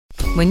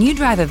When you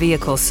drive a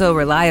vehicle so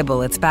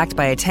reliable it's backed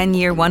by a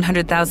 10-year,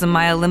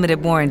 100,000-mile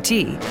limited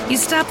warranty, you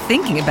stop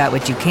thinking about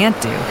what you can't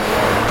do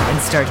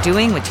and start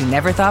doing what you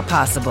never thought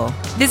possible.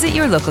 Visit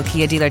your local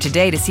Kia dealer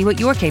today to see what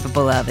you're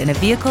capable of in a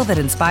vehicle that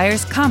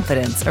inspires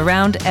confidence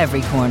around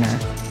every corner.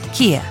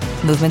 Kia,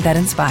 movement that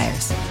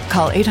inspires.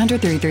 Call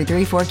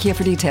 800-333-4KIA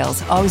for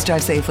details. Always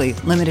drive safely.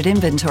 Limited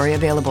inventory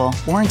available.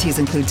 Warranties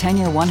include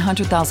 10-year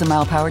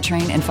 100,000-mile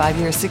powertrain and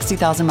 5-year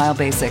 60,000-mile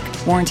basic.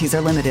 Warranties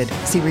are limited.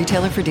 See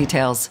retailer for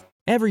details.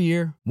 Every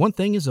year, one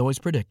thing is always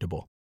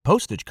predictable.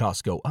 Postage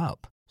costs go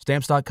up.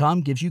 Stamps.com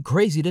gives you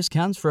crazy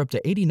discounts for up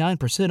to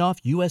 89% off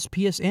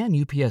USPS and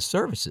UPS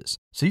services,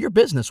 so your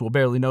business will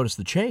barely notice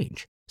the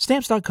change.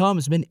 Stamps.com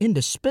has been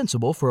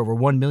indispensable for over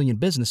 1 million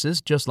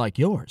businesses just like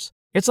yours.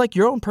 It's like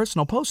your own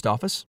personal post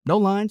office. No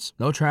lines,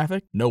 no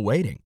traffic, no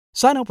waiting.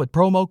 Sign up with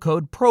promo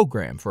code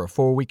PROGRAM for a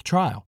 4-week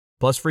trial,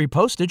 plus free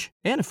postage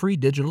and a free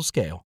digital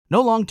scale.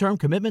 No long-term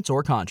commitments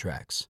or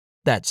contracts.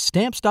 That's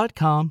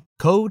Stamps.com,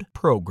 code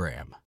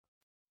PROGRAM.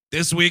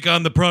 This week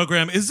on the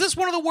program, is this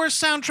one of the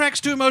worst soundtracks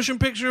to a motion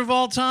picture of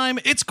all time?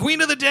 It's Queen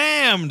of the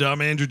Damned.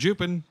 I'm Andrew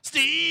Jupin.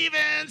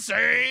 Steven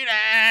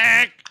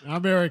Sadak.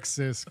 I'm Eric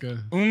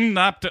Siska.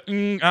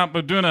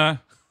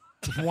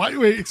 Why?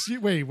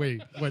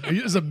 Wait. What?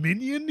 Is a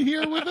minion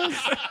here with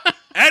us?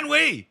 And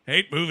we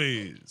hate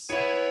movies.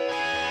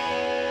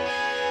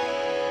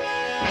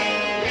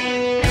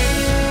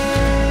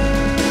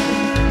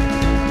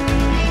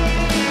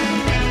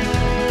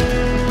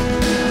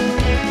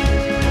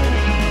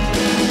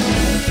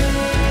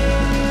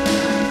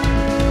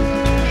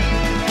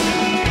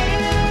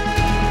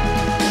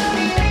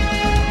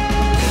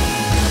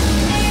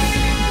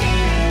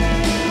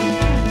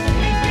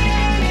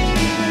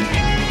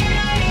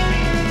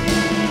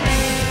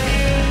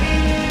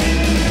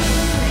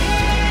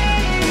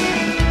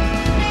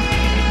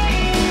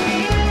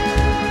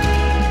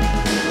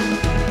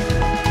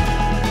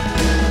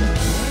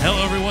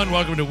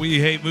 Welcome to We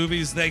Hate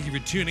Movies. Thank you for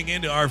tuning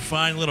in to our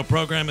fine little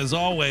program. As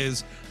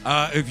always,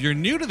 if you're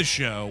new to the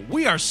show,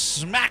 we are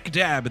smack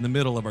dab in the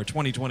middle of our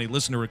 2020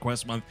 Listener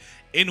Request Month,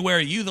 in where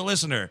you, the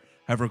listener,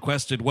 have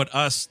requested what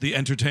us, the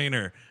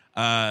entertainer,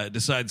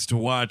 decides to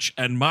watch.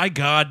 And my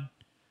God,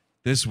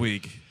 this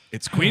week,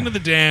 it's Queen of the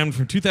Damned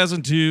from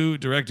 2002,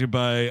 directed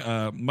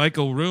by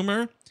Michael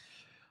Roomer.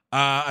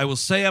 I will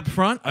say up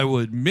front, I will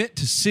admit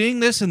to seeing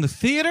this in the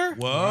theater.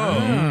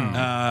 Whoa.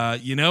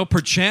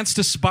 Perchance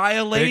to spy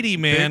a lady,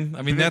 man.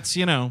 That's,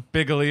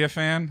 Big Aaliyah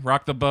fan?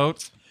 Rock the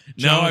boat?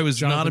 No, I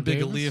was not a big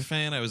Davis? Aaliyah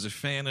fan. I was a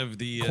fan of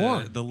the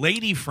Korn.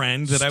 lady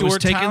friend that I was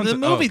Stuart taking to the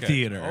Townsend? movie Okay.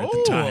 theater at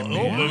the time.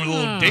 man. wow.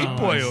 Little date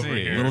boy I over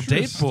see. here. Little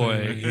date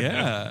boy,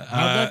 yeah.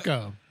 How'd that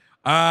go?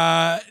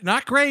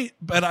 Not great,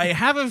 but I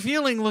have a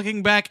feeling,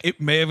 looking back,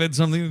 it may have had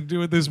something to do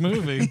with this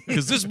movie,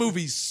 because this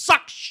movie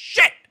sucks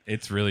shit.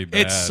 It's really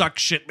bad. It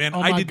sucks shit, man.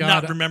 Oh I my did God.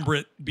 not remember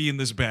it being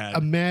this bad.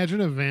 Imagine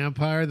a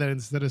vampire that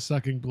instead of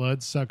sucking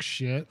blood sucks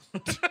shit.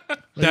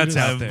 That's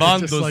out there.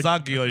 Just like-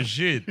 suck your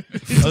shit.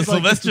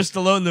 Sylvester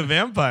Stallone the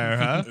vampire,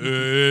 huh?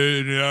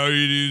 Now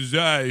it is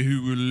I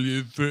who will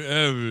live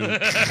forever.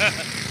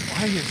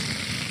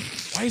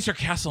 Why is your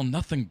castle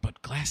nothing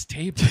but glass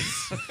tables?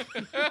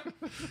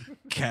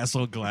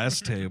 Castle Glass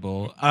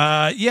Table.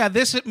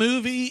 This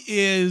movie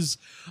is,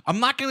 I'm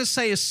not going to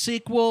say a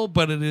sequel,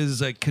 but it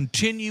is a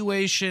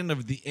continuation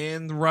of the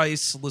Anne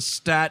Rice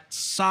Lestat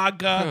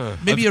saga.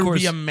 Maybe Of a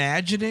course-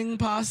 reimagining,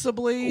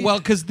 possibly? Well,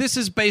 because this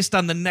is based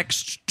on the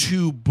next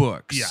two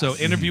books. Yes. So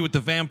Interview with the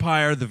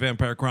Vampire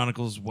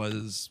Chronicles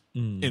was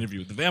Interview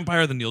with the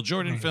Vampire, the Neil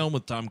Jordan film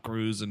with Tom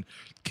Cruise and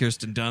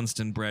Kirsten Dunst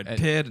and Brad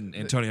Pitt and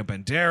Antonio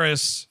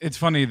Banderas. It's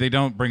funny, they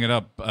don't bring it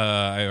up.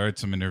 I heard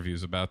some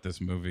interviews about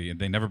this movie, and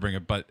they never bring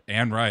it, but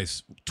Anne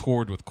Rice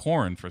toured with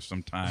Korn for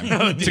some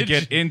time to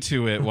get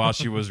into it while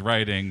she was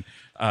writing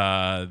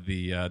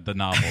the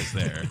novels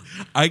there.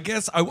 I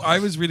guess I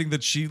was reading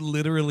that she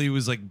literally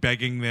was like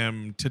begging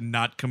them to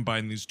not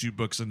combine these two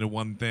books into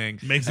one thing.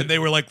 And they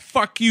were like,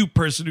 fuck you,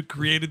 person who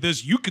created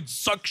this. You could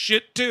suck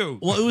shit too.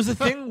 Well, it was a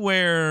thing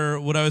where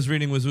what I was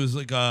reading was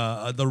like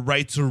the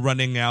rights are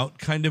running out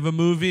kind of a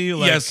movie.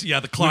 Like, Yes, yeah,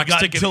 the clock's we've got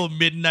ticking. till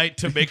midnight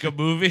to make a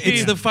movie.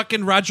 It's the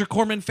fucking Roger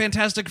Corman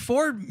Fantastic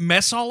Four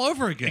mess all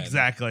over again.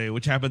 Exactly,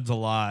 which happens a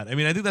lot. I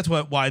mean, I think that's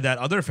why that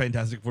other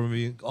Fantastic Four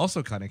movie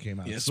also kind of came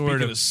out. Yeah, sort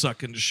speaking of. of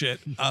sucking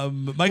shit.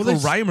 Michael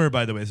Reimer,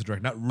 by the way, is the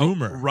director, not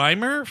Roomer.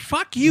 Reimer?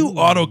 Fuck you,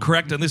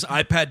 autocorrect on this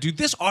iPad, dude.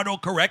 This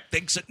autocorrect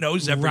thinks it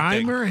knows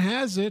everything. Reimer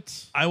has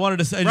it. I wanted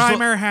to say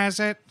Reimer has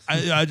it.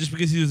 just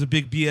because he was a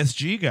big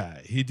BSG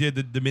guy. He did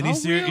the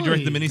miniseries. really? He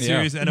directed the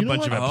miniseries and You a know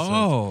bunch of what? episodes.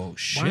 Oh,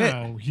 shit.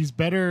 Wow, he's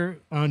better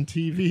on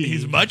TV.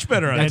 He's much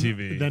better on than,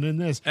 TV. than in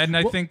this. And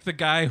I Well, think the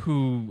guy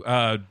who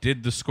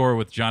did the score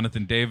with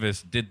Jonathan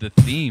Davis did the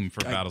theme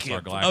for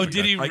Battlestar Galactica. Oh,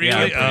 did he I really?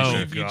 can't Oh,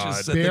 believe you God.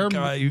 just said Bear the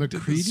guy who did the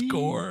McCready?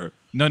 score.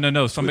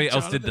 No. Somebody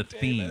else did the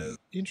theme.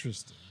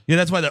 Interesting. Yeah,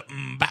 that's why the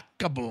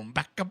backa boom,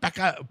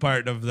 backa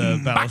part of the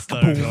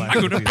Battlestar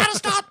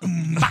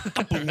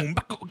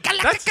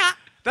Galactica.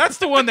 That's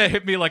the one that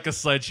hit me like a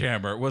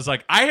sledgehammer. Was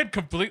like I had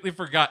completely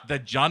forgot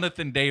that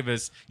Jonathan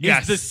Davis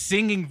is the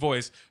singing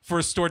voice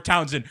for Stuart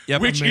Townsend,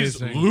 which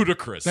Amazing. is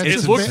ludicrous. That's It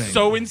just looks insane.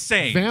 so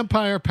insane.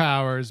 Vampire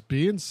powers,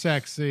 being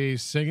sexy,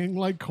 singing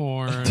like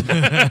corn.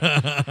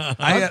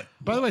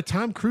 By the way,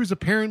 Tom Cruise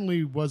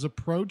apparently was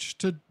approached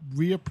to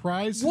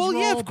reapprise his Well,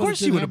 yeah, role, of but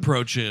course it you would didn't.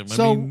 approach him.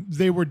 So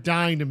they were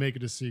dying to make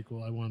it a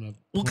sequel. I want to.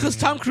 Well, because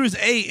Tom Cruise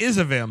is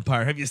a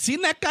vampire. Have you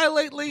seen that guy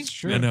lately?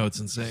 Sure. I know it's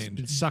insane.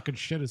 Been sucking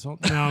shit his whole.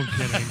 No, I'm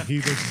kidding. He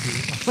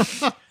looks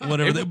cute.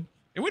 Whatever.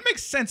 It would make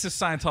sense if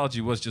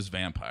Scientology was just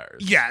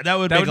vampires. Yeah, that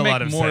would make a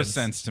lot of more sense.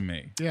 sense to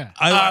me. Yeah,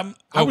 I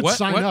I would what?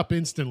 sign What? up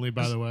instantly.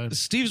 By the way,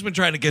 Steve's been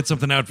trying to get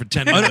something out for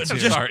 10 Oh, no, minutes.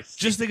 here.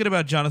 just thinking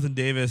about Jonathan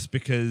Davis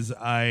because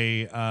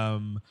I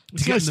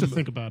it's nice to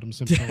think about him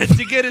sometimes.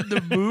 to get in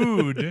the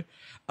mood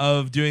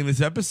of doing this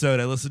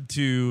episode, I listened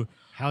to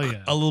Hell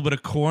yeah. a little bit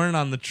of Corn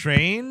on the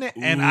train,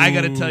 and I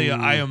got to tell you,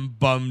 I am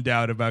bummed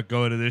out about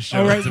going to this show.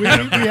 All right, we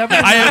haven't.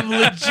 I am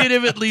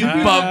legitimately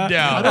bummed I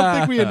out. don't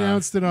think we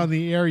announced it on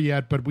the air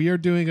yet, but we are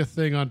doing a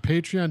thing on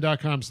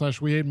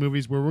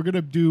patreon.com/wehatemovies where we're going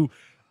to do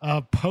a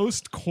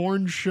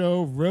post-Corn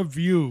show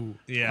review.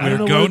 Yeah. I don't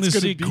know We're what going it's to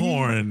gonna see be,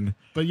 Corn.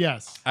 but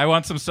yes. I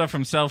want some stuff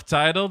from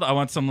Self-Titled. I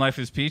want some Life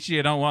is Peachy.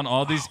 I don't want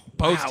all these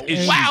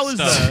post-issue Wowza.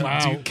 stuff.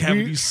 Wow. Dude, Kevin,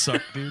 We- you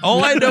suck, dude.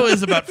 All I know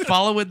is about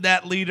following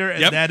that leader,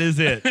 and Yep. that is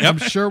it. I'm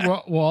sure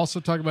we'll also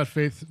talk about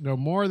Faith No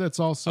More. That's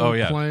also Oh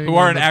yeah, playing. who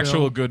are on an the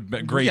actual bill.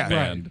 great Yeah.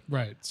 band.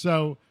 Right.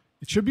 So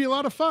it should be a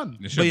lot of fun.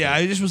 It should But be. yeah,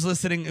 I just was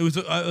listening. It was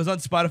on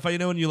Spotify. You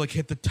know when you like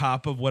hit the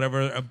top of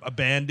whatever a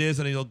band is,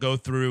 and it'll go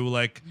through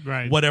like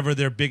Right. whatever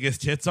their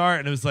biggest hits are,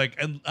 and it was like,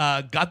 and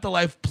Got the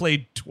Life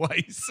played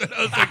twice, and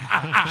I was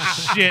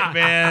like, shit,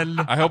 man.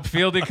 I hope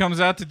Fieldy comes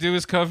out to do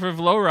his cover of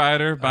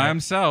Lowrider by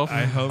himself.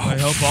 I hope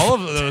all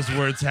of those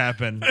words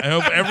happen. I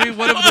hope every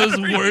one of those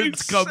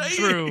words come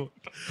true.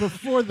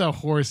 Before the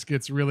horse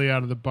gets really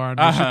out of the barn,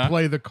 we should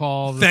play the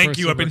call. Thank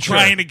you. I've been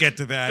trying to get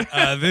to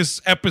that. This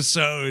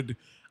episode,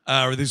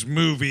 or this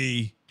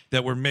movie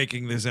that we're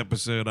making this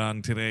episode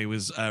on today,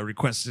 was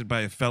requested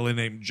by a fella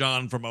named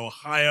John from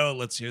Ohio.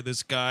 Let's hear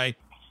this guy.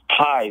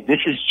 Hi, this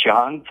is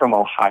John from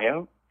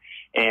Ohio,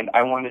 and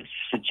I wanted to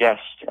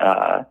suggest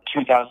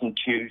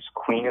 2002's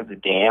Queen of the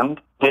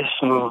Damned. This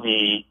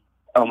movie,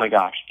 oh my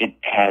gosh, it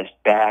has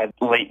bad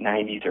late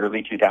 90s,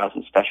 early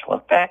 2000s special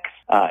effects.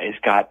 It's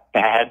got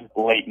bad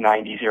late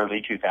 90s,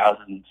 early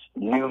 2000s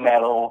new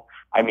metal.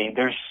 I mean,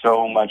 there's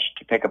so much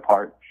to pick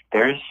apart.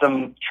 There is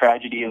some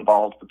tragedy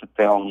involved with the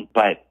film,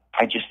 but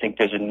I just think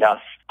there's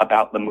enough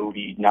about the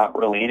movie not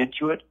related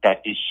to it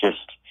that is just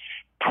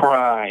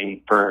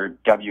prime for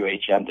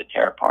WHM to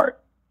tear apart.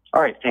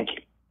 All right, thank you.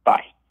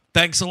 Bye.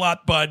 Thanks a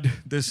lot, bud.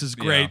 This is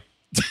great.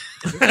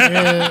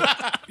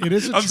 It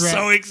is. I'm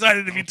so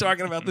excited to be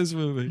talking about this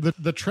movie.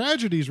 The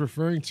tragedy he's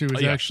referring to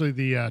is actually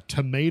the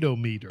tomato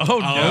meter. Oh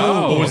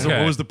no! What was, okay.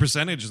 what was the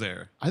percentage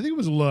there? I think it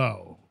was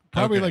low.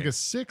 Probably Okay. like a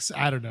 6.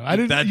 I don't know. I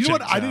didn't. That You know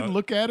what? checks I didn't out.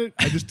 look at it.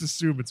 I just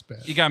assume it's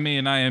bad. You got me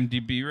an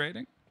IMDb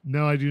rating.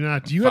 No, I do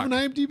not. Do you have an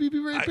IMDb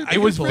rating? It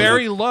was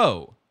very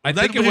low. I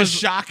think it was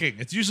shocking.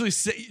 It's usually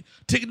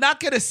to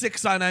not get a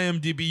 6 on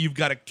IMDb, you've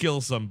got to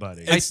kill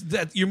somebody. It's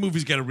that your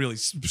movie's got a really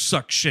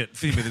suck shit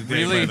theme of the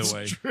day, Really? by the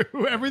way.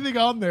 true. Everything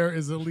on there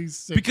is at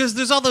least 6. Because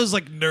there's all those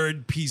like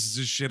nerd pieces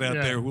of shit out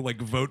Yeah. there who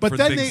like vote But for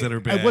then things that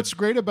are bad. and what's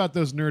great about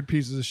those nerd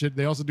pieces of shit,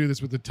 they also do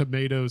this with the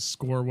tomatoes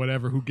score,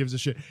 whatever, who gives a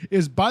shit,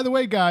 is, by the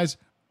way, guys,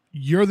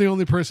 you're the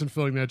only person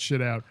filling that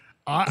shit out.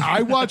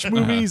 I watch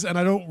movies and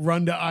I don't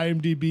run to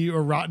IMDb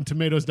or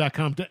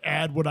RottenTomatoes.com to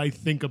add what I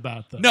think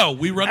about them. No,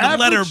 we run the Average-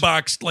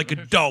 letterbox like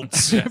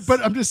adults. But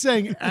I'm just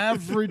saying,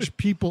 average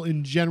people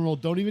in general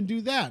don't even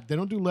do that. They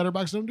don't do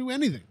letterbox. They don't do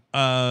anything.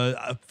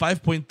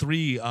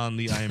 5.3 on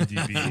the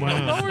IMDb.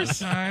 lower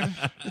side.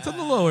 It's on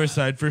the lower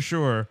side for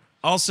sure.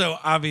 Also,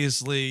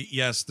 obviously,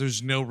 yes,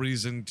 there's no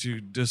reason to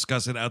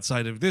discuss it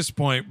outside of this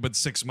point, but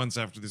 6 months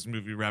after this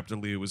movie,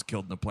 Raptor Leo was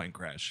killed in a plane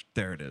crash.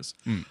 There it is.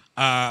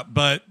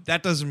 But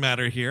that doesn't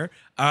matter here.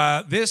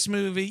 This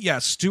movie, yeah,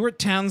 Stuart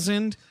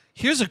Townsend.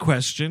 Here's a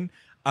question.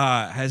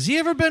 Has he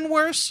ever been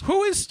worse?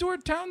 Who is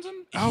Stuart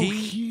Townsend? Oh,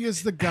 he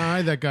is the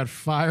guy that got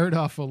fired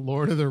off of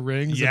Lord of the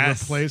Rings and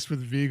Yes. replaced with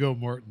Viggo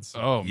Mortensen.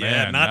 Oh Yeah,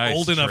 man, not nice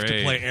old enough to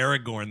trade. play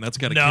Aragorn. That's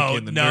got to kick No, you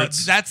in the no,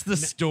 nerds. that's the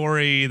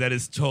story that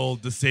is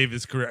told to save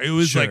his career. It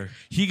was Sure. like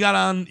he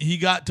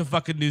got to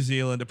fucking New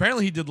Zealand.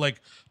 Apparently, he did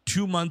like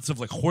 2 months of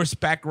like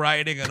horseback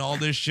riding and all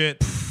this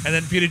shit. And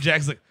then Peter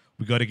Jackson's like,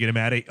 we got to get him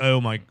out of. Oh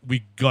my, we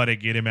got to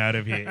get him out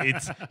of here.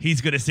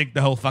 He's gonna sink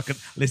the whole fucking.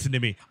 Listen to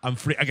me. I'm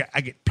free.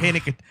 I get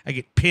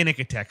panic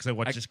attacks. I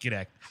watch this kid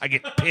act. I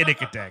get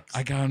panic attacks.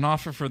 I got an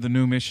offer for the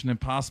new Mission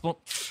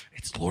Impossible.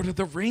 It's Lord of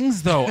the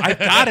Rings, though. I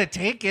gotta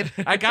take it.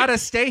 I gotta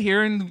stay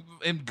here and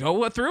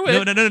go through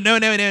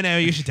it. No.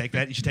 You should take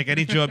that. You should take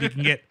any job you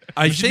can get.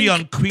 You should be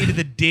on Queen of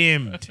the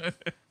Damned.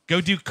 Go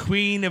do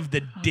Queen of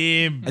the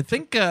Damned. I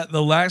think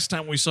the last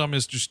time we saw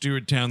Mr.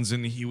 Stuart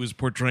Townsend, he was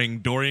portraying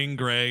Dorian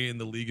Gray in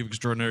The League of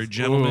Extraordinary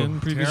Gentlemen,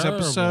 previous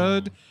terrible.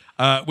 episode,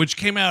 which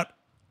came out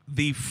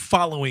the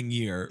following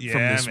year from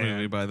Yeah, this man.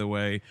 movie, by the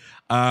way.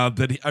 I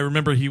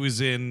remember he was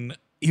in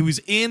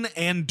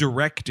and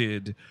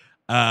directed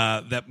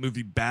that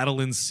movie Battle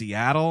in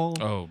Seattle.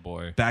 Oh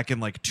boy. Back in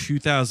like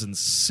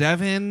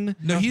 2007.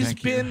 No,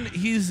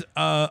 he's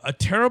a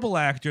terrible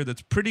actor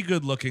that's pretty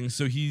good looking,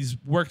 so he's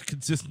worked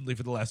consistently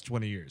for the last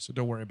 20 years. So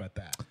don't worry about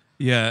that.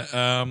 Yeah.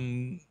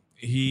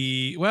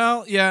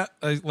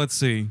 Let's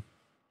see.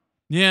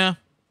 Yeah.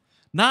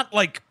 Not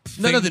like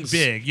Nothing things-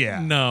 big,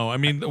 yeah. No, I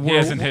mean He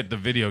hasn't hit the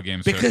video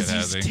game circuit, Because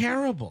has he's he?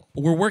 terrible.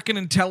 we're working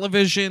in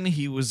television.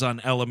 He was on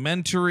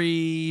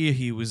Elementary.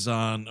 He was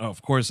on,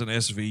 of course, on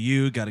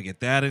SVU. Got to get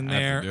that in I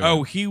have there. to do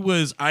Oh, it. he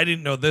was. I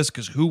didn't know this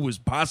because who was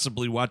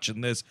possibly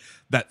watching this?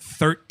 That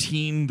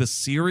 13 the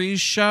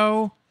series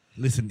show.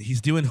 Listen, he's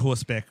doing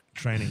horseback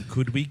training.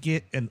 Could we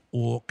get an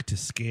orc to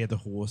scare the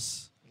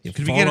horse? Could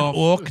we fall get an off.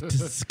 orc to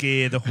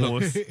scare the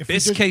horse?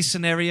 Best case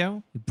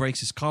scenario, he breaks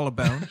his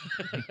collarbone.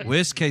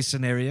 Worst case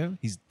scenario,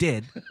 he's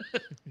dead.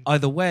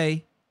 Either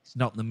way, he's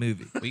not in the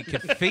movie. We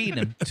could feed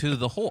him to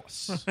the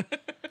horse.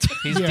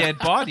 His dead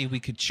body, we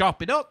could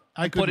chop it up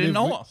and put it in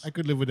the horse. I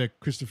could live with a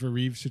Christopher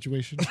Reeve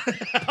situation.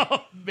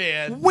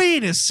 Man.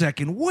 Wait a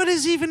second. What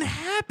is even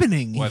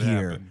happening What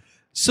here? happened?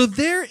 So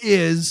there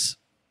is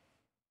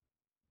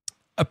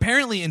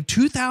apparently in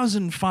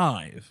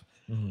 2005,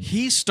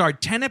 he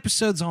starred 10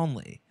 episodes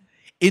only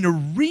in a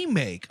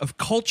remake of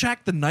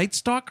Kolchak the Night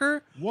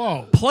Stalker,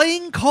 Whoa.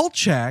 playing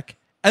Kolchak,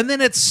 and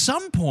then at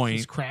some Is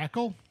point,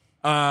 Crackle?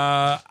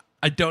 I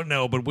don't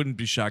know, but wouldn't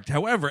be shocked.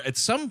 However, at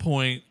some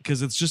point,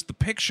 because it's just the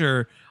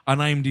picture on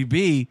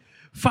IMDb,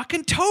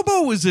 fucking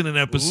Tobo was in an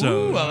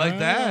episode. Ooh, I like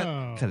that.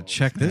 Oh. Gotta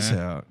check this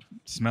Yeah. out.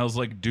 Smells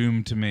like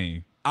doom to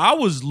me. I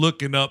was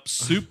looking up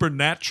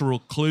supernatural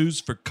clues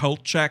for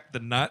Kolchak the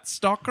Night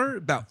Stalker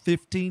about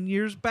 15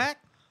 years back.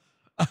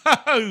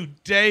 Oh,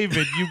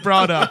 David, you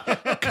brought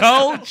up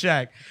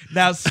Kolchak.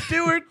 Now,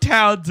 Stuart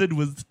Townsend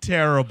was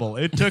terrible.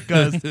 It took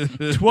us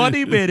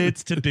 20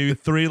 minutes to do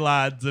 3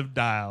 lines of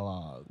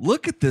dialogue.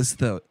 Look at this,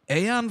 though.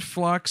 Aeon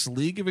Flux,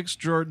 League of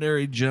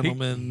Extraordinary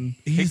Gentlemen.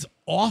 He's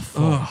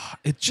awful. Ugh,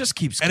 it just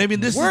keeps And I mean,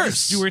 this worse. is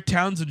the Stuart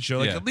Townsend show.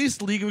 Like, Yeah. at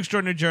least League of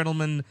Extraordinary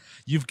Gentlemen,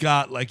 you've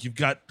got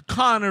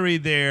Connery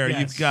there. Yes.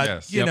 You've got,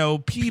 Yes. you know,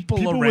 people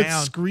People with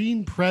around.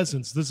 screen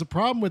presence. There's a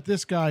problem with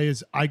this guy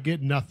is I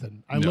get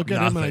nothing. I No, look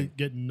at him and I nothing.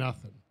 get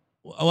nothing.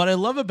 What I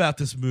love about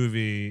this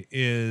movie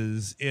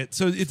is it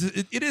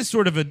is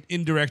sort of an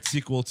indirect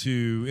sequel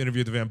to Interview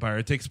with the Vampire.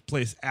 It takes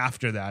place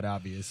after that,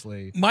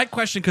 obviously. My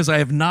question, because I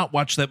have not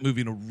watched that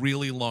movie in a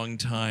really long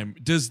time,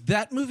 does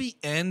that movie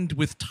end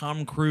with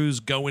Tom Cruise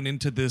going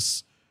into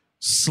this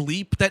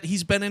sleep that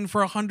he's been in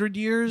for 100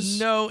 years?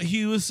 No,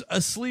 he was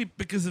asleep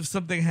because if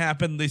something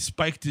happened, they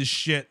spiked his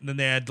shit, and then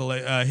they had to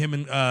him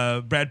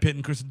and Brad Pitt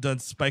and Kristen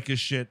Dunst spike his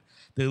shit.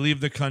 They leave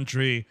the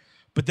country,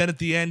 but then at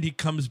the end, he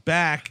comes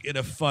back in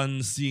a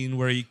fun scene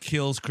where he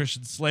kills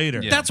Christian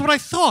Slater. Yeah. That's what I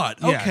thought.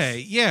 Yes.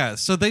 Okay, yeah.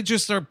 So they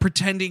just are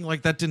pretending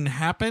like that didn't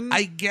happen?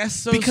 I guess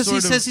so. because he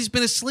sort of. says he's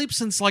been asleep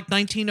since like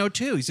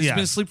 1902. He says he's Yeah.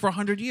 been asleep for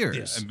 100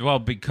 years. And, well,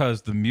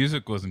 because the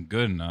music wasn't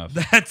good enough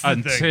That's the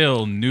thing.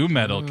 until new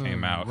metal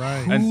came out.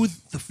 right. And Who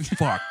the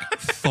fuck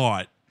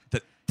thought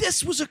that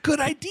this was a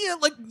good idea?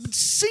 Like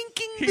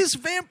sinking this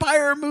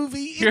vampire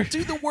movie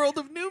into the world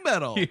of new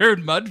metal. he heard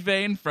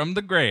Mudvayne from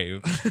the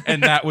grave,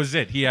 and that was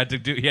it. He had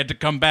to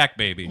come back,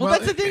 baby. Well,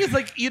 that's the thing is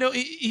like, you know,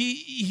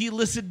 he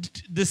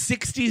listened. The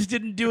 60s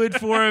didn't do it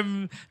for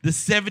him. The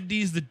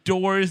 70s, the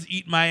Doors,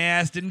 Eat My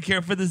Ass, didn't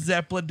care for the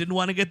Zeppelin, didn't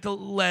want to get the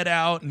lead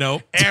out.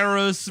 Nope.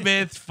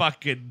 Aerosmith,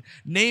 fucking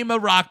name a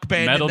rock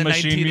band. Metal in the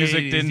Machine 1980s.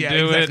 music didn't yeah,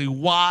 do it. exactly.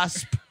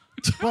 Wasp.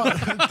 Well,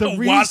 the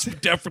Wasp reason,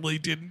 definitely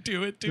didn't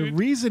do it, the dude.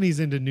 reason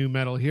he's into new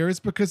metal here is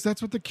because that's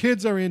what the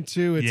kids are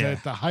into. It's Yeah.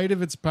 at the height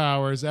of its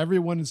powers.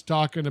 Everyone is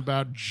talking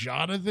about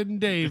Jonathan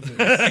Davis.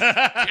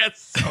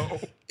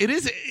 It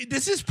is.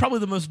 This is probably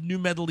the most new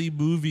metal-y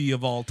movie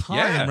of all time,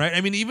 Yeah. right?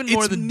 I mean, even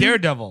more It's than new-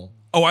 Daredevil.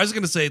 Oh, I was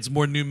going to say it's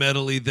more new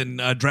metal-y than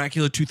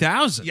Dracula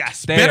 2000.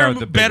 Yes, They better, are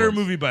the big better ones.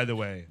 movie, by the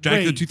way.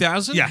 Dracula Wait.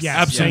 2000? Yes. Yes,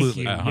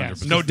 absolutely. thank you.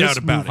 100%. No This doubt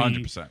about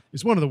movie it. 100%.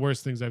 It's one of the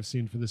worst things I've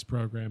seen for this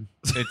program.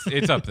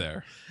 It's up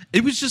there.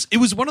 It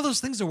was one of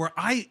those things where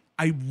I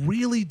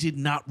really did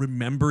not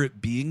remember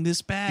it being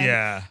this bad.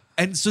 Yeah.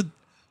 And so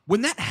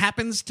when that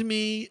happens to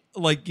me,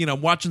 like, you know,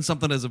 watching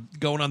something as a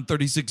going on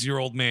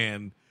 36-year-old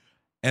man,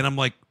 and I'm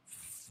like,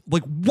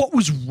 what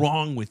was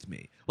wrong with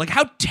me? Like,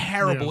 how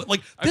terrible. Yeah.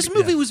 Like, this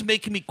movie was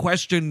making me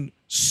question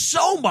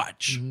so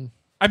much.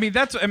 I mean,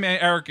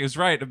 Eric is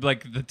right.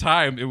 Like the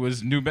time, it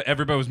was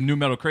everybody was new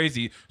metal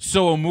crazy.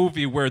 So a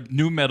movie where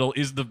new metal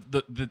is the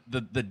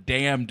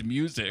damned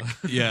music.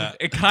 Yeah.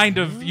 It kind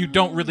of, you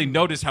don't really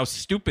notice how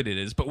stupid it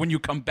is, but when you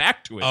come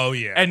back to it, Oh,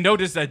 yeah. and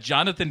notice that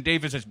Jonathan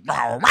Davis is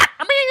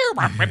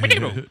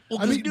Well,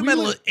 because new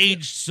metal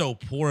aged so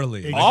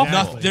poorly.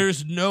 Exactly.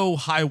 There's no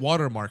high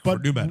watermark for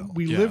But new metal.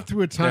 we lived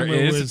through a time There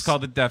where is. it was, It's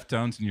called the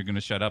Deftones, and you're going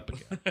to shut up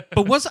again.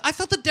 But I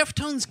thought the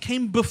Deftones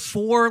came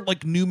before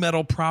like new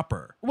metal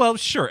proper. Well,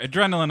 sure.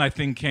 Adrenaline, I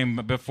think, came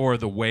before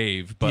the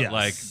wave, but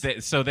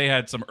Yes. so they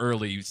had some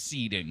early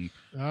seeding.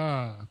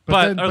 but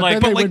But- or like-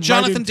 then but they Like went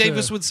Jonathan right into-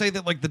 Davis would say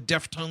that like the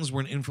Deftones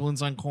were an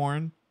influence on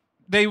Korn.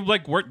 They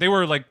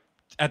were like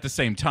at the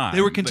same time.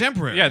 They were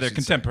contemporaries, Yeah, they're you'd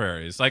say.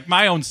 contemporaries. Like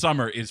My Own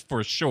Summer is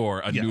for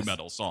sure a new Yes.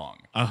 metal song.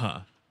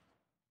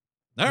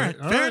 All right,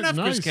 All fair right, enough,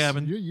 Chris nice.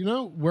 Cabin. You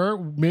know,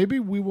 maybe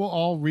we will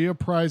all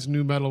reapprise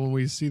new metal when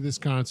we see this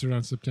concert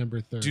on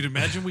September 3rd. Dude,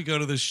 imagine we go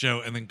to this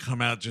show and then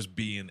come out just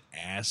being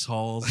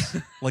assholes.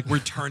 Like we're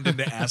turned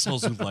into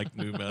assholes who like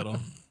new metal.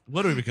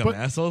 What do we become, But-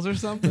 assholes or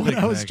something? What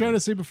I was trying to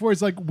say before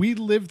is like we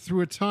lived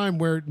through a time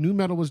where new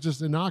metal was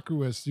just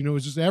innocuous. You know, it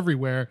was just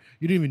everywhere.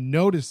 You didn't even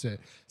notice it.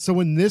 So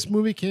when this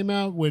movie came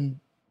out, when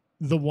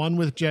the one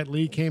with Jet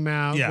Li came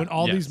out, Yeah, when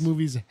all yes. these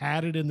movies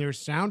had it in their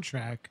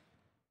soundtrack,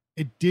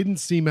 it didn't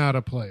seem out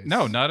of place.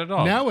 No, not at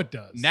all. Now it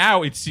does.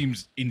 Now it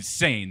seems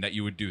insane that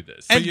you would do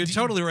this. But you're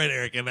totally right,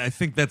 Eric, and I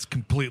think that's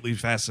completely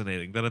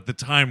fascinating. That at the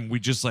time we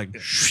just like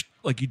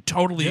you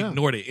totally Yeah.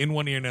 ignored it in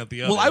one ear and out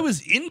the other. Well, I was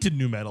into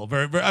new metal.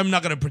 I'm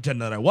not going to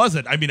pretend that I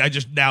wasn't. I mean, I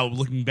just now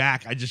looking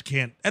back, I just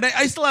can't. And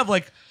I still have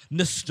like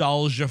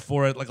nostalgia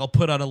for it. Like I'll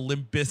put on a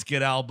Limp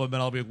Bizkit album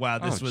and I'll be like, wow,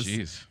 this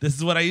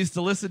is what I used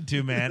to listen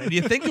to, man. And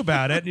you think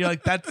about it and you're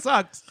like, that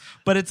sucks,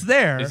 but it's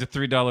there. Is it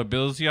 $3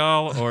 bills,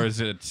 y'all, or is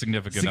it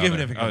significant?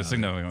 Significant Other? Oh, other.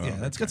 significant. Yeah,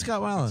 Other. that's got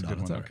Scott Weiland on it. one,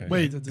 It's all okay. right.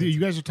 Wait, you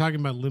guys are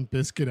talking about Limp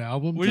Bizkit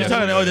album? We're just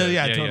talking. Totally.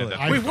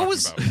 that's Wait, what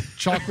was talking about.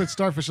 Chocolate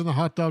Starfish in the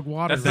Hot Dog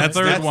Water? That's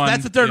the third one.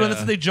 That's the third one. Yeah.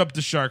 That's when they jumped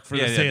the shark for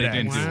the they Say It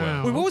didn't Act. do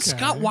well. Wait, what was okay.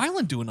 Scott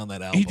Weiland doing on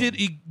that album? He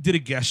did a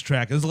guest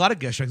track. There's a lot of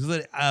guest tracks.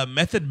 There's a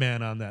Method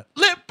Man on that.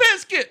 Limp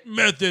Bizkit,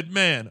 Method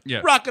Man.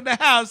 Yeah. Rocking the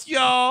house,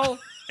 y'all.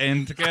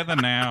 And together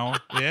now.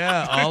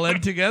 Yeah, all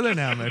in together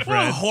now, my What a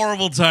friend.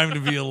 horrible time to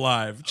be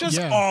alive. Just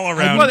Yeah. all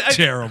around Well,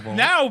 terrible.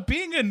 Now,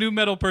 being a new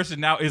metal person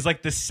now is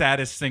like the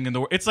saddest thing in the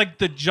world. It's like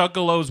the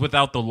Juggalos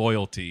without the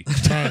loyalty.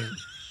 Right.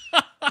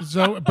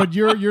 So, but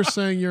you're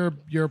saying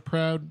you're a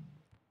proud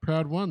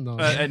one though.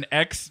 An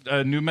ex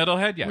new metal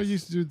head, yes. Well, you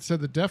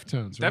said the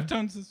Deftones, right?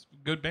 Deftones is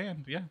a good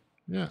band, yeah.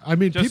 Yeah, I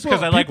mean, Just people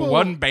because I like people-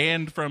 one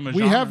band from a We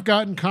genre. have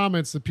gotten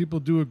comments that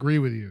people do agree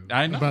with you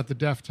I know. about the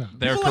Deftones.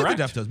 They're People correct.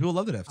 like the Deftones. People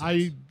love the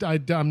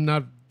Deftones. I'm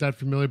not that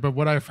familiar, but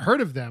what I've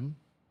heard of them,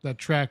 that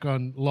track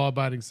on Law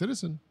Abiding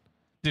Citizen,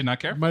 Did not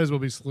care. might as well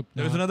be slipped.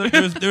 There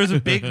was a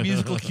big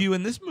musical cue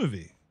in this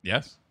movie.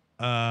 Yes.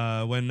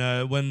 When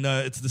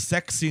it's the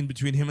sex scene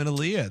between him and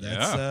Aaliyah.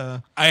 That's Yeah.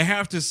 I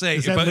have to say,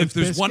 Is that Limp if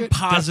there's one Bizkit?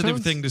 positive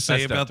Deftones? thing to say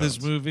That's about this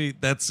Deftones. movie,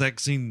 that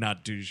sex scene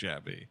not too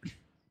shabby.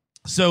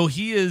 so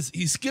he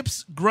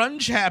skips.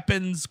 Grunge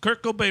happens.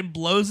 Kurt Cobain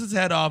blows his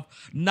head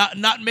off. Not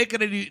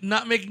making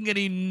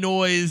any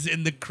noise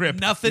in the crypt.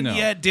 Nothing No.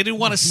 yet. Didn't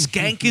want to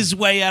skank his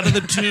way out of the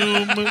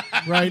tomb.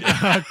 right.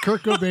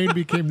 Kurt Cobain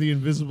became the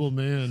Invisible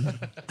Man.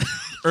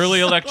 Early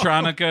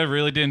electronica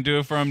really didn't do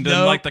it for him. Didn't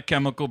Nope. like the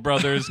Chemical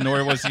Brothers,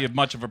 nor was he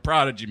much of a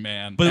prodigy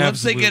man. But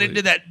once they get Absolutely.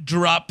 into that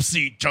drop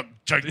C, chug,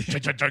 chug,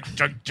 chug, chug, chug,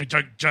 chug, chug,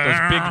 chug, Those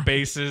chug. big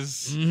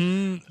basses.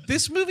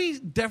 This movie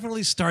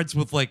definitely starts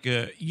with like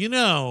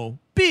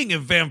being a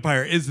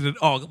vampire isn't at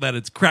all that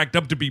it's cracked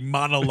up to be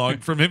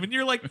monologue from him, and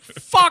you're like,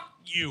 fuck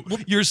you.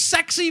 You're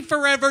sexy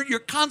forever. You're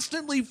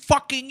constantly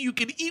fucking. You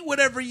can eat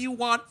whatever you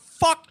want.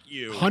 Fuck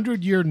you.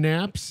 100-year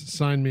naps,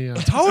 sign me up.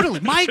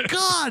 Totally. My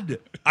God.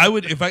 I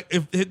would here's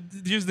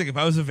the thing, if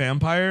I was a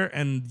vampire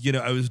and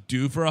I was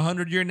due for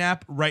 100-year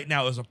nap, right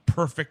now is a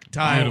perfect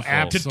time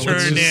Beautiful. to turn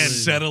Absolutely. in.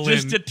 Settle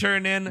just in. to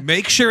turn in.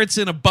 Make sure it's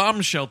in a bomb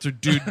shelter,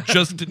 dude,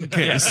 just in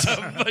case.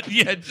 But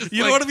yeah, just You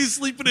don't like, want to be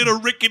sleeping in a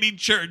rickety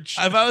church.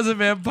 if I was a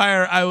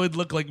vampire, I would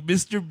look like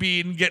Mr.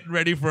 Bean getting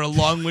ready for a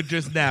long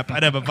winter's nap.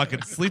 I'd have a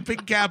fucking sleeping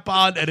cap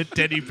on and a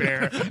teddy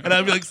bear, and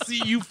I'd be like,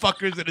 "See you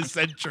fuckers in a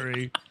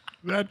century."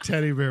 That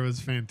teddy bear was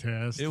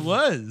fantastic. It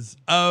was.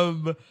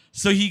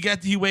 So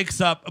he wakes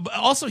up. But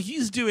also,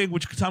 he's doing,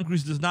 which Tom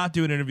Cruise does not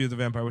do, an interview with the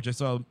vampire, which I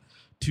saw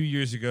 2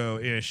 years ago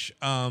ish.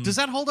 Does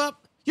that hold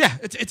up? Yeah,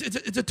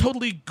 it's a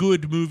totally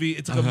good movie.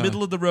 It's like a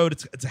middle of the road.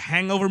 It's a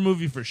hangover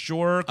movie for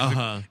sure.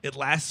 'Cause it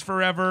lasts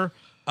forever.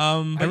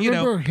 I But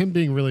remember him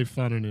being really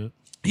fun in it.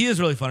 he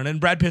is really fun, and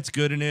Brad Pitt's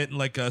good in it,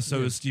 and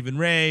so is Stephen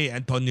Ray,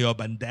 Antonio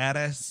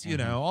Banderas,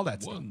 all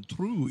that stuff.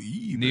 True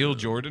evil. Neil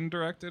Jordan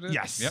directed it.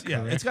 Yes, Yep.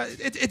 yeah, it's got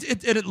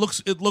and it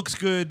looks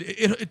good.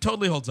 It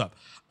totally holds up.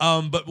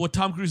 But what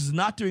Tom Cruise is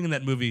not doing in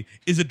that movie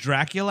is a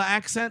Dracula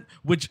accent,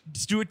 which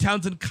Stuart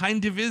Townsend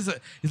kind of is.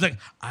 He's like,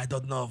 I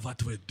don't know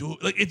what we do.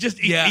 Like it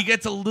just Yeah. he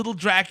gets a little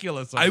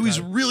Dracula. I was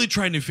sometimes. really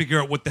trying to figure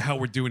out what the hell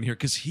we're doing here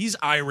because he's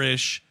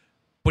Irish,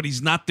 but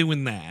he's not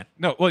doing that.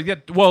 No, well, yeah,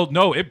 well,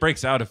 no, it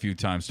breaks out a few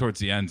times towards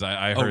the ends.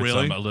 I heard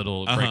really? some a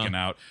little breaking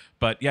out,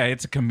 but yeah,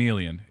 it's a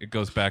chameleon. It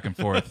goes back and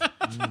forth,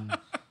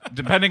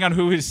 depending on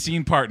who his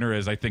scene partner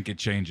is. I think it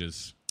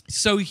changes.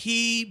 So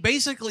he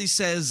basically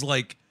says,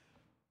 like,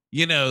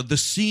 the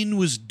scene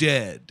was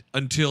dead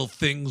until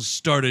things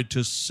started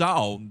to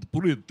sound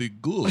pretty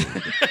good.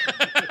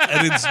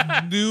 And it's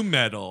new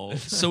metal.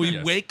 So he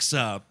wakes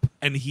up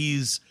and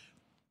he's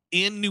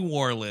in New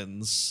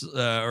Orleans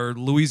or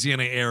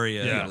Louisiana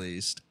area at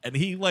least. And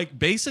he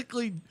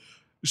basically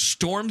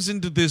storms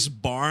into this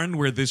barn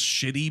where this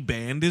shitty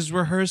band is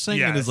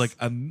rehearsing and is like,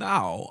 and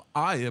now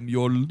I am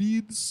your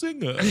lead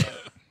singer.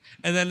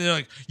 And then they're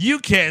like, you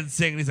can't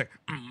sing. And he's like,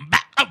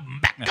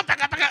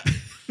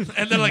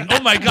 and they're like,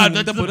 oh my God,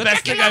 that's the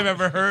best thing I've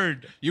ever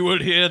heard. You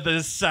would hear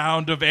the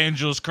sound of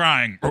angels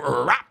crying.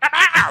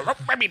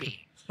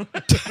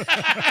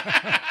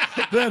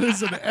 That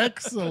is an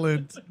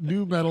excellent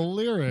new metal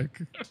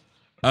lyric.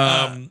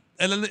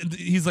 And then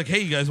he's like, hey,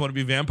 you guys want to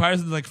be vampires?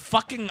 And they're like,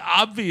 fucking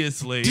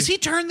obviously. Does he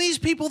turn these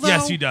people, though?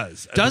 Yes, he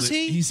does. Does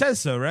he? He says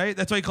so, right?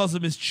 That's why he calls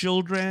them his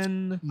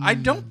children. I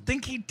don't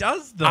think he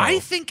does, though. I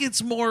think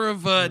it's more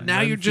of a,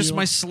 now you're just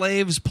my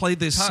slaves, play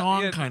this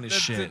song kind of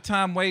shit. The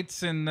Tom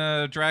Waits and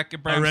Bram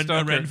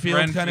Stoker.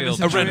 Renfield kind of a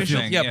situation.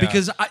 Renfield, yeah,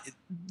 because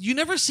you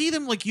never see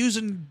them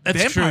using That's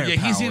vampire true.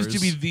 Yeah, he seems powers. to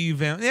be the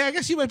vampire. Yeah, I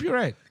guess you might be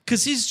right.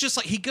 Because he's just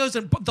he goes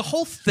and the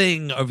whole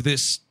thing of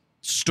this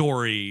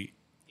story,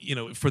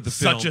 for the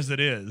film, Such as it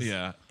is.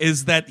 Yeah,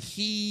 is that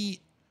he,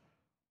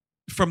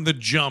 from the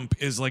jump,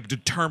 is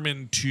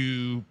determined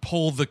to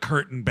pull the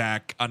curtain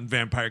back on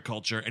vampire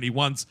culture, and he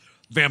wants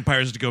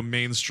vampires to go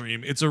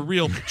mainstream. It's a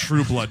real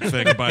True Blood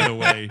thing, by the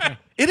way.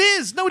 It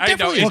is. No, it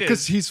definitely is. Well,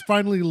 because he's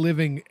finally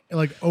living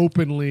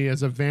openly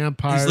as a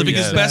vampire. He's living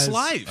his best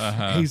life.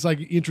 He's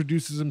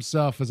introduces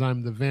himself as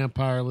I'm the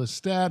vampire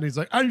Lestat. And he's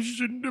like, I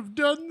shouldn't have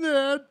done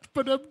that,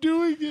 but I'm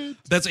doing it.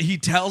 That's what he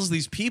tells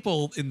these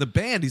people in the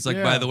band. He's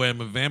like, by the way, I'm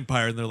a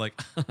vampire. And they're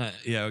like,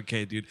 yeah,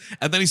 okay, dude.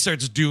 And then he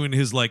starts doing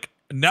his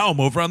now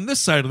I'm over on this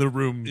side of the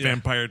room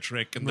vampire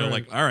trick. And they're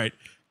like, all right,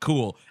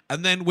 cool.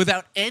 And then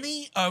without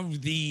any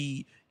of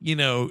the,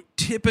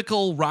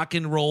 typical rock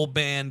and roll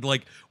band,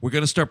 we're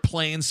going to start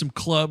playing some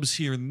clubs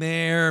here and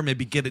there,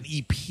 maybe get an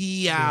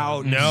EP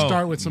out. No.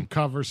 Start with some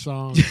cover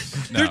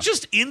songs. They're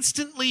just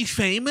instantly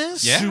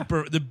famous. Yeah.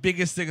 Super, the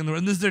biggest thing in the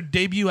world. And this is their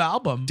debut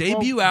album.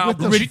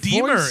 Album.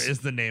 Redeemer voice. is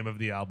the name of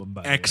the album,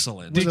 by the way.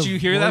 Excellent. Did you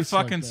hear that voice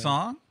like fucking that.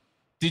 song?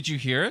 Did you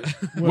hear it?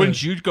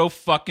 Wouldn't you go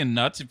fucking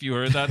nuts if you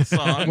heard that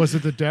song? Was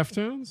it the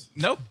Deftones?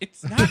 Nope,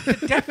 it's not the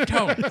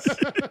Deftones.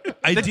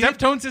 The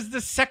Deftones is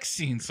the sex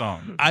scene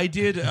song. I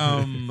did,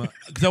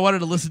 because I wanted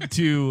to listen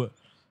to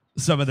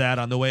some of that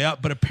on the way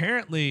up, but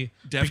apparently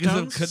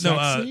Deftones? Sex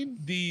scene?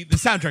 the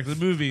soundtrack of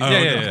the movie,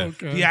 Yeah.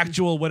 Okay. the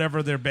actual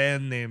whatever their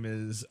band name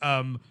is,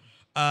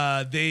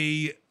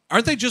 they.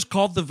 Aren't they just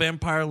called the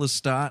Vampire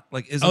Lestat?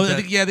 Isn't Oh, that,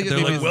 I think they're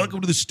they like, is.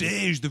 welcome to the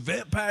stage, the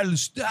Vampire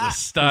Lestat.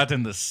 Stud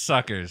and the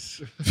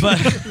Suckers. But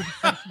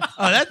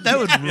that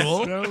would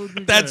rule. That would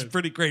be That's good.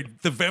 pretty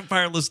great. The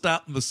Vampire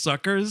Lestat and the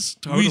Suckers.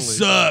 Totally. We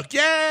suck.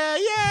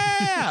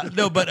 Yeah.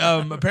 No, but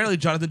apparently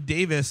Jonathan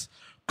Davis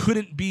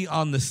couldn't be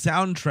on the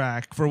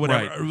soundtrack for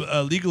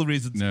whatever legal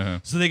reasons. No.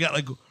 So they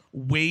got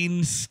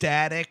Wayne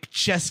Static,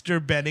 Chester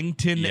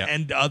Bennington,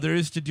 and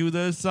others to do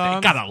those songs.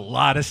 They got a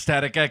lot of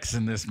Static X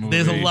in this movie.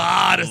 There's a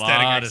lot of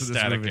Static X in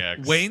this movie.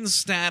 X. Wayne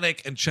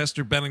Static and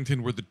Chester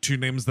Bennington were the two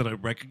names that I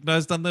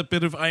recognized on that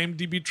bit of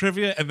IMDb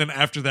trivia. And then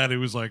after that, it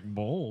was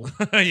Mole.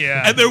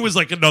 Yeah. And there was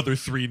another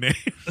three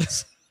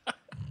names.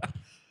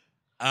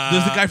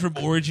 There's the guy from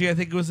Orgy, I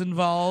think, was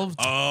involved.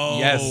 Oh,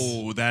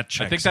 Yes. that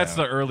checks I think that's out.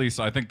 the early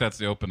song. I think that's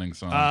the opening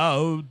song.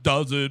 How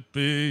does it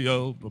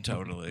feel?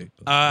 Totally.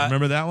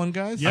 Remember that one,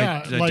 guys?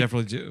 Yeah, I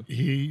definitely do.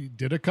 He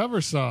did a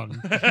cover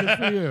song. Good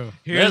for you.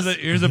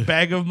 Here's a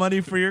bag of money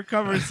for your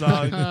cover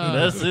song.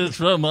 Message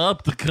from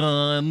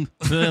Opticon.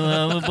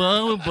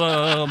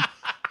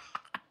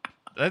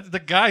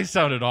 The guy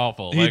sounded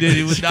awful. He did.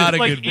 He was not a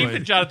good Even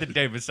voice. Jonathan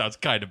Davis sounds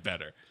kind of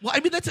better. Well, I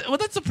mean, that's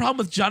the problem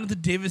with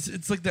Jonathan Davis.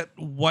 It's that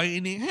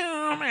whining,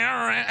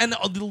 and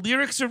the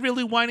lyrics are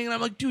really whining. And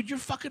I'm like, dude, you're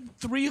fucking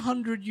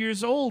 300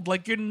 years old.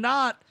 You're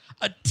not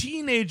a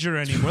teenager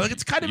anymore.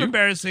 It's kind of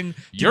embarrassing.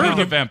 You're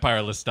the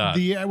vampire Lestat.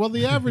 The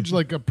average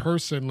a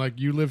person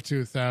you live to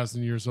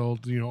 1,000 years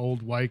old,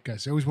 old white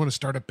guys. They always want to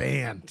start a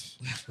band,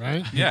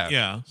 right? Yeah.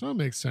 Yeah. So it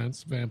makes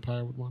sense.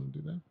 Vampire would want to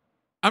do that.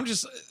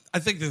 I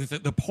think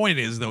the point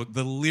is, though,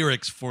 the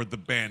lyrics for the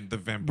band, the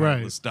Vampire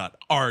Lestat,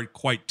 are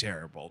quite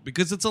terrible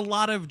because it's a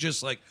lot of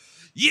just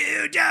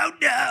you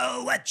don't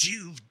know what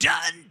you've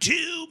done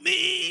to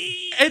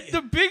me. And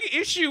the big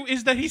issue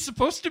is that he's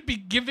supposed to be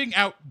giving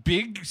out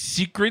big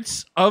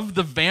secrets of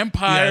the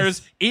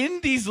vampires in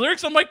these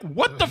lyrics. I'm like,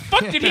 what the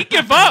fuck did he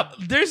give up?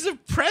 There's a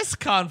press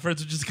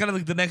conference, which is kind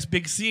of the next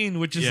big scene,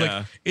 which is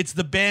it's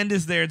the band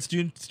is there, and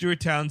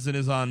Stuart Townsend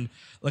is on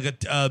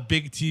a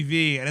big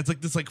TV, and it's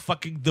this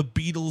fucking the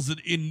Beatles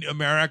in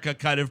America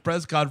kind of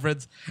press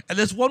conference, and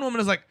this one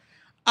woman is like,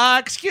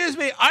 excuse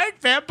me,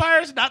 aren't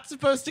vampires not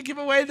supposed to give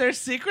away their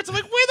secrets? I'm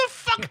like, where the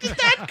fuck did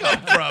that come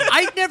from?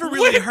 I'd never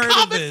really What heard of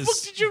comic this. book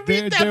did you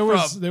read that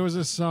from? There was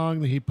a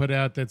song that he put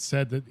out that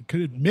said that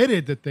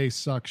admitted that they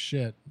suck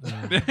shit.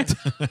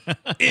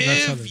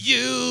 If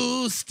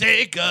you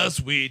stake us,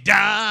 we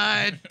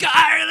died.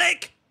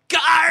 Garlic,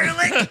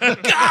 garlic,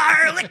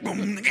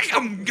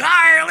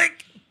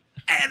 garlic,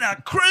 and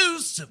a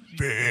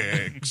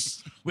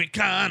crucifix. We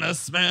kind of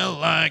smell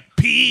like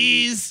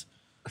peas.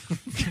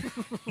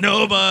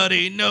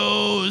 Nobody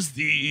knows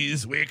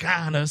these. We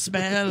kind of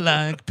smell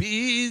like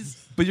peas.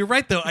 But you're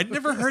right, though. I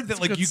never heard that.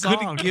 Like, you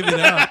couldn't give it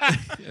up.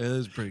 Yeah, it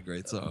was a pretty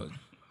great song.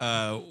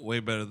 Way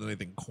better than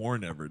anything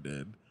Korn ever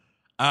did.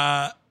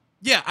 Yeah,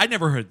 I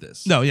never heard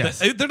this. No, yes.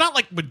 They're not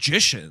like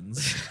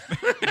magicians.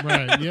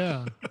 Right,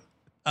 yeah.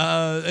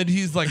 And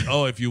he's like,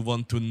 oh, if you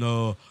want to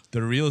know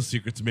the real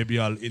secrets, maybe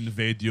I'll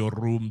invade your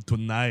room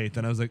tonight.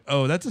 And I was like,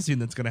 oh, that's a scene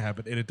that's going to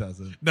happen. And it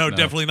doesn't. No,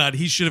 definitely not.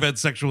 He should have had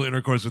sexual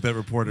intercourse with that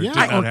reporter. Did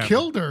Yeah, not or happen.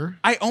 killed her.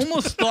 I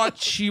almost thought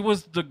she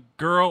was the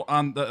girl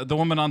on the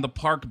woman on the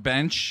park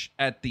bench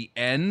at the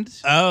end.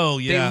 Oh,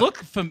 yeah. They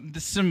look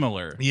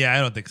similar. Yeah,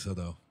 I don't think so,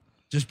 though.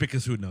 Just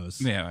because who knows?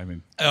 Yeah, I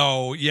mean,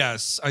 Oh,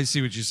 yes. I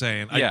see what you're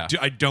saying. Yeah.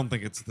 I don't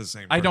think it's the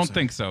same person. I don't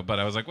think so, but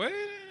I was like, wait.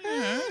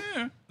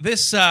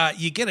 This,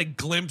 you get a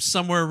glimpse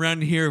somewhere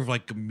around here of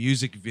like a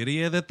music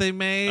video that they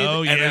made. Oh,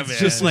 and yeah, it's man.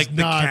 just This like is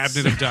the nuts.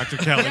 cabinet of Dr.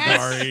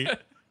 Caligari.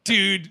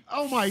 Dude.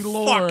 Oh, my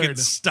Lord. Fucking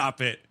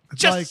stop it.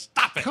 Just Like,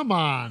 stop it. Come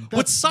on.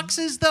 What sucks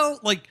is, though,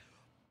 like,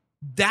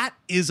 that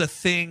is a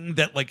thing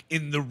that, like,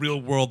 in the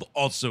real world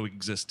also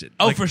existed.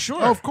 Oh, Like, for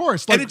sure. Oh, of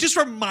course. And Like, it just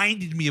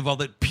reminded me of all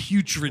that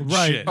putrid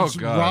right. shit. Oh,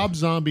 God. Rob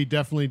Zombie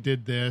definitely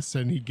did this,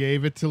 and he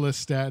gave it to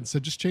Lestat and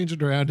said, just change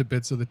it around a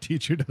bit so the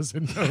teacher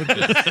doesn't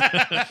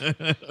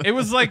notice. It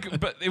was like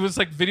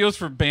videos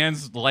for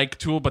bands like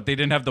Tool, but they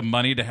didn't have the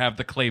money to have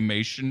the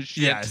claymation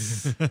shit.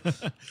 Yes.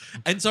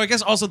 And so I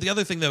guess also the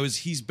other thing, though, is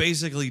he's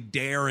basically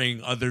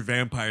daring other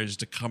vampires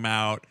to come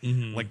out,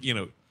 like, you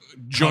know,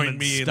 join and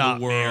me in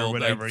stop the me or world.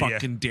 whatever, I yeah.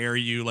 fucking dare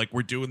you. Like,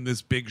 we're doing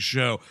this big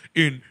show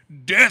in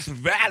Death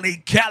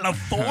Valley,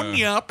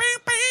 California.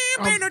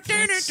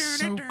 That's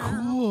so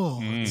cool.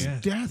 It's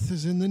death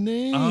is in the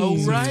name. Oh,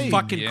 right.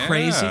 Fucking Yeah.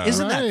 crazy.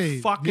 Isn't that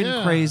Right. fucking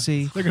Yeah.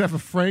 crazy? They're going to have a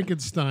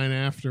Frankenstein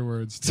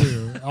afterwards,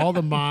 too. All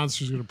the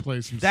monsters are going to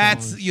play some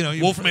That's, songs. you know,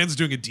 Wolfman's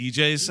doing a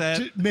DJ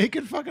set. Make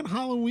it fucking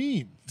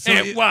Halloween.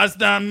 It was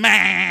the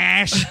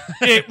mash.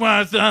 It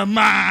was the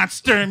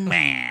monster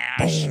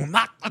mash. Boom,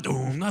 knock,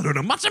 boom,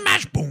 knock, monster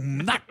mash, boom,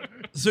 knock.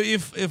 So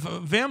if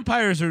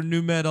vampires are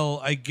new metal,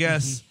 I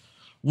guess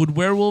would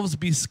werewolves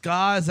be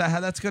ska? Is that how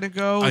that's gonna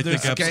go? I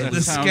There's think absolutely.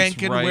 the Sounds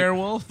Skank and right.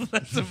 Werewolf.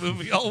 That's a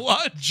movie I'll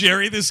watch.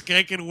 Jerry the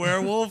Skank and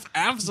Werewolf?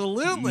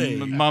 Absolutely.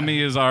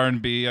 Mummy is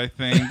R&B, I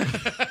think.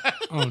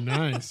 Oh,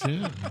 nice.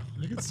 Yeah.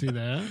 I can see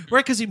that.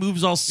 Right, because he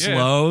moves all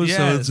slow, so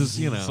Yes. it's just,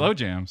 you know. Slow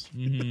jams.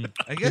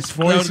 I guess His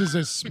voice is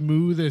as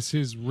smooth as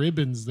his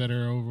ribbons that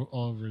are all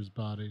over his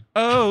body.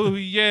 Oh,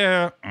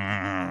 yeah.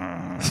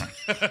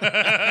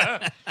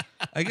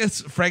 I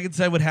guess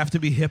Frankenstein would have to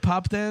be hip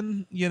hop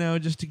then. You know,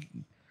 just to.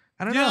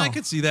 I don't know. Yeah, I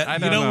could see that. I You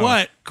don't know know.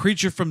 what?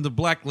 Creature from the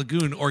Black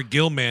Lagoon or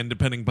Gillman,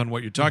 depending upon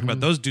what you're talking about.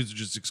 Those dudes are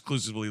just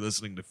exclusively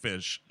listening to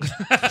Fish.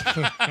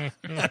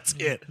 That's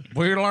it.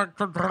 We like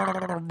to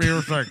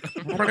music.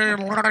 Dude,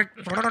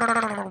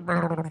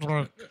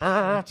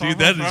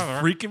 that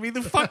is freaking me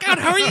the fuck out.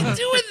 How are you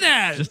doing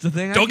that? Just a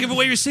thing. Don't give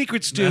away your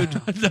secrets,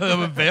 dude.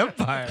 I'm a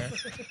vampire.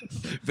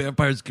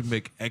 Vampires can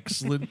make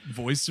excellent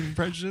voice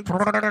impressions.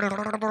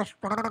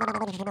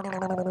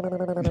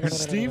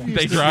 Steve used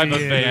They to drive be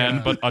a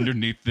van, but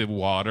underneath the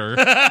water.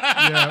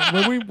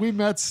 Yeah, when we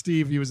met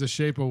Steve, he was a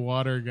Shape of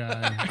Water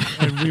guy,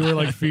 and we were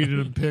like feeding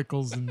him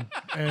pickles and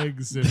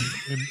eggs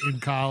in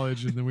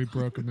college, and then we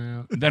broke him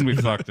out. Then we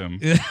fucked him.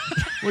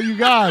 Well, you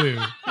got to.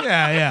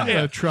 Yeah.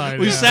 Yeah, try it.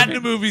 We out. sat in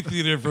a movie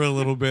theater for a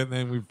little bit, and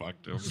then we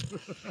fucked him.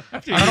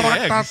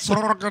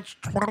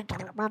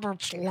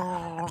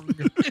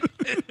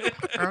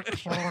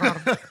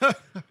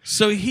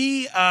 So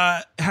he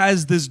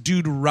has this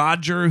dude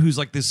Roger, who's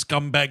like this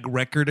scumbag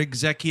record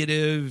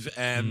executive,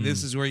 and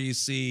this is where you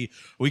see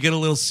we get a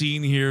little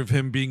scene here of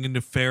him being a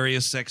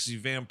nefarious, sexy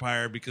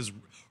vampire because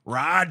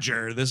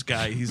Roger, this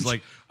guy, he's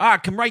like,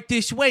 come right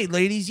this way,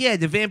 ladies. Yeah,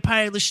 the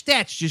vampire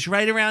Lestat's just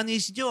right around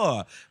this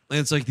door. And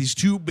it's like these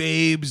two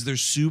babes, they're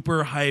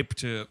super hyped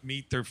to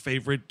meet their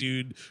favorite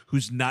dude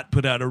who's not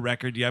put out a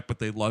record yet, but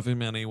they love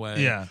him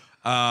anyway. Yeah.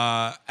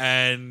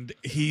 And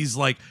he's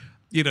like,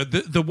 you know,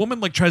 the woman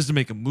like tries to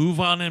make a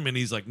move on him, and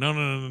he's like,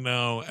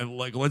 no, and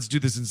like, let's do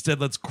this instead.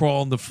 Let's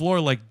crawl on the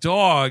floor like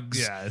dogs.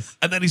 Yes.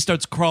 And then he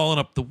starts crawling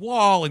up the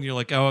wall, and you're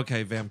like, oh,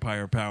 okay,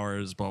 vampire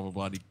powers, blah blah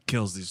blah. And he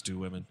kills these two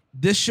women.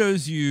 This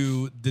shows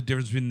you the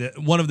difference between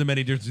one of the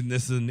many differences in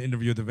this and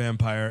Interview with the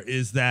Vampire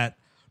is that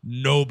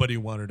nobody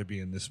wanted to be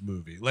in this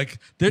movie. Like,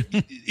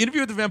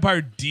 Interview with the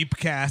Vampire, deep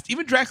cast.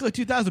 Even Dracula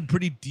 2000,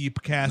 pretty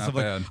deep cast. Not of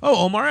like, bad.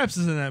 oh, Omar Epps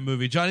is in that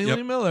movie. Johnny Yep.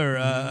 Lee Miller.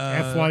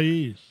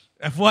 FYE.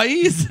 FYE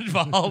is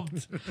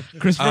involved.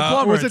 Christopher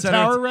Plummer. Was it et cetera,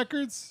 Tower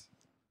Records?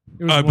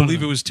 It was I one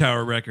believe of it was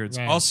Tower Records.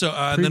 Right. Also,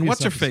 and then Previous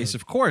what's her face? episode.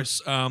 Of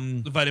course,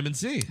 Vitamin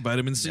C.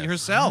 Vitamin C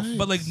herself.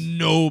 But like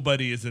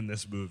nobody is in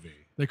this movie.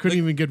 They couldn't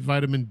even get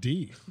vitamin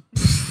D.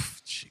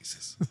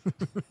 Jesus.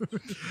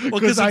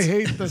 Because I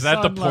hate the Is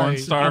that the porn sunlight.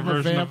 star I'm a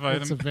version of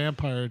It's a vitamin?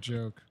 vampire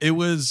joke. It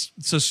was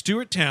so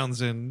Stuart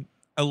Townsend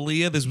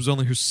Aaliyah, this was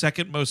only her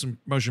second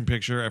motion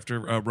picture after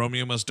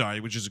Romeo Must Die,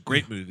 which is a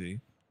great movie,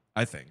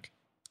 I think.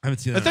 I haven't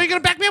seen I it. thought you were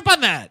going to back me up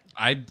on that.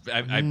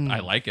 I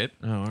like it.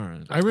 Oh, all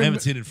right. I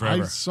haven't seen it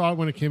forever. I saw it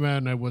when it came out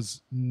and I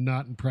was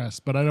not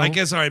impressed, but I don't. I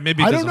guess, all right,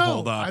 maybe it I doesn't don't know.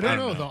 hold up. I don't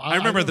know, though. I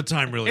remember I at the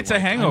time really It's well.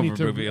 a hangover need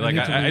to- movie. I Like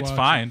need to it's rewatch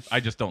fine.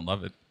 I just don't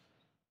love it.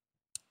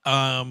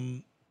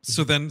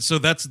 So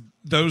that's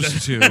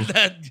those two.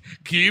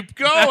 Keep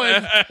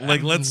going.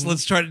 Like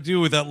let's try to do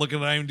it without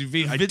looking at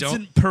IMDb. I don't.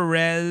 Vincent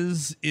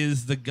Perez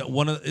is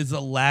is a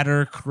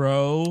ladder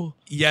crow.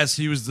 Yes,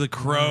 he was the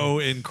crow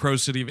in Crow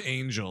City of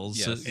Angels.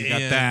 Yes. So you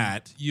got And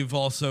that. You've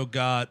also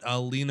got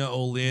Lena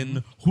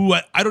Olin, who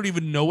I don't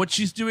even know what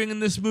she's doing in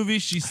this movie.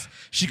 She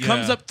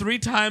comes Yeah. up 3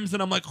 times,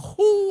 and I'm like,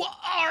 who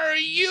are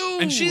you?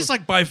 And she's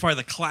like by far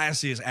the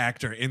classiest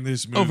actor in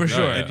this movie. Oh, for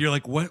sure. And you're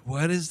like,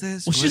 what is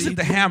this? well, What she's are at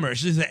the you doing? Hammer.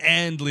 She's the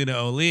and Lena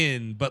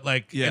Olin, but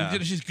like, Yeah.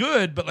 and she's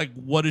good, but like,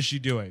 what is she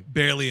doing?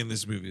 Barely in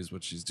this movie is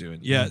what she's doing.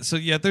 Yeah. So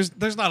yeah,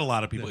 there's not a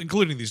lot of people,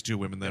 including these 2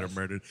 women that are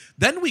murdered.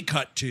 Then we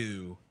cut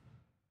to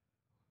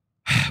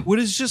what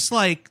is just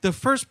like the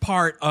first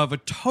part of a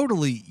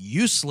totally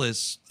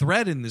useless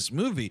thread in this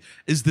movie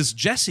is this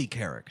Jessie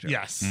character.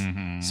 Yes,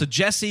 So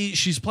Jessie,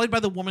 she's played by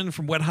the woman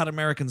from Wet Hot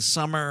American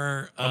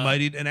Summer.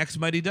 an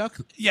ex-Mighty Duck.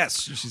 Yes,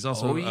 she's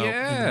also in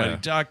yeah. Mighty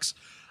Ducks.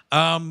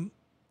 And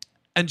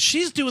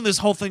she's doing this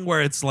whole thing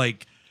where it's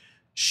like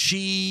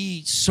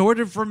she sort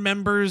of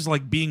remembers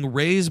like being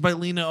raised by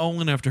Lena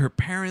Olin after her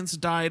parents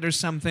died or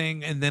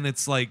something, and then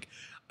it's like,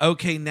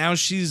 okay, now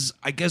she's,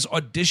 I guess,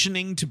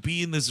 auditioning to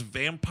be in this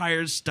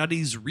vampire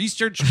studies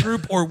research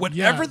group or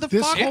whatever the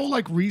this fuck. whole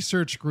like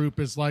research group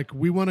is like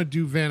we want to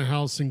do Van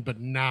Helsing, but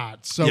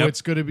not. So Yep.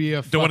 it's going to be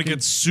a. Don't want to fucking-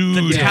 get sued.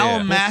 The Yeah.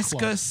 Book Talamasca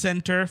club.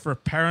 Center for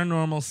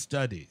Paranormal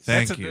Studies,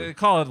 Thank you.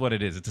 Call it what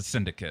it is. It's a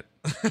syndicate.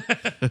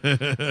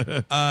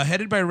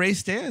 headed by Ray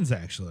Stans,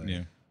 actually.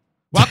 Yeah.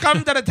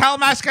 Welcome to the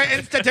Talamasca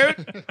Institute.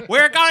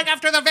 We're going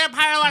after the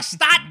vampire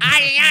Lestat.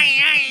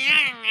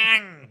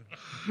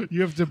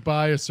 You have to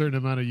buy a certain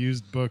amount of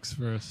used books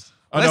first.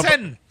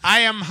 Listen, I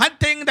am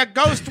hunting the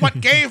ghost what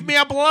gave me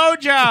a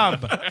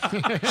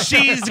blowjob.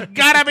 She's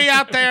gotta be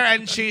out there,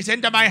 and she's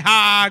into my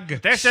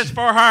hog. This is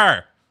for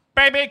her.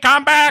 Baby,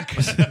 come back.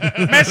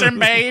 Missing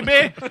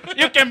baby.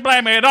 You can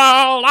blame it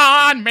all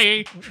on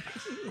me.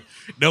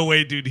 No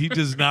way, dude. He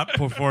does not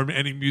perform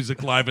any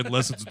music live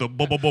unless it's the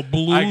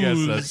blues. I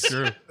guess that's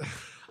true.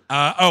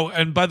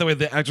 And by the way,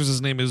 the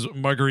actress's name is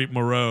Marguerite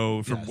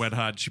Moreau from Wet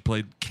Hot. She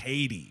played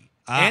Katie.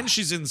 And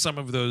she's in some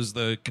of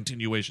the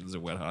continuations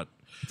of Wet Hot.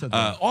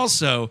 But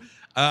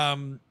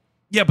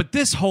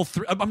this whole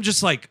I'm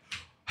just like,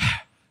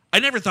 I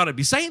never thought I'd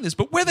be saying this,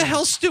 but where the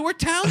hell's Stuart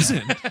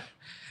Townsend?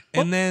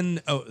 And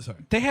then, sorry.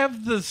 They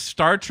have the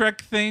Star Trek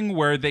thing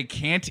where they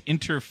can't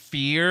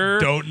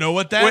interfere. Don't know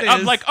what that is.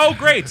 I'm like, oh,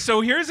 great.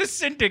 So here's a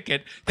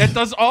syndicate that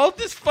does all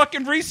this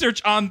fucking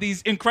research on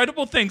these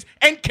incredible things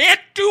and can't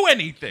do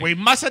anything. we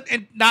mustn't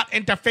not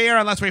interfere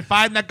unless we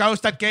find the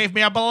ghost that gave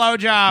me a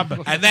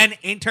blowjob. And then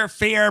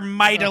interfere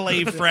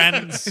mightily,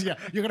 friends. Yeah,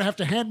 you're going to have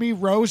to hand me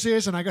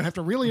roses, and I'm going to have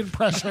to really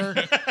impress her.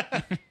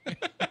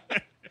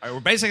 All right, we're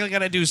basically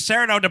going to do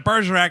Cyrano de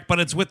Bergerac, but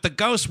it's with the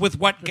ghost with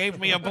what gave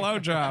me a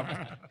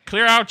blowjob.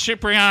 Clear out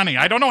Cipriani.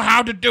 I don't know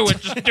how to do it.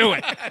 Just do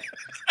it.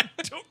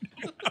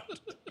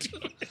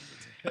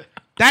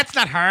 That's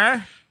not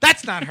her.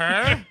 That's not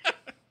her.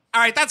 All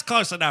right, that's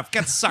close enough.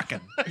 Get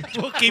sucking.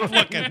 We'll keep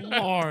looking.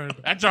 Lord.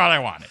 That's all I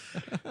wanted.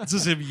 This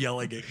is him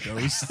yelling at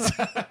ghosts.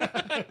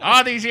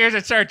 All these years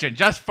of searching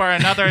just for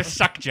another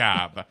suck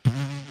job.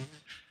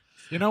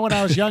 You know, when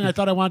I was young, I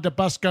thought I wanted to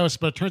bust ghosts,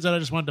 but it turns out I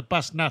just wanted to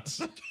bust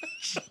nuts.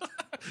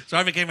 So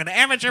I became an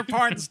amateur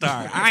porn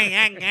star.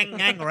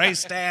 Ray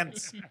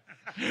Stans.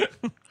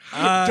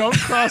 Don't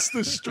cross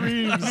the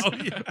streams.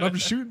 I'm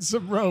shooting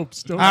some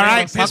ropes. Don't All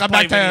right, Piss welcome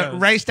back play to videos.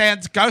 Ray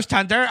Stan's Ghost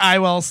Hunter. I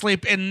will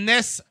sleep in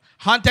this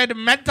haunted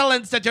mental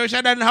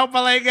institution and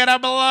hopefully get a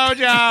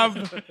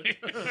blowjob.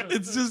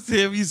 It's just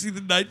him. You see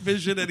the night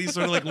vision, and he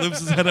sort of like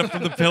lifts his head up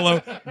from the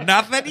pillow.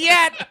 Nothing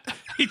yet.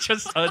 He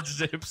just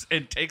unzips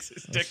and takes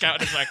his dick out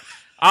and is like,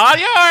 all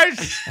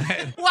yours.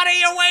 What are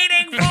you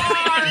waiting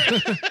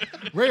for?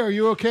 Ray, are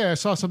you okay? I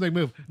saw something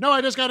move. No, I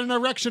just got an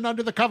erection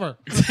under the cover.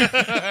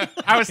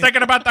 I was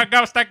thinking about the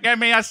ghost that gave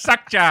me a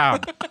suck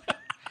job.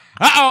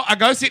 Uh-oh, a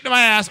ghost eating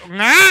my ass. All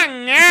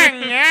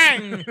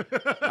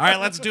right,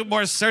 let's do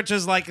more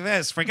searches like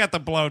this. Forget the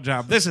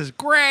blowjob. This is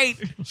great.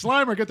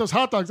 Slimer, get those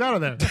hot dogs out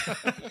of there.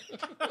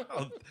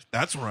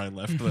 That's where I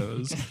left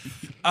those.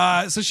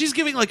 So she's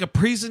giving like a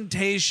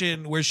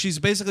presentation where she's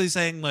basically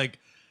saying like,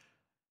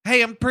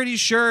 hey, I'm pretty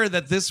sure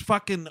that this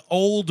fucking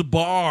old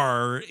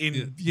bar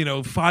in,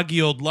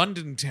 foggy old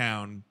London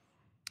town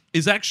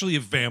is actually a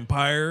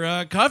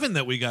vampire coven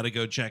that we got to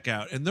go check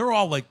out. And they're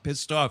all like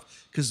pissed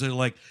off because they're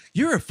like,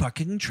 you're a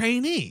fucking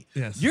trainee.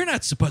 Yes. You're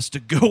not supposed to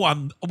go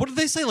on, what do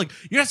they say? Like,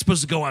 you're not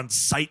supposed to go on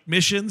site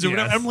missions or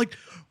whatever. Yes. I'm like,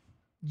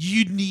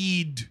 you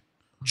need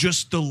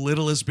just the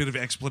littlest bit of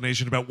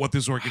explanation about what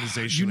this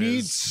organization You is.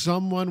 need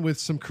someone with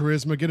some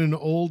charisma. Get an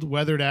old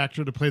weathered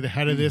actor to play the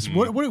head of this.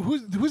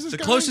 Who's this The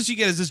guy? closest you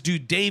get is this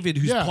dude David,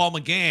 who's Yeah. Paul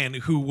McGann,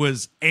 who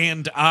was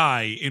And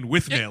I in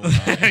With Mail.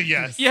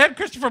 Yes. You had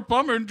Christopher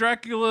Plummer in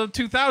Dracula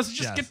 2000.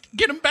 Just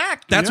get him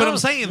back. That's what Yeah, I'm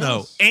saying,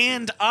 though.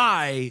 And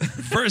I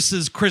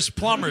versus Chris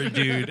Plummer,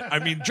 dude. I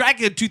mean,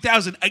 Dracula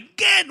 2000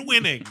 again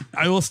winning.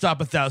 I will stop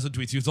 1,000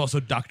 tweets. He was also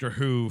Doctor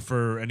Who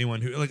for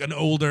anyone who like an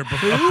older.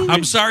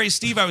 I'm sorry,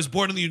 Steve. I was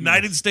born in the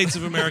United States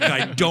of America.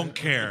 I don't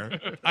care.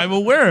 I'm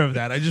aware of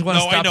that. I just want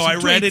to No, stop. I know. some I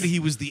read tweets. it. He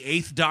was the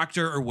 8th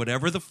Doctor or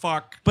whatever the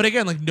fuck. But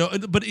again, like no,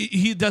 but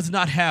he does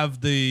not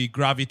have the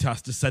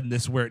gravitas to send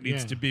this where it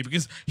needs Yeah. to be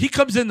because he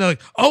comes in they're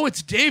like, oh,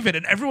 it's David,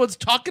 and everyone's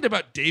talking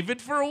about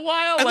David for a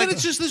while. And like, then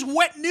it's just this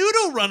wet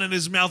noodle running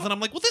his mouth, and I'm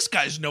like, well, this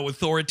guy's no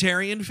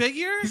authoritarian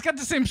figure. He's got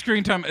the same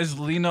screen time as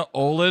Lena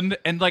Olin,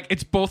 and like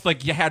it's both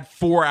like you had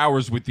 4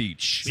 hours with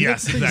each.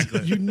 yes,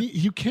 exactly.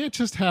 You can't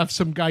just have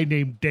some guy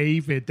named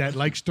David that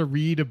likes to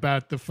read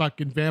about the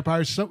fucking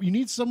vampires. So you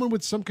need someone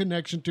with some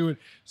connection to it,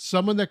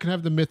 someone that can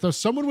have the mythos,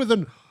 someone with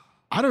an,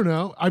 I don't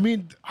know. I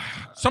mean,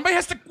 Somebody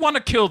has to want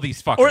to kill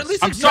these fuckers. Or at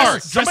least I'm dress- sorry.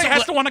 dress Somebody up has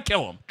like- to want to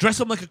kill them. Dress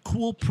him like a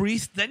cool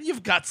priest, then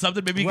you've got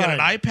something. Maybe you get an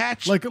Right. eye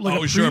patch. like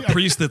Oh, sure, a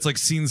priest that's like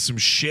seen some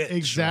shit.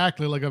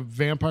 exactly like a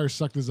vampire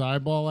sucked his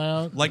eyeball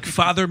out. Like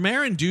Father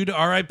Marin, dude.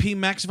 R.I.P.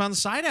 Max von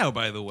Sydow,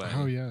 by the way.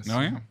 Oh yes. Oh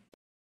yeah.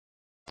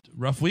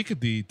 rough week at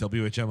the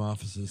WHM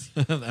offices.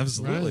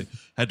 Absolutely. Right.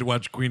 Had to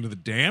watch Queen of the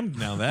Damned.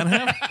 Now that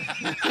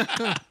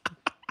happened.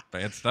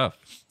 Bad stuff.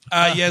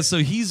 Yeah, so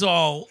he's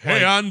all Hey,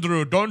 like,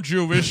 Andrew, don't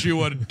you wish you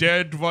were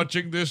dead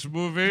watching this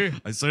movie?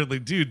 I certainly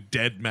do,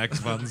 dead Max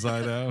von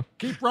Sydow.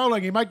 Keep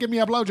rolling. He might give me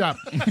a blowjob.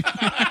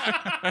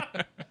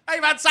 Hey,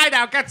 von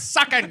Sydow, get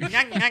sucking.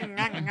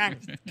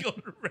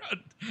 Going around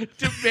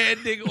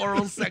demanding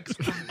oral sex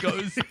from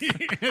ghosts.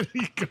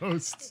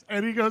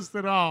 and he ghosts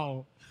it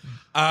all.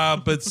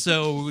 But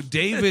so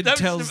David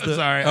tells the...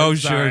 Sorry. Oh, I'm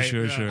sure,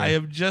 sorry. sure. I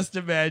am just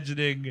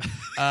imagining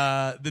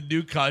the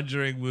new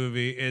Conjuring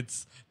movie.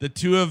 It's the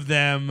two of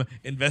them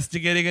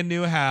investigating a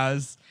new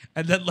house,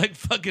 and then like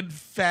fucking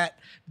fat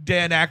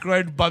Dan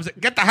Aykroyd bumps it.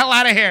 Get the hell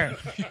out of here!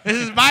 This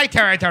is my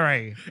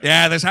territory.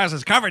 Yeah, this house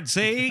is covered,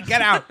 see?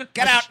 Get out.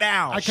 Get out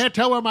now. I can't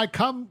tell where my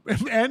cum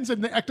ends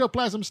and the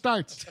ectoplasm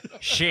starts.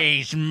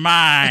 She's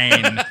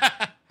mine.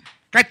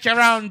 Get your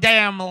own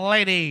damn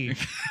lady.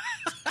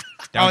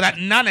 Oh, that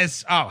nun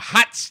is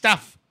hot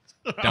stuff.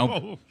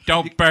 Don't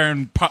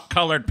burn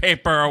colored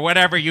paper or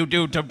whatever you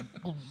do to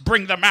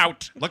bring them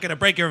out. Looking to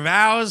break your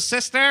vows,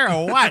 sister,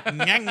 or what? I'm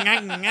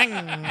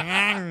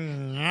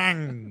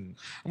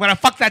gonna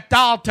fuck that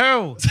doll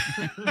too.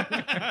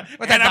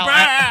 With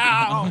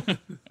that doll.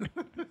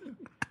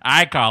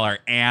 I call her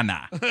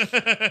Anna.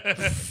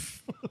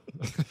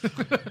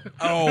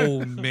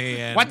 Oh,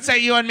 man. What say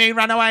you and me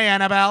run away,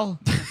 Annabelle?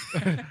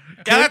 Yeah,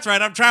 that's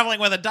right. I'm traveling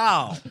with a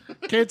doll.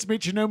 Kids,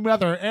 meet your new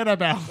mother,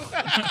 Annabelle.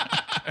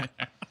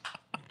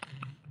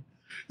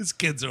 His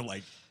kids are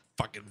like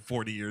fucking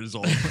 40 years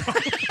old.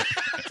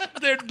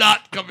 They're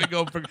not coming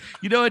home for.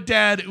 You know what,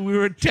 Dad? We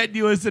were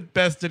tenuous at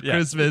best at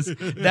Christmas.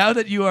 Now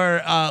that you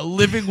are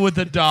living with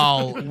a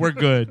doll, we're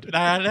good.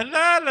 La la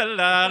la la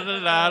la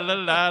la la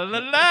la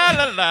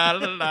la la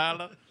la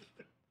la.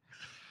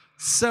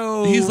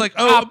 So He's like,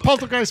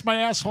 Poltergeist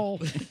my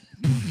asshole.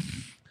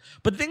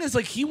 But the thing is,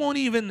 like, he won't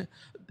even.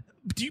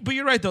 But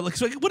you're right, though. Like,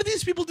 so what do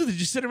these people do? They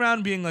just sit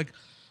around being like,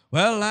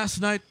 well,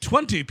 last night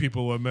 20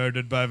 people were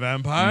murdered by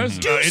vampires.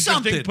 Do interesting.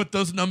 something. Put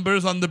those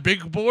numbers on the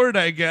big board,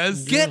 I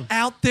guess. get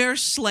out there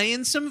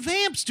slaying some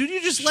vamps, dude.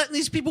 You're just letting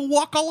these people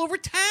walk all over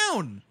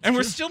town. And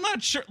we're still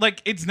not sure.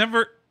 Like, it's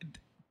never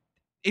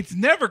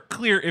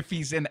clear if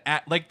he's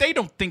like, they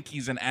don't think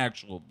he's an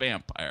actual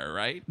vampire,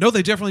 right? No,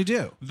 they definitely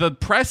do. The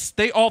press,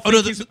 they all Oh, think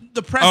no, he's.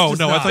 the press. Oh, does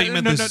no, I not. thought you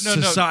meant the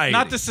society.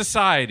 not the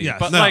society. Yes.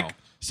 But No. like,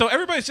 so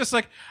everybody's just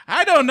like,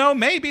 I don't know,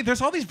 maybe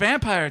there's all these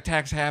vampire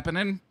attacks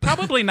happening.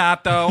 Probably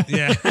not, though.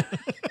 Yeah.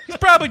 He's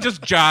probably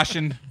just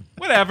joshing.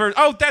 Whatever.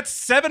 Oh, that's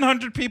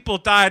 700 people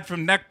died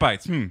from neck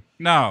bites.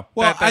 No.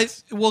 Well,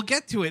 that's we'll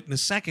get to it in a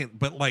second,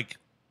 but like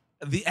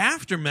the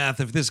aftermath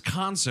of this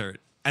concert,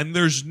 and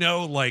there's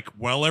no like,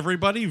 well,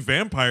 everybody,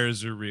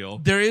 vampires are real.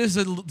 There is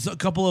a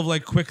couple of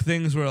like quick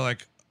things where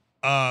like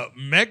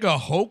mega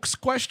hoax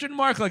question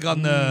mark like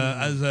on the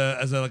as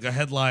a like a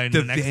headline.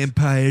 The next-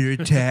 vampire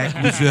attack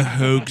was a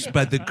hoax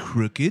by the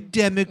crooked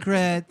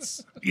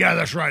Democrats. Yeah,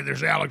 that's right.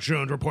 There's Alex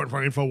Jones reporting for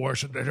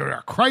InfoWars. There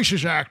are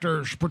crisis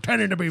actors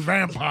pretending to be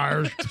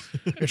vampires.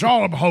 It's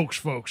all a hoax,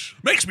 folks.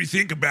 Makes me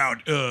think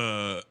about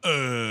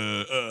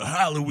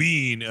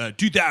Halloween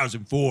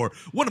 2004.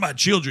 One of my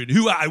children,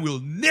 who I will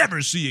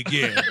never see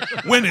again,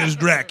 went as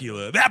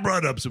Dracula. That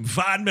brought up some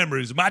fond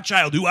memories of my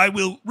child, who I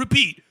will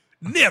repeat,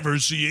 never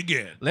see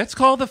again. Let's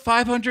call the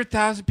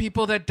 500,000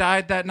 people that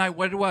died that night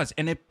what it was,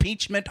 an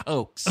impeachment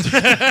hoax.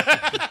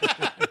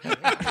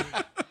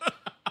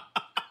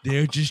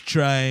 They're just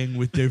trying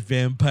with their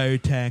vampire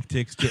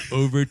tactics to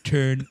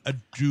overturn a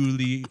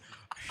duly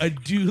a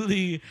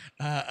duly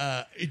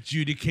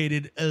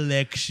adjudicated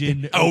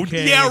election. Oh,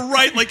 okay? yeah,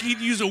 right. Like he'd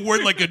use a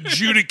word like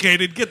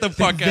adjudicated. Get the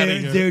fuck out of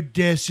here. They're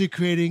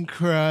desecrating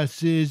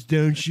crosses.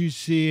 Don't you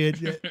see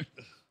it?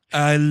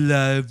 I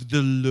love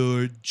the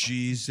Lord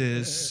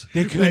Jesus.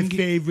 My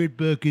favorite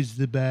book is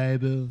the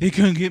Bible. They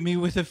couldn't get me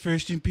with the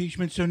first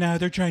impeachment, so now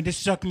they're trying to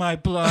suck my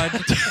blood.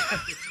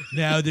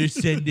 Now they're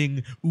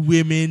sending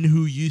women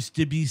who used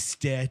to be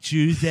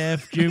statues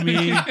after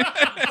me.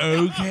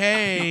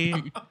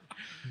 Okay.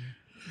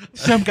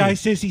 Some guy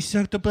says he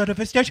sucked the blood of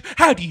a statue.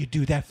 How do you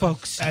do that,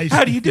 folks?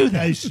 How do you do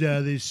that? I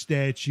saw this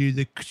statue,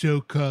 the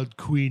so-called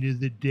Queen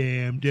of the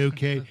Damned.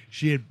 Okay,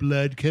 she had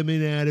blood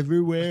coming out of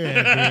her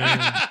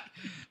wherever.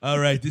 All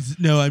right,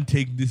 I'm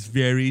taking this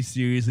very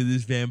seriously,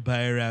 this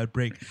vampire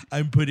outbreak.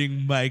 I'm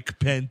putting Mike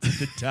Pence at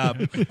the top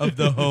of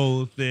the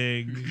whole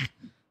thing.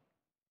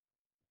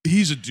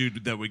 He's a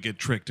dude that would get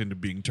tricked into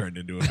being turned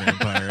into a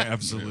vampire.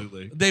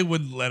 Absolutely. They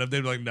wouldn't let him.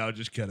 They'd be like, no,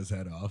 just cut his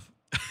head off.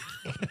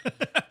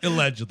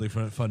 Allegedly,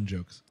 for fun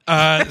jokes.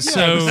 This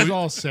is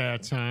all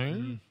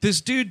satire.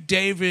 This dude,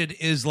 David,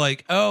 is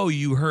like, oh,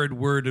 you heard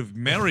word of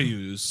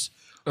Marius.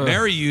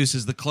 Marius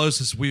is the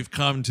closest we've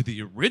come to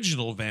the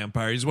original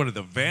vampire. He's one of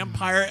the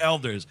vampire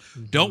elders.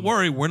 Don't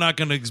worry, we're not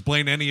going to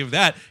explain any of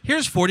that.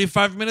 Here's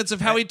 45 minutes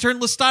of how he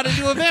turned Lestat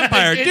into a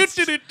vampire.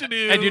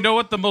 And you know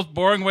what the most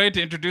boring way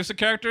to introduce a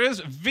character is?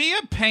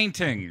 Via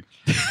painting.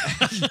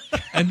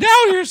 And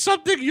now here's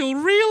something you'll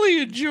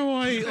really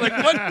enjoy. Like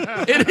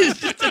what? It is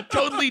just a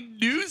totally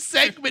new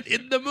segment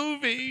in the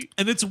movie.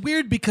 And it's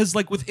weird because,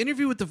 like, with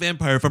Interview with the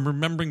Vampire, if I'm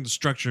remembering the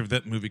structure of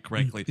that movie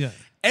correctly,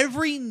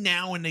 every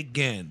now and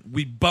again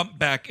we bump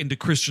back into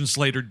Christian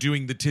Slater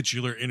doing the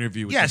titular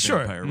interview with the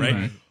vampire, right?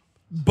 Right.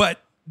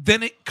 But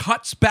then it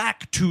cuts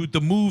back to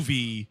the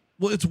movie.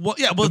 Well, it's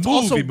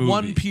also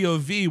one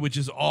POV, which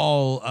is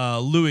all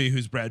Louis,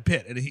 who's Brad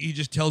Pitt, and he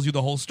just tells you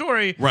the whole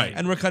story, right?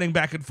 And we're cutting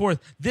back and forth.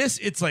 This,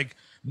 it's like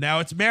now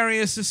it's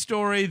Marius'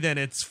 story, then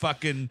it's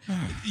fucking.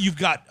 You've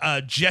got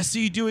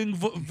Jesse doing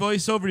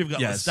voiceover, you've got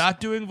Lestat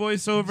doing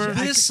voiceover.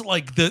 This,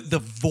 like the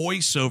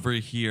voiceover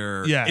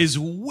here, is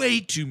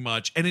way too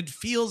much, and it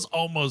feels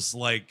almost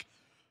like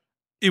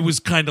it was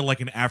kind of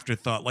like an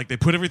afterthought. Like they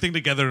put everything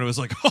together, and it was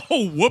like,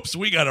 oh, whoops,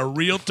 we got a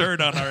real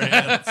turn on our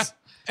hands.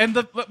 And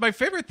my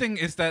favorite thing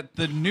is that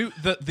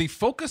the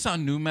focus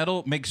on nu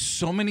metal makes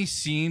so many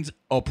scenes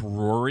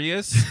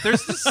uproarious.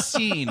 There's this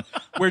scene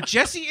where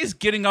Jessie is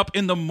getting up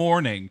in the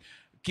morning,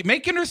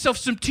 making herself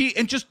some tea,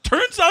 and just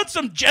turns on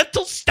some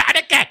gentle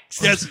Static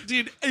X. Yes,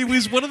 dude. It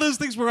was one of those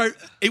things where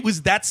it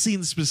was that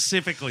scene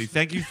specifically.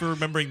 Thank you for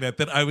remembering that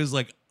I was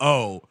like,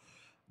 oh,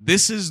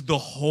 this is the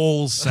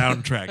whole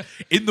soundtrack.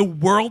 In the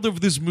world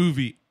of this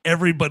movie,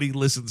 everybody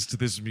listens to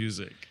this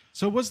music.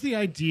 So what's the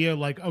idea?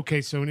 Like,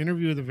 okay, so in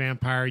Interview with the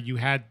Vampire, you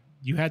had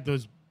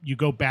those. You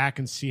go back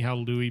and see how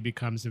Louis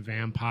becomes a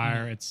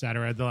vampire,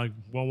 etc. They're like,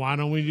 well, why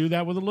don't we do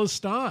that with a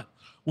Lestat?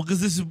 Well, because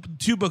this is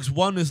two books.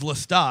 One is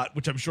Lestat,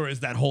 which I'm sure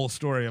is that whole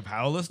story of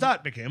how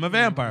Lestat became a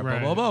vampire, blah,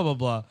 blah, blah, blah,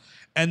 blah.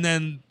 And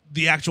then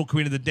the actual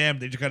Queen of the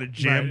Damned, they just kind of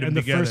jammed them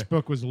together. And the first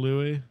book was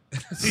Louis.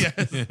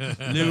 Yes.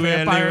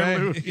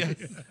 Louis. Yes.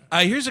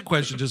 Here's a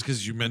question, just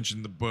because you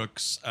mentioned the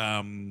books.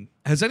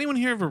 Has anyone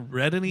here ever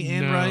read any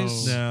Anne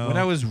Rice? No. When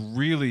I was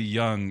really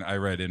young, I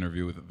read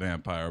Interview with a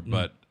Vampire,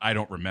 but I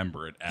don't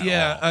remember it at all.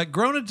 Yeah,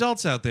 grown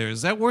adults out there,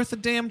 is that worth a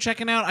damn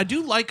checking out? I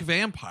do like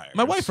vampires.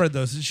 My wife read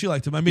those. She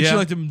liked them. I mean, she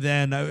liked them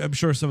then. I'm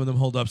sure some of them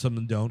hold up, some of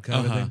them don't,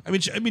 kind of thing.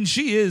 I mean,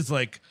 she is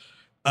like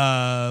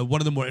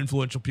one of the more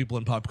influential people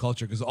in pop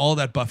culture because all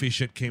that Buffy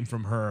shit came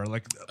from her.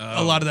 Like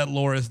a lot of that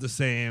lore is the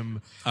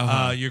same.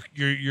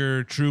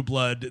 Your True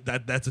Blood,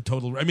 that's a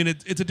total. I mean,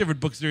 it's a different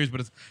book series,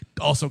 but it's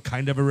also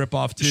kind of a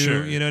ripoff too.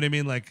 Sure. You know what I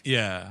mean? Like,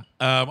 yeah.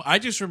 I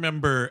just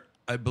remember,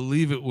 I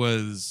believe it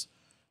was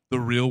The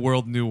Real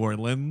World New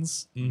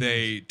Orleans. Mm-hmm.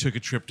 They took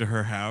a trip to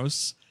her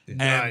house.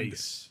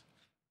 Nice.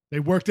 They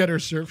worked at her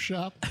surf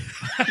shop.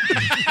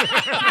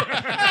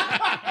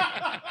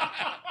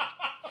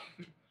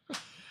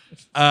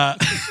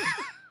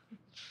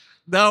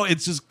 No,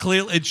 it's just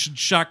clear. It should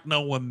shock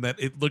no one that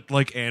it looked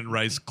like Anne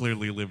Rice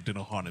clearly lived in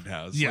a haunted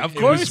house. Yeah, like, of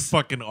course. It was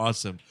fucking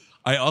awesome.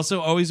 I also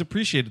always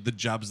appreciated the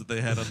jobs that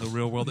they had on The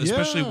Real World.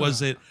 Especially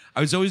I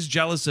was always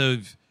jealous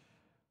of.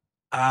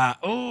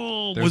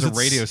 There's a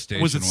radio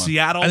station. Was it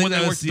Seattle when they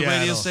worked at the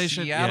radio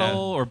station? Seattle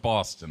or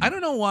Boston? I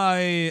don't know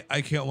why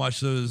I can't watch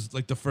those,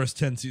 like the first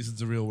 10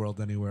 seasons of Real World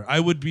anywhere. I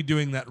would be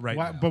doing that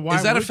now. But why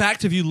is that a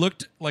fact? Have you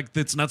looked like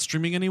it's not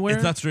streaming anywhere?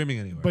 It's not streaming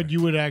anywhere. But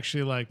you would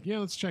actually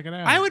let's check it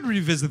out. I would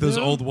revisit those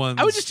old ones.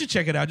 I would just to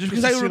check it out, just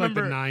because I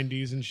remember like the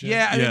 90s and shit.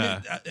 Yeah, I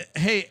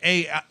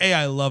mean,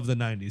 I love the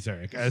 90s,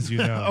 Eric, as you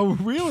know. Oh,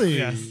 really?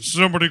 Yes.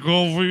 Somebody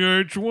call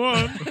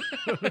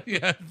VH1.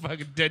 Yeah,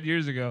 fucking 10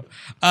 years ago.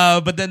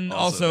 But then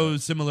also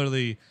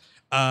similarly,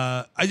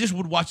 I just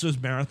would watch those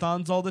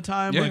marathons all the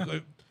time. Yeah.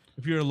 Like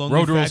if you're a lonely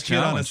Road fat Rules kid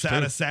on a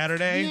Challenge,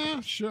 Saturday.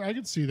 Yeah, sure. I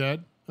could see that.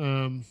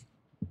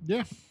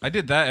 Yeah. I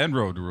did that and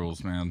Road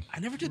Rules, man. I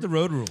never did the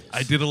Road Rules.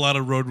 I did a lot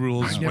of Road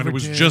Rules when never it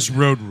was did. just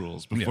Road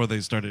Rules before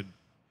they started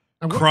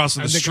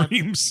crossing the and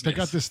streams. They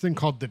got this thing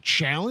called the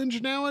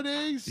challenge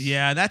nowadays.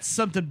 Yeah, that's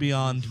something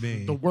beyond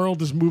me. The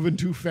world is moving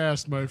too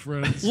fast, my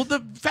friends. Well, the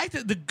fact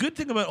that the good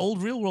thing about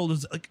old Real World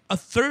is like a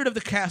third of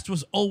the cast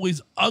was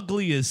always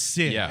ugly as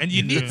sin, Yeah. and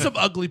you need some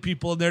ugly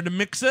people in there to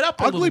mix it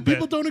up. A Ugly little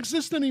people bit. don't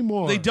exist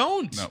anymore. They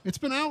don't. No. It's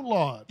been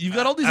outlawed. You've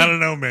got all these. I don't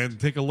know, man.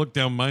 Take a look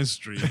down my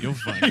street. You'll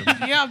find them.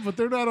 Yeah, but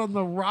they're not on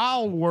the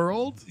raw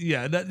world.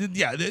 Yeah,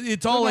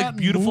 it's all They're like not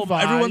beautiful.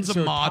 Movies Everyone's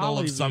a or model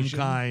of some Polyvision.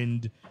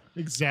 kind.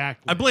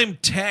 Exactly. I blame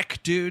tech,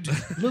 dude.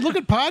 Look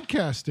at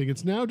podcasting.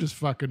 It's now just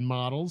fucking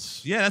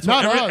models. Yeah, that's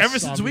Not what us, ever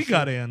since we obviously.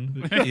 got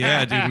in.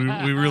 Yeah,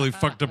 dude. We really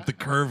fucked up the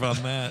curve on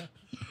that.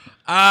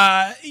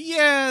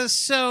 Yeah,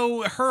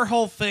 so her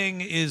whole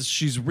thing is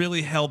she's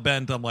really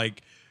hell-bent on,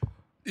 like,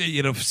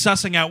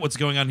 sussing out what's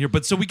going on here.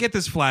 But so we get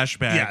this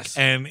flashback, Yes.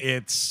 and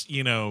it's,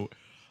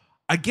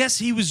 I guess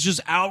he was just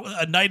out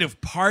a night of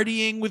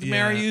partying with Yeah.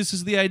 Marius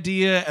is the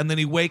idea, and then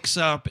he wakes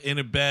up in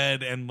a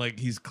bed and like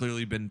he's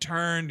clearly been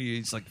turned.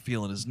 He's like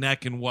feeling his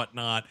neck and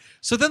whatnot.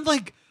 So then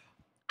like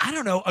I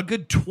don't know, a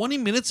good 20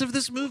 minutes of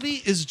this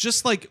movie is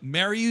just like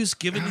Marius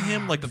giving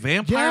him like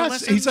vampire Yes,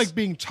 lessons. he's like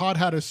being taught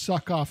how to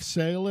suck off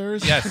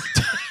sailors. Yes.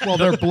 Well,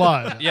 they're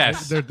blood.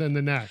 Yes. They're in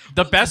the neck.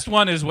 The best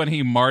one is when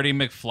he Marty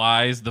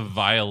McFly's the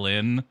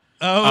violin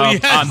Oh,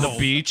 yes. on the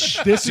beach.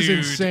 This is Dude.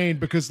 insane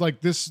because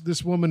like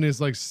this woman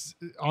is like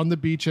on the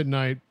beach at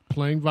night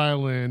playing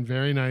violin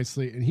very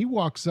nicely, and he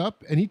walks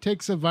up and he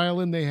takes a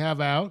violin they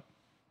have out,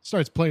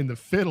 starts playing the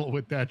fiddle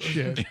with that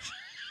shit.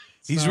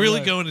 He's not really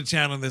right. going to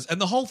town on this. And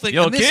the whole thing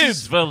Your and this kids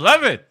is- will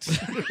love it.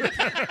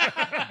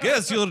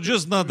 guess you're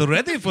just not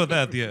ready for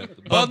that yet.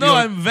 Oh But no, you're-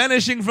 I'm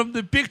vanishing from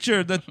the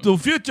picture. The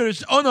future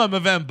is. Oh no, I'm a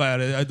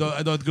vampire. I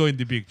don't go in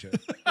the picture.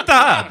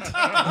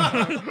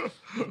 Dad.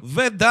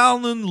 We're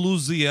down in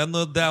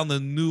Louisiana, down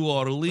in New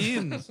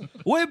Orleans.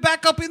 Way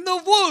back up in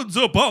the woods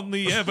upon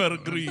the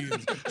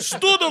evergreens.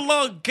 Stood a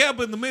log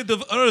cabin made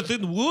of earth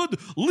and wood.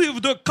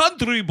 Lived a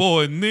country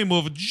boy named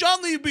of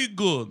Johnny Be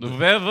Good.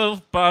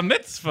 Werewolf bar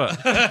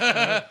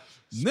mitzvah.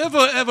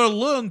 Never ever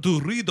learned to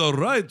read or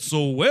write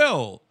so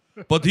well.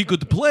 But he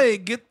could play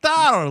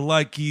guitar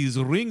like he's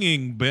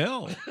ringing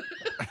bell.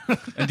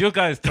 And you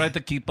guys try to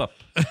keep up.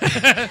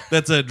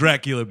 That's a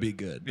Dracula Be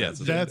Good. Yes.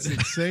 That's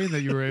insane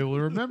that you were able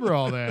to remember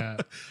all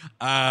that.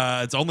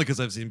 It's only because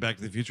I've seen Back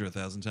to the Future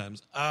 1,000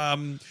 times.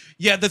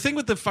 Yeah, the thing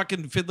with the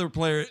fucking fiddle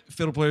player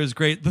is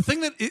great. The thing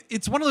that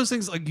it's one of those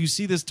things like you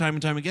see this time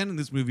and time again in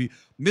this movie,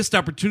 missed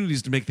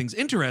opportunities to make things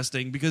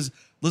interesting because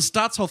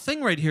Lestat's whole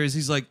thing right here is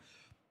he's like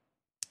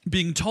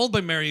being told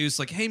by Marius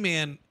like, hey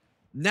man,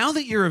 now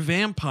that you're a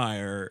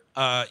vampire,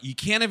 you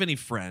can't have any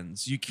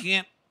friends. You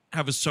can't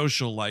have a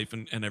social life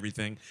and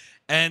everything.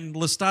 And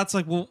Lestat's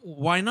like, well,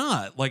 why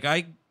not? Like,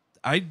 I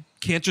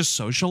can't just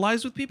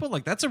socialize with people.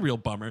 Like, that's a real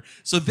bummer.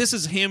 So this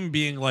is him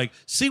being like,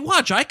 see,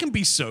 watch, I can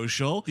be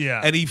social.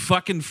 Yeah. And he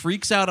fucking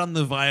freaks out on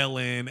the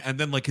violin. And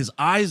then, like, his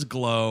eyes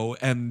glow.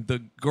 And the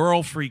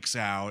girl freaks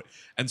out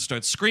and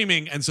starts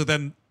screaming. And so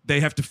then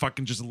they have to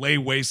fucking just lay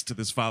waste to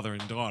this father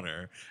and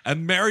daughter.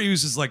 And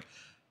Marius is like,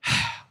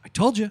 I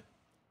told you.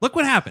 Look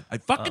what happened. I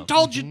fucking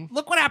told you.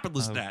 Look what happened,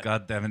 Lestat.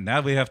 God damn it!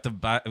 Now we have to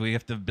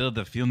build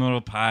a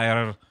funeral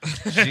pyre.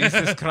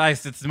 Jesus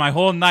Christ! It's my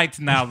whole night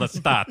now.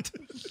 Lestat.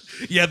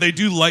 Yeah, they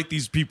do light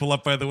these people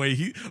up, by the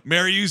way.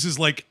 Marius is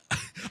like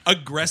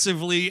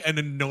aggressively and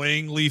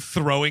annoyingly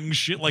throwing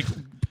shit like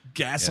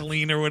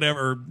gasoline or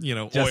whatever,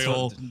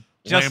 oil.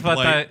 Just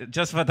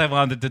lamplight. what I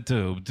wanted to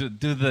do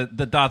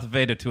the Darth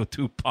Vader to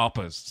two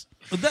paupers.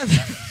 Well,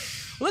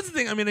 that's the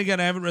thing. I mean, again,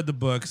 I haven't read the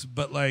books,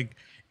 but like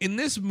in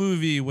this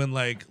movie, when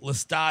like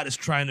Lestat is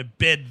trying to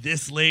bed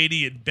this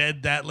lady and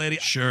bed that lady,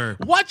 Sure.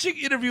 Watching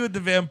Interview with the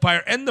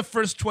Vampire and the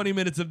first 20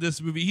 minutes of this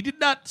movie, he did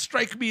not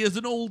strike me as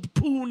an old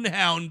poon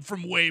hound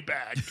from way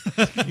back.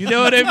 You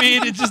know what I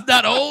mean? It's just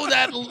not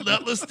that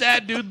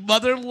Lestat dude.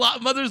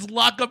 Mothers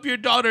lock up your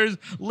daughters.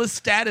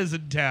 Lestat is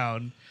in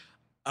town.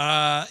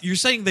 You're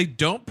saying they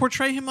don't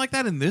portray him like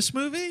that in this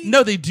movie?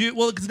 No, they do.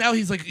 Well, because now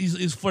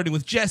he's flirting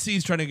with Jessie.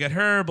 He's trying to get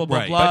her. Blah blah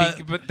Right. blah.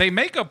 But they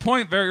make a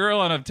point very early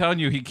on of telling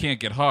you he can't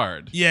get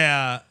hard.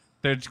 Yeah.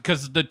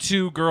 Because the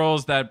two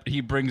girls that he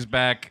brings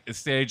back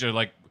stage are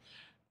like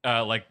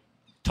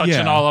touching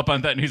Yeah. all up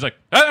on that, and he's like,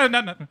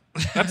 no.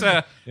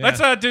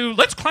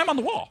 Let's climb on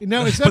the wall.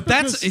 Now, is that But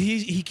that's because-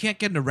 he can't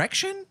get an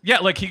erection? Yeah,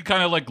 like he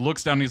kind of like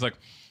looks down, and he's like,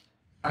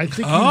 I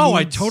think. he Oh, I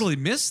needs- totally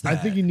missed that. I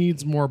think he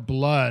needs more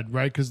blood,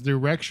 right? Because the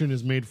erection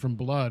is made from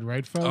blood,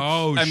 right, folks?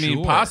 Oh, I mean,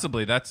 sure.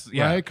 possibly that's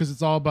yeah. Right, because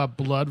it's all about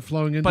blood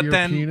flowing into But your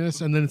then- penis,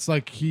 and then it's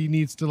like he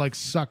needs to like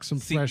suck some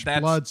See, fresh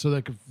that's- blood so that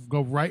it can go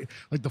right,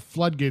 like the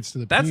floodgates to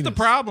the That's penis. the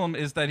problem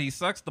is that he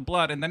sucks the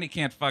blood, and then he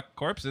can't fuck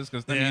corpses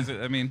because then Yeah. he's.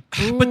 I mean,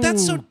 But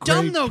that's so Ooh,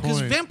 dumb, great though, because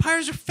point.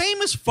 vampires are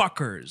famous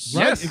fuckers.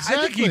 Right, Yes.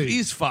 exactly. I think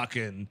he's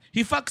fucking.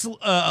 He fucks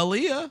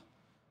Aaliyah.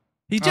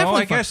 He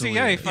definitely I guess fucks he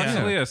fucks Aaliyah.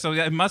 Aaliyah. So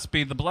it must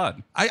be the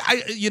blood.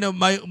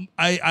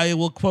 I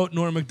will quote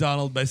Norm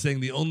Macdonald by saying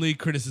the only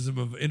criticism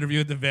of Interview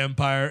with the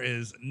Vampire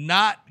is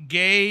not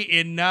gay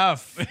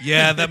enough.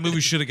 Yeah, that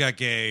movie should have got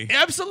gay.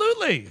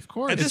 Absolutely, of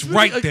course. And It's this movie,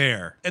 right like,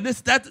 there. And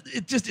it's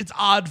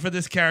odd for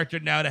this character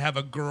now to have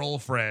a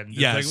girlfriend. It's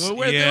Yes, like,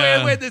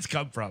 where'd this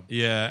come from?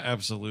 Yeah,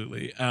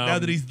 absolutely. Now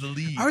that he's the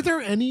lead, Are there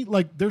any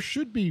there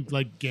should be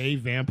gay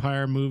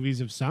vampire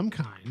movies of some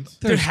kind?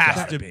 there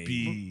has to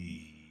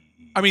be.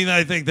 I mean,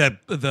 I think that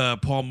the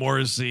Paul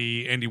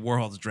Morrissey, Andy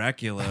Warhol's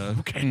Dracula.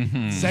 Okay,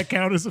 does that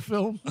count as a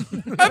film?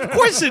 Of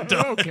course it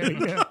does. Okay,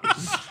 yeah.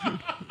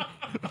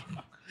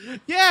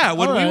 Yeah,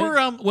 when All we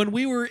right. were when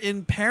we were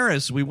in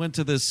Paris, we went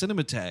to the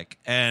Cinematheque,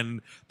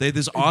 and they had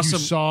this awesome.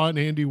 You saw an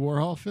Andy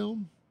Warhol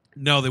film?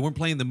 No, they weren't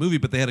playing the movie,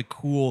 but they had a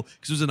cool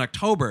because it was in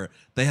October.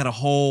 They had a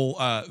whole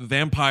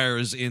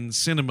vampires in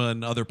cinema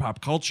and other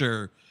pop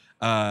culture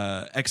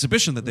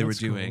exhibition that they were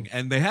doing,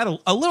 and they had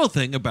a little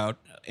thing about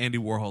Andy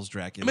Warhol's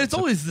Dracula. I mean, it's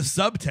always the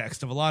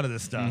subtext of a lot of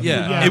this stuff.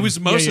 Yeah. It was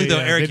mostly though,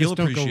 Eric, They you'll just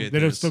don't go- appreciate They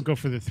this. just don't go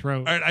for the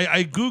throat. All right,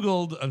 I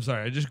googled. I'm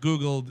sorry, I just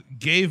googled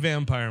gay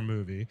vampire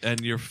movie.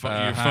 And your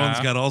phone's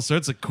got all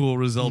sorts of cool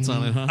results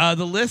on it, huh?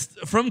 The list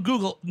from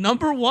Google,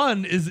 number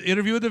 1 is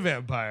Interview with the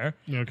Vampire.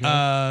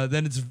 Okay.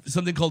 Then it's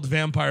something called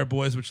Vampire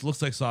Boys, which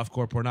looks like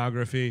softcore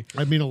pornography.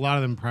 I mean, a lot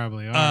of them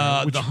probably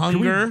are. The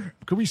Hunger.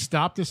 Could we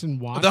stop this and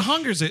watch? The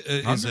Hunger's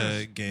is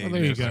a game. Oh,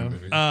 there you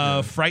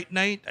go. Fright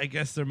Night. I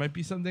guess there might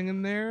be something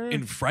in there.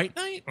 In Fright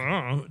Night?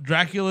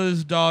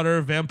 Dracula's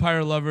Daughter,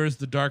 Vampire Lovers,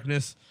 The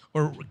Darkness,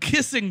 or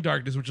Kissing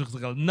Darkness, which looks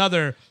like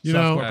another You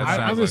know, softcore. That I'm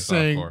sounds just like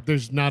saying softcore.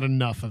 there's not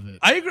enough of it.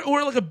 I agree.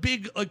 Or like a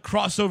big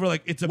crossover,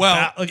 like it's a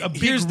Well, like a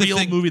big here's the real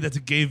thing. movie that's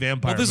a gay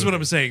vampire. Well, this is movie. what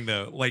I'm saying,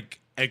 though.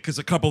 Because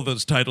a couple of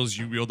those titles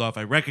you reeled off,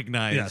 I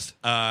recognized.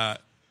 Yes.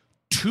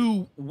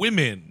 2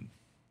 women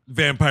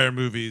vampire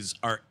movies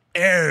are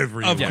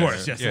everywhere. Of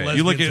course, yes. Yeah, the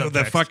You look lesbian at the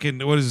subtext.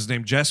 fucking, what is his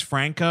name? Jess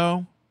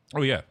Franco?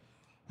 Oh yeah.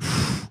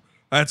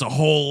 That's a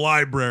whole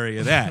library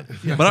of that.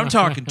 But I'm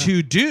talking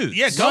 2 dudes.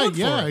 Yeah, go Right, for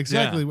yeah, it.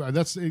 exactly. Yeah.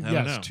 That's I don't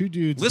yes, know. 2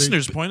 dudes.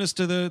 Listeners, point us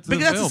to the But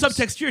that's films. the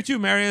subtext here too.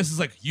 Marius is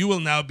like, "You will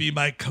now be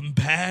my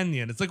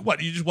companion." It's like,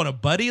 what? You just want a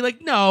buddy?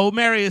 Like, no.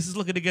 Marius is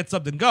looking to get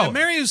something going. And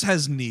Marius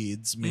has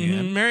needs,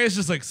 man. Marius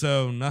is like,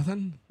 so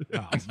nothing.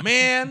 Oh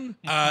man.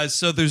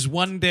 So there's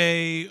one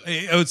day,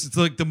 it's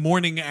like the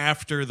morning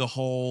after the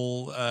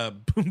whole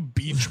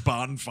beach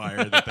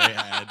bonfire that they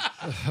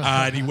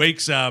had, and he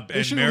wakes up They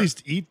and should at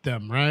least eat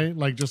them, right?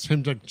 Like just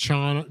him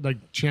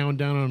chowing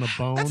down on a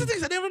bone. That's the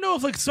thing. I never know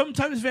if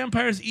sometimes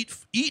vampires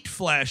eat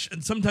flesh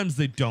and sometimes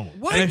they don't.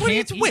 What? And I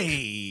Wait, can't eat-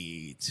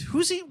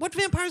 wait. What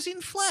vampire's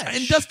eating flesh?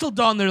 In Dusk Till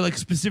Dawn, they're like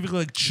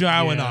specifically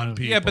chowing Yeah. on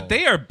people. Yeah, but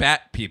they are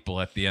bat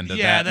people at the end of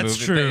Yeah, that that's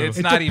movie. true. It's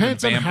It not even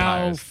depends on how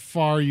vampires.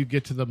 far you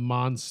get to the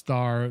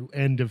Monstar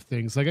end of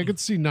things. Like I could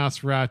see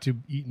Nosferatu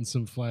eating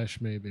some flesh,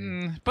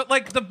 maybe. But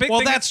like the big Well,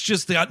 thing that's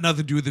just got nothing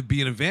to do with it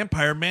being a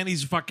vampire, man.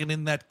 He's fucking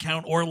in that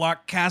Count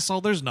Orlok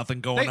castle. There's nothing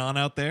going on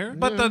out there.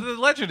 But the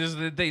legend is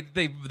that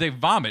they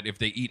vomit if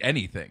they eat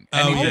anything.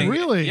 Oh, Oh, Anything-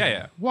 really?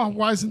 Yeah. Well,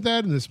 why isn't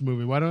that in this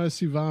movie? Why don't I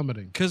see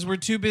vomiting? Because we're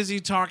too busy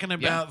talking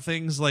about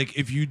things like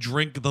if you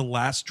drink the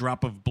last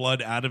drop of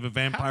blood out of a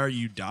vampire,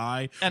 you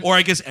die. Or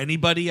I guess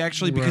anybody,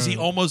 actually, because he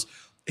Right. almost...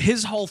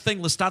 His whole thing,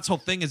 Lestat's whole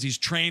thing is he's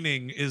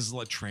training,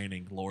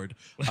 Lord.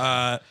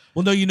 well,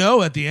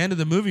 no, at the end of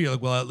the movie, you're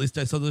like, well, at least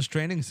I saw those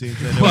training scenes.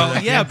 I know where Well,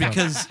 that yeah, came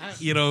from.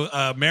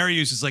 because,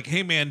 Marius is like,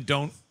 hey, man,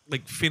 don't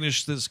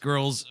finish this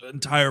girl's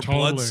entire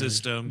blood Totally.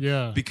 system.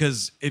 Yeah.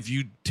 Because if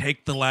you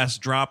take the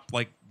last drop,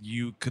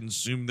 you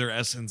consume their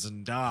essence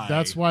and die.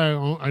 That's why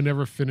I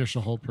never finish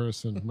a whole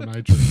person when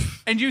I drink.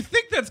 And you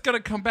think that's going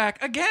to come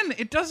back again?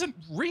 It doesn't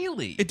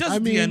really. It does I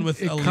at the mean, end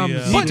with it Aaliyah.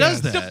 comes- He Yeah.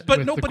 does The- that. but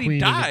With the nobody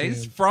queen at the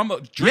dies end. from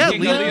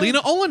drinking.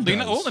 Lena Olin does.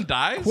 Lena Olin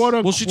dies.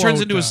 Quote Well, she turns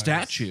unquote into a dies.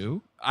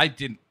 statue. I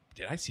didn't.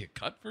 Did I see a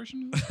cut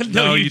version? of it?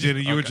 No, you you just-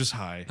 didn't. You were okay. just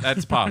high.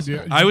 That's possible.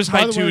 Yeah. I was By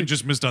high the too way, and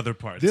just missed other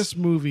parts. This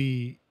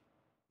movie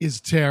is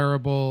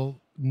terrible.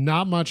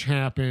 Not much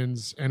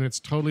happens, and it's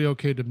totally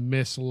okay to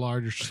miss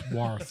large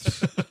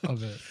swaths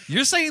of it.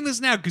 You're saying this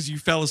now because you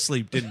fell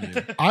asleep, didn't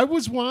you? I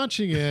was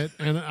watching it,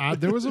 and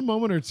there was a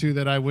moment or two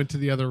that I went to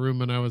the other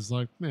room, and I was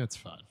like, "Man, it's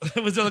fine."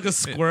 Was there like a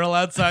squirrel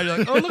outside? You're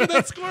like, oh, look at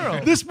that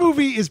squirrel. This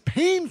movie is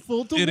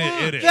painful to It is-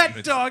 watch. it is.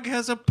 That dog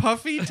has a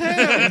puffy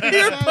tail.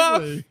 Here,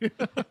 Puff. Exactly.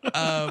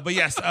 But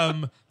yes,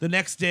 the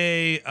next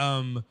day,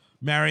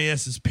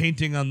 Marius is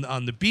painting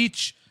on the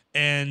beach,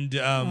 and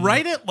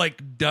Right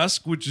at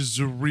dusk, which is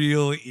a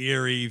real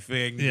eerie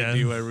thing Yeah. to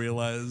do, I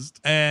realized.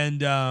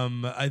 and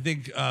I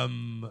think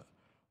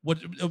what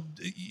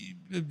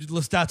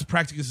Lestat's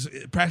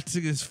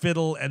practicing his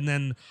fiddle, and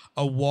then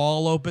a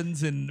wall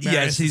opens in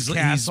Marius's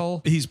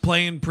castle. he's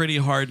playing pretty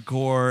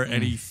hardcore,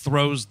 and he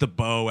throws the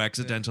bow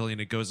accidentally,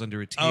 and it goes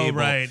under a Oh, table.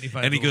 right. He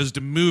finds And he a little- goes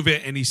to move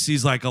it, and he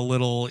sees a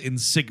little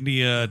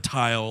insignia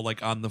tile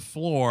on the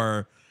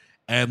floor,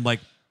 and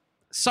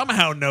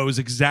somehow knows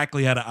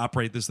exactly how to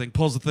operate this thing,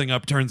 pulls the thing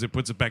up, turns it,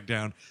 puts it back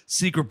down.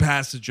 Secret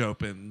passage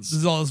opens. This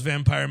is all his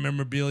vampire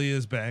memorabilia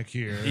is back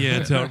here.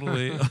 Yeah,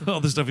 totally. All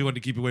the stuff he wanted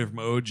to keep away from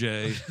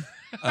OJ.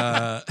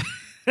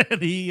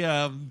 And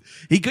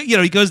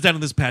he goes down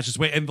in this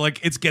passageway, and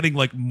like it's getting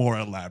like more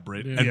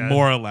elaborate and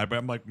more elaborate.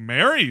 I'm like,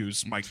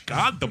 Marius, my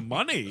God, the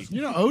money.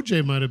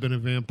 OJ might have been a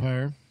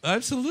vampire.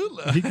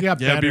 Absolutely. He got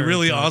Yeah, it'd be better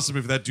really at that. awesome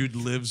if that dude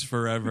lives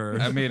forever.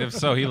 I mean, if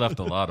so, he left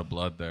a lot of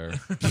blood there.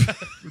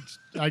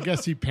 I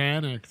guess he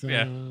panicked.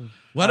 Yeah.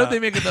 Why don't they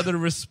make another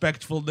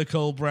respectful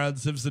Nicole Brown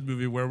Simpson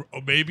movie where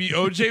maybe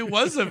OJ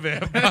was a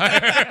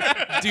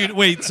vampire? Dude,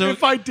 wait, so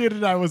If I did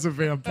it, I was a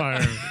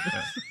vampire.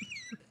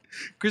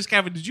 Chris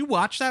Cabin, did you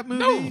watch that movie?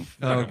 No.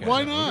 Oh, okay.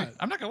 Why not?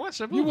 I'm not gonna watch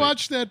that movie. You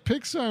watched that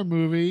Pixar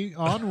movie,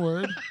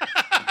 Onward.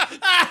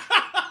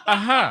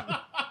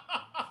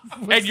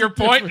 And your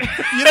point?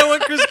 You know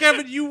what, Chris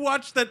Cabin? You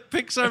watched that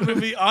Pixar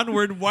movie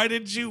Onward. Why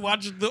didn't you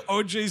watch the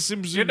O.J.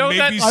 Simpson? You know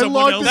maybe that-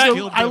 someone else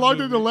killed I that logged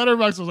movie? into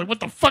Letterboxd. I was like, what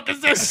the fuck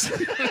is this?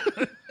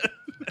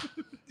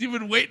 You've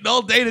been waiting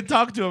all day to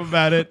talk to him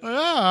about it.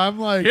 Yeah, I'm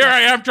like, Here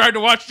I am trying to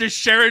watch this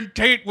Sharon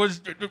Tate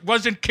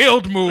wasn't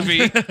killed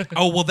movie.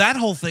 Oh, well, that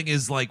whole thing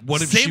is like,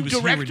 what if Same she was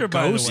director, hearing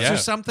by the ghosts way. or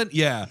something?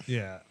 Yeah.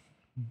 Yeah.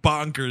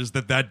 Bonkers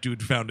that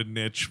dude found a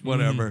niche,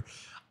 whatever.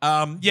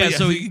 yeah,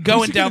 So who's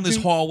going he down gonna this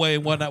do- hallway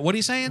and whatnot. What are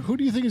you saying? who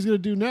do you think he's going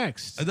to do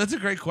next? That's a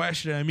great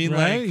question. I mean,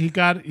 Right? like,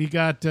 He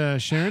got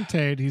Sharon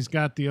Tate. He's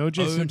got the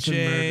O.J. Simpson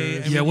O.J., murders.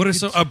 I mean, Yeah, what you if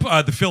so,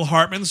 the Phil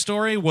Hartman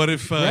story? What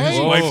if his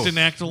Right. wife Whoa. didn't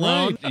act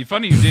alone? It's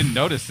funny you didn't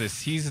notice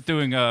this. He's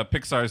doing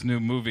Pixar's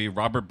new movie,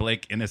 Robert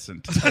Blake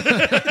Innocent. fun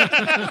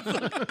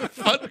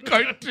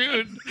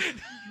cartoon.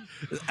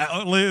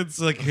 It's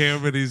like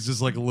him, and he's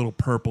just like a little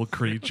purple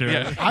creature.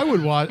 Yeah. I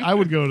would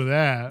go to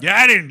that. Yeah,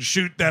 I didn't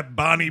shoot that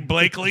Bonnie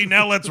Blakely.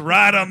 Now let's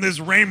ride on this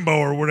rainbow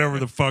or whatever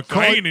the fuck.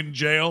 I ain't in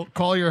jail.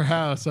 Call your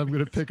house. I'm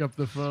going to pick up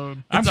the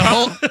phone. I'm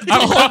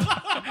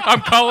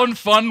calling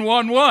Fun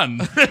 11.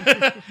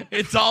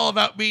 It's all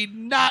about me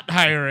not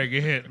hiring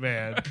a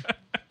hitman.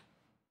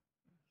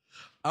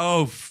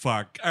 Oh,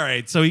 fuck. All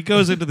right. So he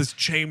goes into this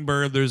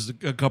chamber. There's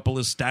a couple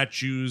of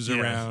statues Yes.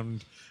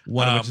 around.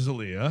 One of which is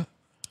Aaliyah.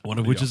 One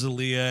of which is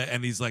Aaliyah.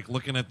 And he's like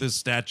looking at this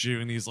statue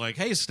and he's like,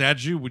 hey,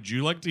 statue, would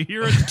you like to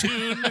hear a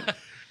tune?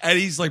 And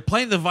he's like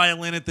playing the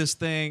violin at this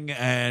thing.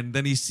 And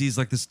then he sees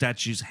like the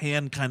statue's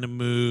hand kind of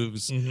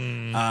moves,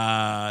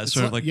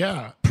 sort of like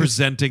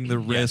presenting the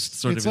wrist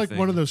sort It's of a like thing.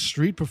 one of those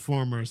street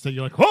performers that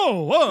you're like,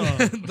 whoa, whoa.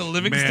 The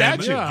living Man,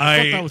 statue. Yeah, I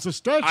thought that was a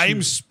statue.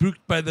 I'm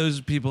spooked by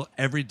those people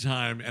every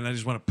time, and I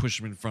just want to push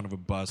them in front of a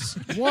bus.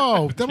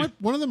 Whoa,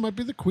 one of them might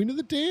be the Queen of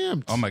the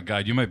Damned. Oh my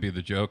God, you might be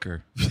the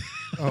Joker.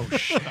 Oh,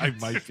 shit. I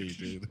might be,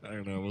 dude. I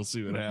don't know. We'll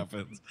see what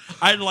happens.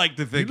 I'd like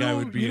to think I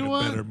would be in a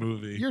better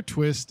movie. You're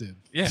twisted.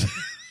 Yeah.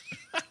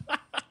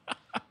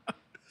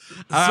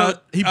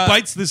 He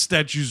bites the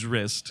statue's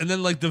wrist. And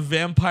then, like, the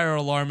vampire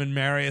alarm in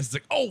Marius is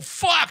like, oh,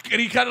 fuck! And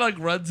he kind of, like,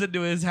 runs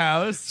into his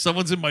house.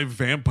 Someone's in my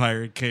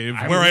vampire cave,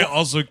 where I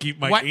also keep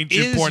my What ancient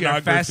is your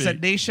pornography.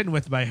 fascination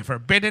with my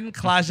forbidden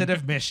closet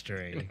of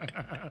mystery?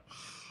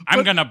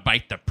 I'm going to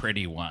bite the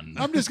pretty one.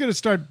 I'm just going to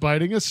start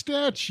biting a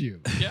statue.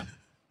 Yeah.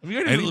 Have you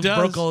heard And of he he does.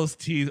 broke all his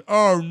teeth?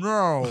 Oh,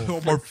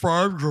 no. My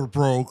fangs are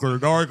broken.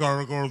 Now I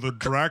gotta go to the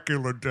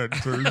Dracula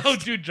dentist. Oh,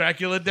 dude,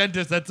 Dracula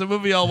Dentist. That's a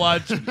movie I'll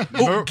watch.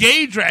 Oh,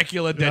 Gay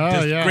Dracula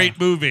Dentist. yeah. Great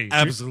movie.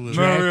 Absolutely.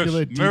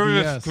 Dracula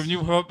Marius, DDS. can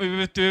you help me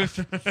with this?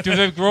 Do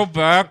they grow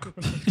back?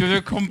 Do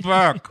they come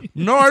back?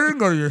 No, I didn't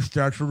go to your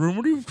statue room.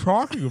 What are you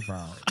talking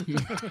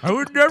about? I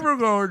would never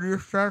go to your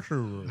statue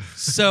room.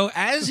 So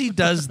as he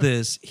does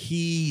this,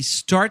 he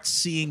starts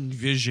seeing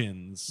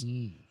visions,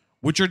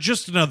 which are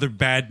just another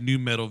bad new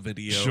metal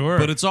video. Sure.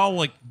 But it's all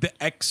like the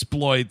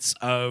exploits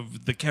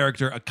of the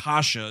character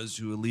Akasha, is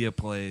who Aaliyah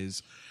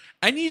plays.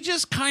 And you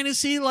just kind of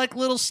see like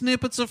little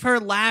snippets of her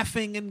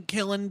laughing and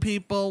killing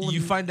people. You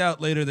and- find out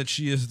later that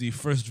she is the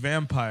first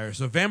vampire.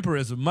 So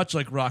vampirism, much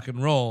like rock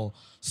and roll,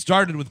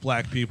 started with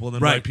black people, and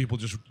then Right. white people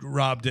just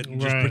robbed it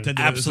and just Right.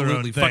 pretended it was their own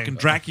Absolutely. thing. Fucking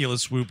Dracula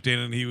swooped in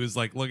and he was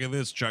like, look at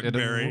this, Chuck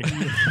Berry.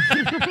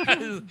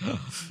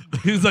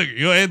 He's like,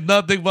 you ain't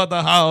nothing but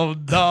a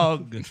hound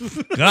dog.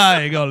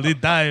 Crying all the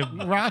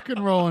time. Rock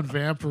and roll and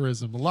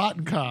vampirism, a lot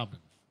in common.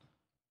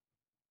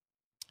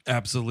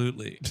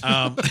 Absolutely.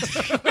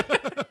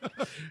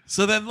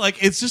 So then,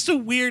 like, it's just a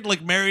weird,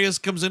 like, Marius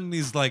comes in and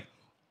he's like,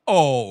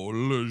 oh,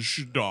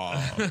 Lishda,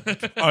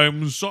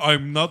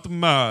 I'm not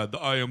mad.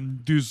 I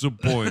am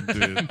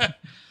disappointed.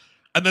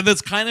 And then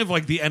that's kind of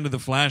like the end of the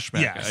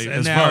flashback, Yes, and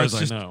as now far it's as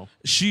just- I know.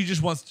 She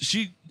just wants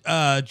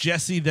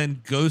Jesse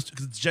then goes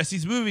because it's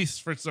Jesse's movie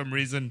for some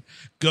reason,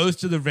 goes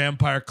to the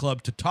vampire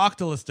club to talk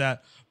to Lestat.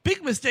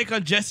 Big mistake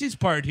on Jesse's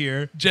part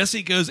here.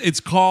 Jesse goes,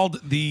 it's called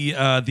the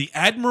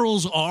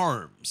Admiral's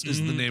Arms is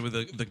the name of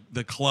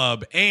the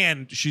club,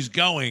 and she's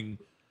going,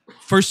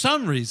 for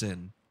some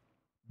reason,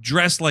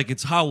 dressed like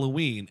it's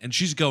Halloween, and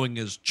she's going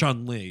as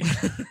Chun-Li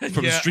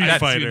from Yeah, Street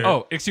Fighter.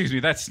 Oh, excuse me.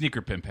 That's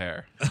sneaker pimp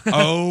hair.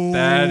 Oh,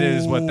 That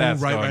is what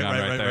that's going on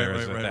right there,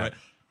 is with that.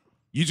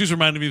 You just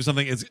reminded me of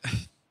something.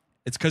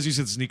 It's because you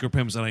said Sneaker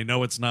Pimps, and I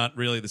know it's not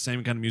really the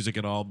same kind of music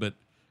at all, but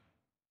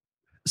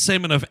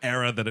same enough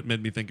era that it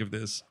made me think of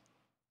this.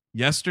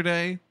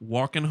 Yesterday,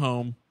 walking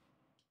home,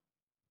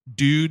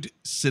 dude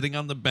sitting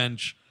on the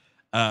bench,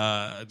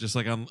 just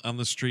like on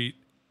the street,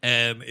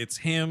 and it's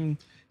him.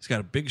 He's got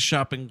a big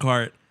shopping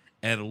cart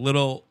and a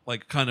little,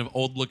 like, kind of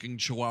old-looking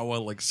chihuahua,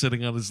 like,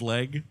 sitting on his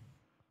leg.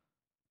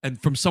 And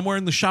from somewhere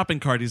in the shopping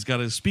cart, he's got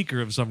a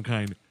speaker of some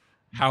kind.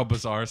 How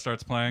Bizarre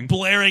starts playing.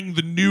 Blaring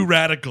the New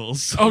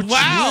Radicals. Oh,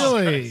 wow.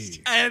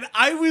 Really? And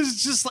I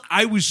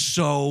was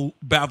so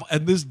baffled.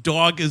 And this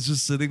dog is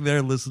just sitting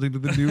there listening to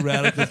the New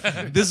Radicals.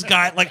 This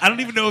guy, like, I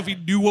don't even know if he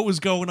knew what was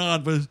going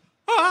on, but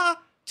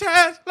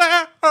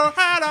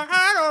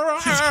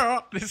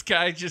This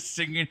guy just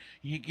singing,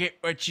 you get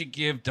what you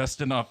give,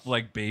 dusting off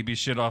like baby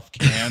shit off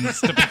cans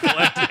to be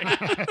collecting.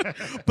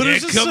 But Yeah,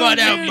 it's just come so on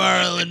out, weird.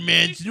 Marilyn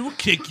Manson. We'll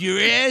kick your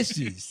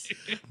asses.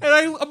 And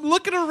I'm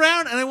looking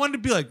around, and I wanted to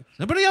be like,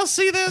 anybody else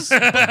see this?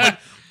 But, like,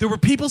 there were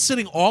people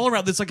sitting all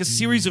around. There's like a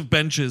series of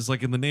benches,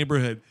 like in the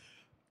neighborhood.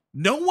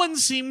 No one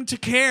seemed to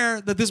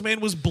care that this man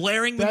was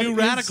blaring the New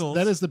Radicals.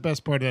 That is the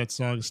best part of that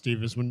song,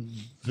 Steve, is when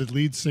the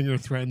lead singer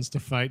threatens to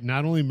fight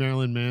not only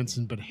Marilyn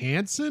Manson, but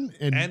Hanson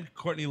And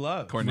Courtney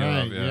Love. Courtney Right,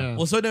 Love, yeah.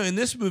 Well, so no, in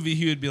this movie,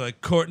 he would be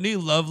like, Courtney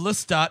Love,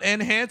 Lestat,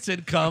 and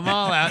Hanson, come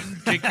all out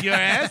and kick your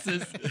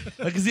asses.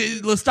 Because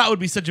Lestat would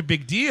be such a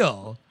big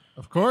deal.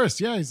 Of course,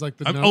 yeah. He's like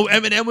the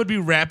Eminem would be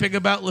rapping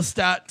about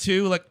Lestat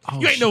too, like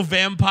you ain't no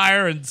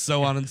vampire, and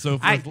so on and so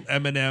forth.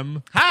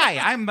 Eminem. Hi,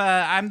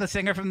 I'm the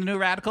singer from the New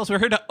Radicals. We're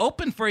here to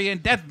open for you in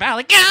Death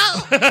Valley. Go!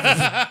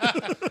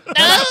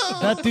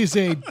 That is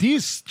a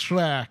diss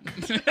track.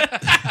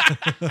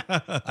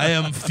 I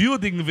am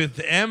feuding with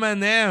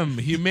Eminem.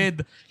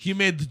 He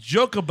made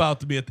joke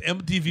about me at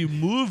MTV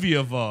Movie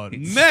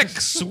Awards. Neck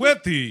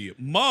sweaty,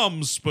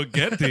 mom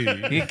spaghetti.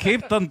 He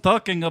kept on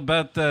talking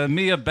about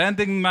me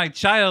abandoning my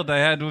child I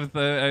had with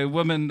a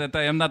woman that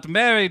I am not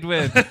married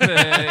with.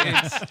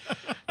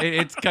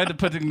 It's kind of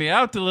putting me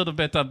out a little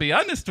bit, I'll be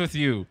honest with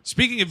you.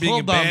 Speaking of being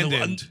Hold on,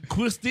 abandoned,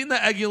 Christina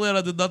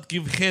Aguilera did not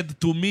give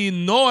head to me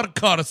nor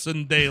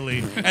Carson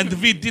Daly, and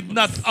we did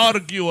not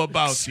argue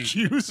about it.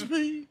 Excuse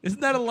me? Isn't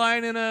that a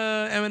line in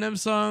a Eminem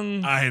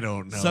song? I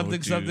don't know.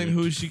 Something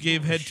who she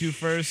gave head to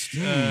first.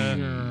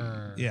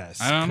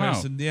 Yes, I don't know.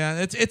 Carson, yeah,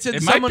 it's in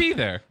It someone, might be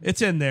there.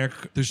 It's in there.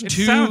 There's It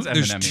two. sounds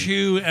There's Eminem-y.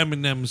 two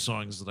Eminem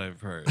songs that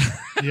I've heard.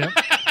 Yep.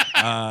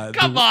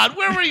 Come on,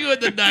 where were you in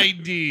the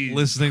 90s?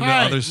 Listening to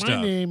Hi, other my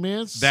stuff. name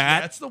is...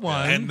 That's the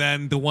one. And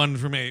then the one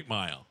from 8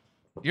 Mile.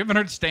 You haven't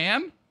heard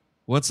Stan?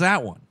 What's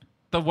that one?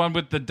 The one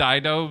with the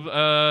Dido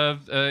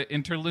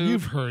interlude?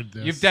 You've heard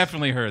this. You've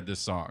definitely heard this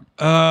song.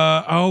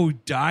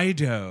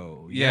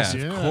 Dido. Yes,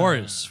 Yeah. of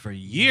course. For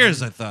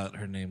years, I thought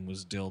her name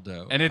was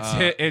Dildo. And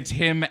it's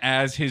him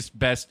as his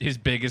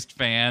biggest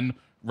fan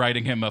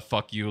writing him a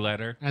fuck you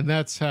letter. And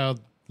that's how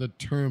the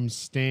term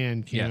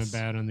 "stan" came Yes.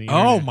 about on the Oh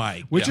internet.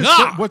 my Which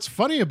God. is what's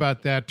funny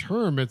about that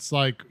term. It's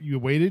like you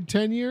waited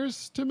 10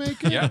 years to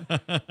make it. Yeah.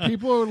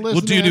 People are listening.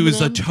 Well, dude, to it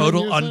was a Eminem 10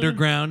 total years later?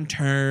 underground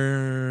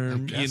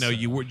term. guess You know, so.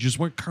 you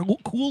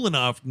weren't cool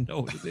enough to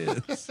know what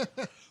it is.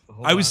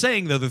 I was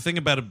saying, though, the thing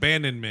about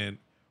abandonment,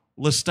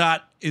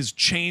 Lestat is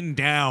chained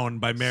down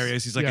by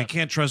Marius. He's like, Yeah. I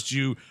can't trust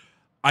you.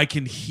 I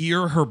can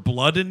hear her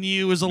blood in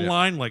you is a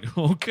line. Like,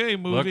 okay,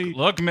 movie.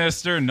 Look,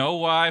 mister, no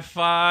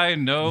Wi-Fi,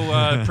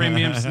 no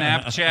premium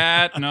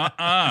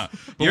Snapchat,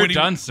 You're when he-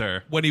 done,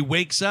 sir. When he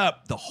wakes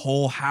up, the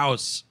whole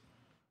house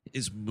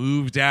is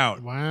moved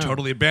out, Wow.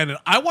 totally abandoned.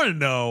 I want to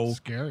know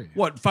Scary.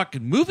 what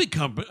fucking moving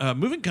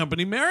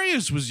company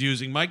Marius was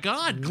using. My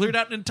God, cleared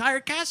out an entire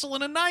castle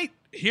in a night.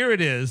 Here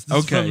it is.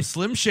 This Okay. is from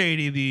Slim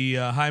Shady, the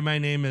 "Hi, My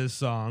Name Is"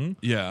 song.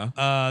 Yeah.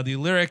 The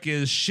lyric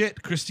is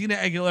 "Shit, Christina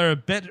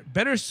Aguilera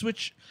better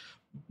switch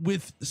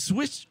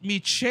me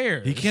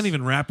chairs." He can't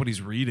even rap when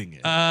he's reading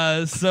it.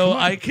 So Come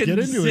on, I can get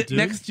into sit it, dude.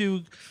 next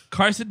to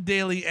Carson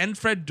Daly and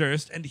Fred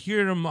Durst and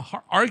hear them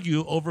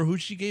argue over who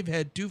she gave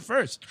head to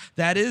first.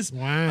 That is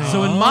Wow.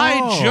 So in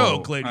my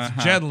joke, ladies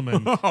and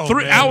gentlemen,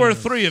 hour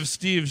 3 of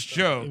Steve's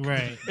joke.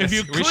 Right. If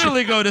you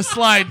clearly go to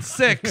slide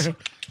 6.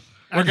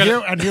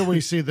 And here we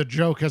see the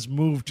joke has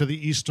moved to the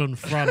Eastern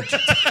Front.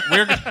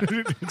 We're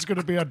It's going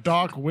to be a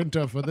dark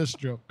winter for this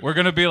joke. we're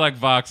gonna be like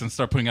Vox and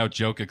start putting out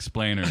joke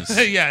explainers,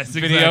 Yes,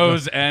 exactly.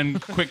 videos,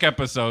 and quick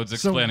episodes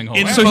explaining whole.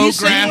 in- So he's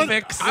saying-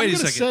 Infographics. I'm Wait a going to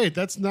second. say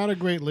that's not a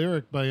great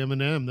lyric by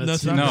Eminem.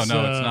 That's No, it's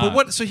not. But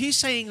what? So he's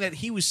saying that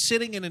he was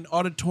sitting in an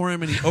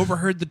auditorium and he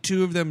overheard the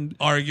two of them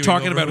Arguing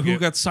talking over about who who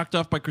got sucked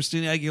off by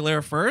Christina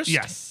Aguilera first.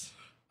 Yes.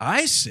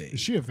 I see.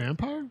 Is she a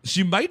vampire?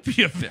 She might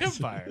be a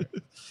vampire.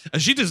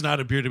 She does not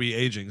appear to be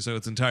aging, so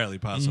it's entirely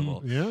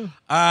possible. Yeah.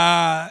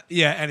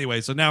 Yeah.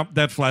 Anyway, so now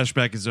that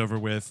flashback is over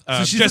with.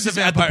 So she's Jesse's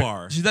at the vampire.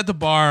 bar. She's at the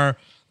bar.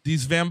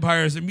 These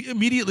vampires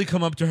immediately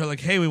come up to her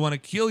like, "Hey, we want to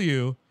kill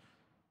you."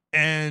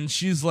 And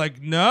she's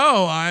like,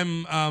 no,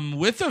 I'm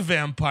with a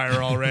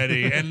vampire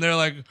already. And they're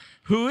like,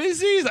 who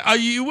is he?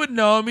 You would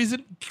know him. He's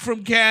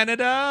from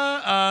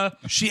Canada.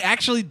 She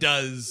actually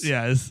does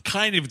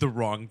kind of the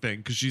wrong thing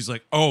because she's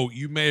like, oh,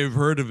 you may have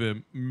heard of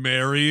him,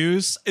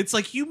 Marius. It's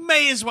like, you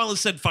may as well have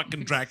said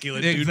fucking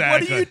Dracula, dude.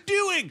 Exactly. What are you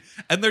doing?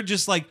 And they're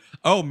just like,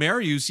 oh,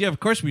 Marius. Yeah,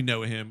 of course we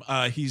know him.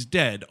 He's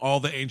dead.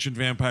 All the ancient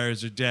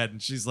vampires are dead.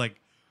 And she's like,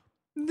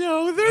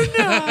 no, they're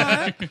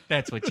not.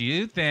 That's what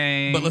you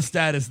think. But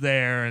Lestat is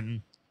there,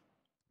 and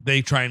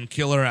they try and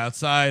kill her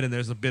outside, and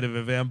there's a bit of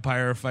a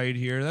vampire fight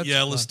here. That's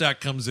fun. Lestat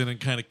comes in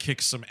and kind of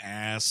kicks some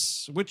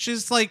ass, which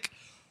is like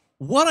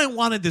what I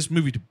wanted this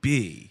movie to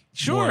be.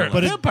 Sure,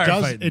 but vampire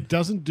fighting. it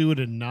doesn't do it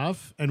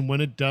enough, and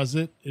when it does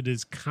it, it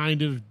is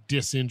kind of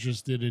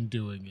disinterested in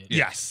doing it.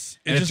 Yes.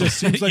 It just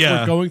seems like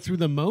we're going through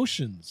the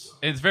motions.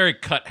 It's very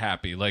cut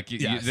happy. Like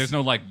there's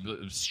no like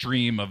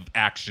stream of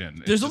action.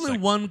 It's There's just only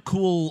like, one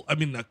cool, I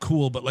mean, not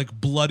cool, but like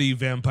bloody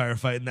vampire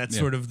fight, and that's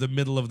sort of the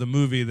middle of the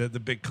movie, the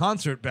big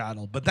concert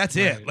battle. But that's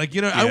it. Like,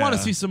 I want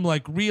to see some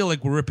like real,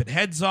 like we're ripping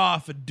heads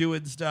off and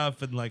doing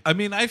stuff, and like. I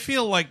mean, I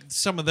feel like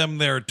some of them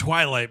their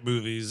Twilight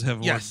movies have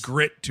more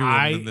grit to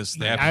them than this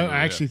thing.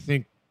 I actually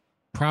think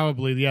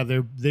probably,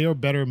 they are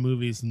better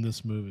movies than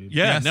this movie.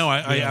 Yeah, no,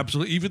 I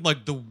absolutely. Even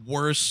like the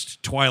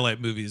worst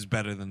Twilight movie is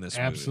better than this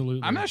movie.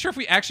 Absolutely. I'm not sure if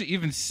we actually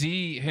even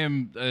see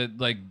him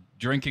like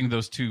drinking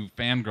those two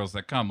fangirls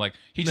that come. Like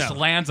he just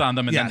lands on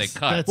them and then they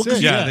cut. That's it.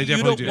 They definitely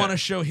you don't do. want to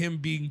show him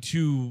being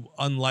too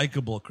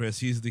unlikable, Chris.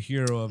 He's the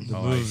hero of the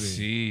movie. I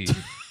see.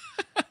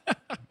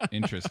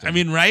 Interesting. I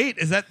mean, right?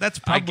 That's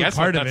I probably guess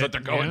part that's of it. what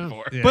they're going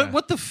for. Yeah. But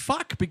what the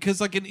fuck?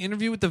 Because like an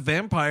Interview with the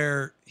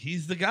Vampire,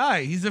 He's the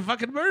guy. He's a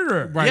fucking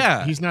murderer. Right.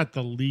 Yeah. He's not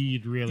the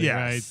lead, really,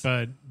 Yes.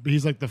 right? But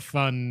he's like the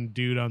fun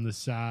dude on the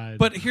side.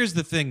 But here's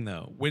the thing,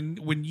 though.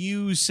 When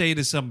you say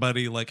to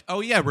somebody like,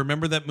 "Oh yeah,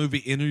 remember that movie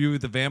Interview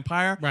with the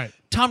Vampire?" Right.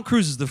 Tom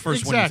Cruise is the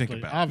first one you think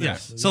about.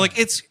 Obviously. So like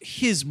it's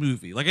his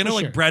movie. Like I know For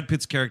like sure. Brad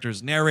Pitt's character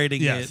is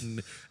narrating Yes. it,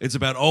 and it's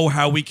about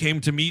how we came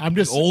to meet I'm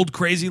just- old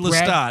crazy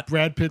Lestat.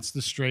 Brad Pitt's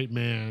the straight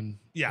man.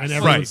 Yes. And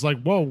everyone's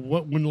like, whoa,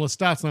 when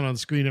Lestat's not on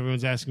screen,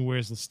 everyone's asking,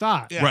 where's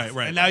Lestat? Yes.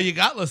 Right. And now you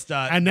got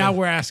Lestat. And now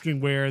we're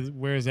asking,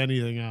 where's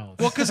anything else?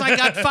 Well, because I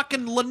got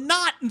fucking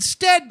Lanat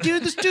instead,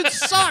 dude. This dude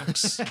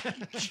sucks.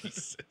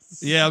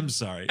 Yeah, I'm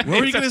sorry. What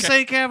were you going to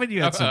say, Kevin?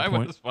 You had some I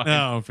point. was fine.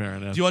 Oh, fair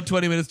enough. Do you want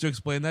 20 minutes to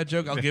explain that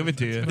joke? I'll give it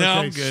to you. No, I'm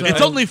Okay, good. so-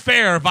 It's only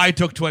fair if I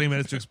took 20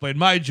 minutes to explain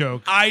my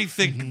joke. I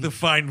think the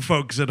fine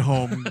folks at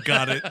home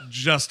got it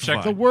just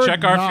Check fine. the word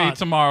Check our not. feed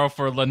tomorrow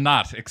for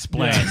Lanat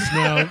explained. Yes,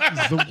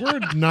 now, the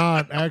word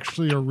not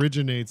actually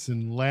originates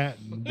in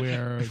Latin,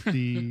 where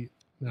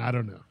I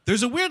don't know.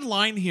 There's a weird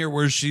line here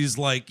where she's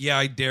like, "Yeah,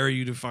 I dare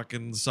you to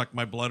fucking suck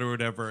my blood or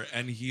whatever,"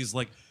 and he's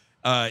like,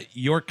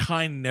 "Your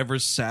kind never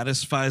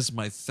satisfies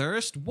my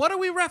thirst." What are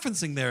we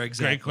referencing there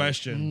exactly? Great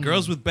question.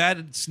 Girls with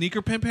bad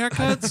sneaker pimp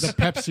haircuts. The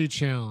Pepsi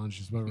challenge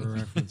is what we're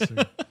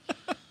referencing.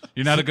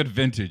 You're not a good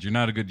vintage. You're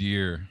not a good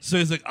year. So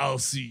he's like, I'll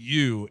see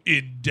you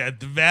in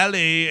Death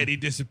Valley. And he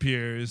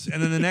disappears.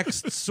 And then the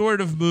next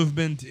sort of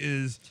movement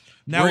is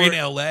now we're in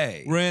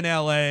L.A. We're in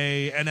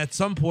L.A. And at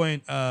some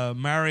point,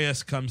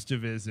 Marius comes to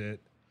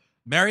visit.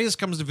 Marius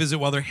comes to visit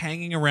while they're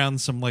hanging around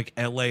some like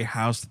L.A.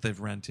 house that they've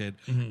rented,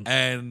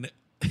 and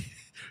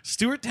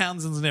Stuart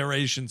Townsend's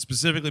narration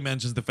specifically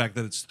mentions the fact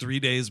that it's 3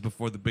 days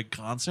before the big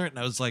concert, and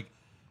I was like,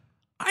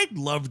 I'd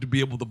love to be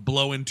able to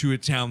blow into a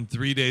town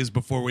 3 days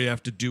before we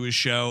have to do a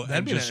show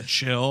and be just nice.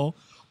 chill.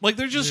 Like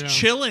they're just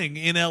chilling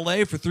in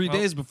LA for 3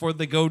 days before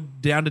they go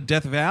down to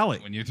Death Valley.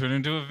 When you turn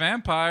into a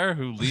vampire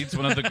who leads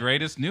one of the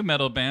greatest new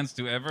metal bands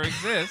to ever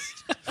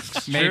exist,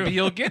 maybe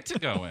you'll get to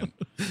go in.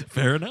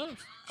 Fair enough.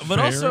 But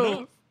Fair also,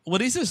 enough.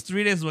 when he says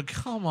 3 days, I'm like,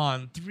 come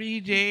on, 3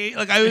 days?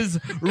 Like, I was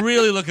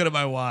really looking at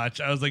my watch.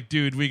 I was like,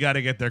 dude, we got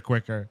to get there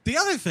quicker. The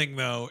other thing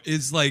though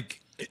is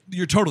like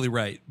you're totally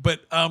right,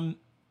 but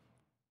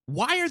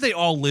why are they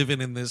all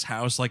living in this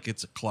house like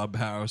it's a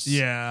clubhouse?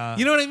 Yeah.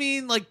 You know what I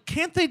mean? Like,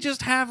 can't they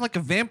just have like a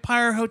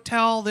vampire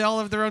hotel? They all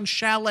have their own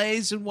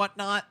chalets and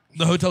whatnot.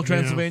 The Hotel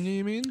Transylvania,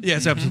 you mean?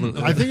 Yes,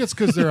 absolutely. I think it's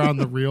because they're on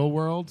the real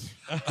world.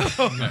 I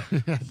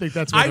think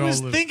that's where I they was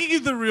all live. thinking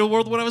of the real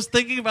world when I was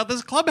thinking about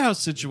this clubhouse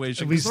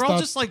situation. At Because least they're all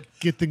stop just like,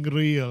 getting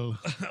real.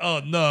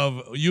 Oh,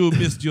 no. You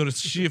missed your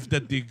shift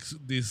at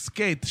the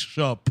skate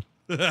shop.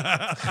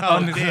 How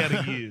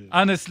dare you?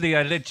 Honestly,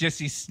 I let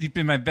Jessie sleep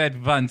in my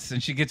bed once,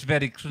 and she gets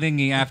very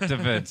clingy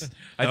afterwards.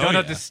 I don't yeah.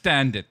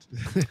 understand it.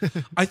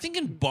 I think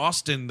in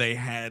Boston they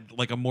had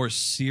like a more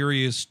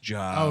serious Oh,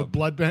 job.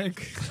 blood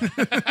bank.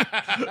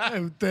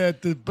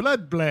 the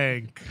blood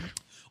bank.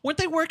 Weren't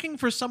they working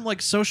for some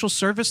like social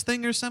service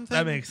thing or something?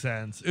 That makes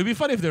sense. It would be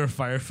funny if they were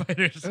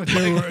firefighters.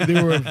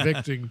 They were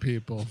evicting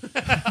people.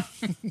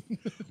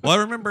 Well,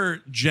 I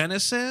remember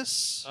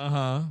Genesis.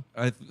 Uh-huh.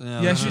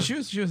 Yeah, Yeah, she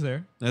was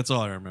there. That's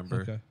all I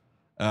remember. Okay.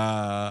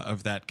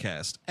 Of that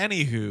cast.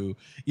 Anywho,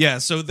 yeah,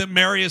 so then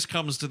Marius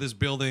comes to this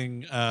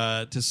building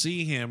to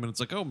see him, and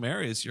it's like, oh,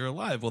 Marius, you're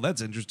alive. Well,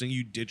 that's interesting.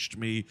 You ditched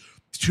me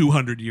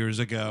 200 years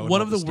ago.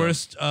 One of the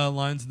worst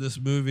lines in this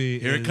movie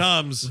Here is, it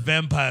comes.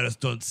 Vampires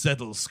don't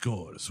settle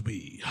scores.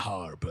 We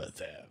harbor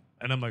them.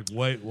 And I'm like,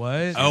 wait,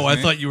 what? Oh, I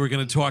thought you were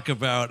going to talk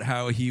about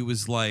how he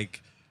was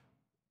like,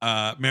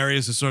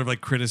 Marius is sort of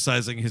like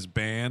criticizing his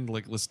band,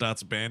 like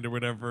Lestat's band or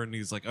whatever. And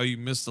he's like, oh, you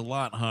missed a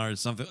lot, huh? Or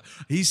something.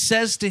 He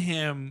says to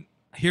him,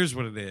 here's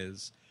what it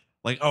is.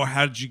 Like, oh,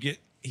 how did you get...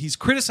 He's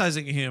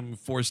criticizing him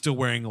for still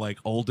wearing like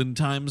olden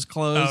times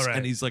clothes. Oh, right.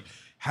 And he's like,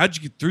 how'd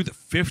you get through the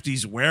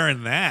 50s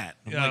wearing that?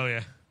 I'm like,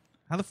 yeah.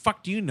 how the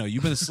fuck do you know?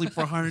 You've been asleep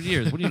for 100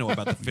 years. What do you know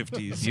about the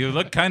 50s? You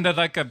look kind of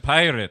like a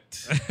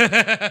pirate.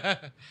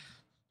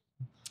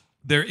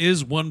 There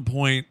is one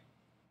point.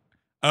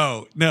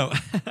 Oh, no.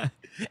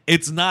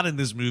 It's not in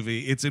this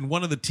movie. It's in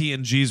one of the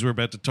TNGs we're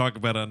about to talk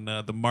about on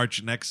the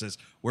March Nexus,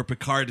 where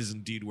Picard is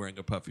indeed wearing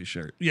a puffy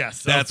shirt.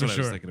 Yes, that's for what I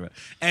was sure. thinking about.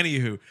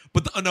 Anywho,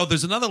 but no,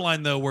 there's another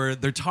line though where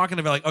they're talking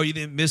about like, oh, you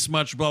didn't miss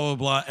much, blah blah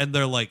blah, and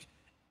they're like,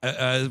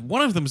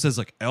 one of them says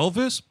like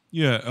Elvis,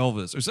 yeah,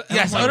 Elvis. Or so,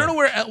 Yes, I don't know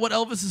what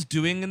Elvis is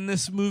doing in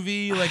this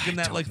movie, like in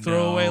that like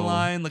throwaway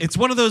line. Like It's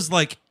one of those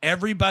like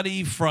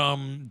everybody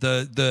from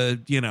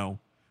the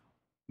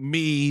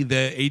me,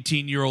 the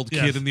 18-year-old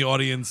kid Yes. in the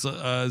audience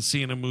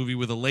seeing a movie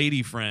with a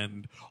lady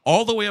friend,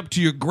 all the way up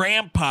to your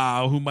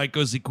grandpa who might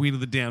go see Queen of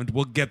the Damned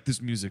will get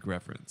this music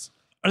reference.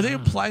 Are they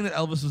implying that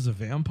Elvis was a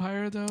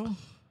vampire though?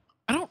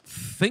 I don't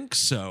think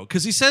so,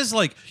 because he says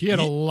like He had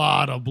a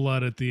lot of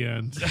blood at the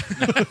end.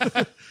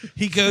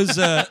 he goes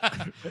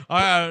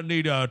I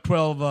need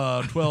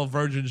 12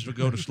 virgins to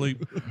go to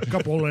sleep. A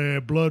couple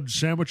blood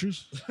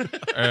sandwiches.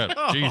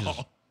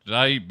 Jesus. Did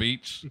I eat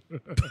beets?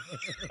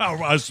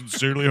 I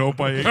sincerely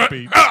hope I ate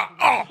beef.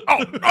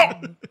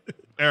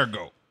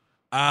 Ergo.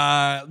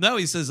 No,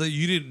 he says that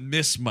you didn't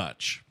miss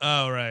much.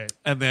 Oh, right.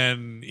 And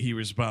then he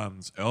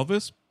responds,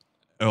 Elvis?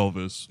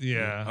 Elvis.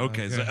 Yeah.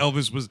 Okay, so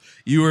Elvis was,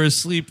 you were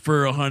asleep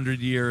for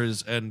 100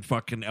 years and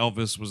fucking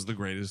Elvis was the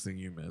greatest thing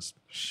you missed.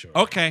 Sure.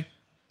 Okay.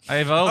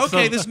 I've also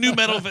Okay, this new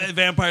metal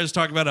vampires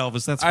talk about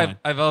Elvis. That's fine.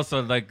 I've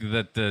also liked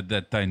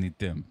that Tiny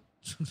Tim.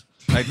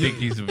 I think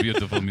he's a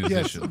beautiful Yes,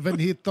 musician. when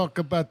he talk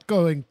about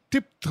going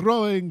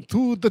tiptoeing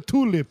to the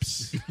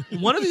tulips.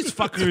 One of these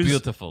fuckers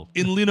Beautiful.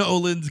 in Lena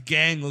Olin's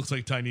gang looks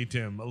like Tiny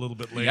Tim a little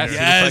bit later. Yes,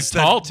 Yes, he looks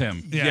like Tall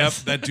Tim. Yes.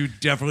 Yep, that dude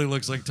definitely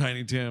looks like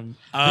Tiny Tim.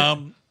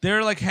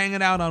 They're like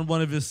hanging out on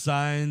one of his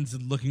signs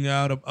and looking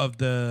out of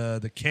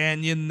the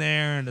canyon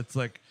there, and it's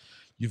like,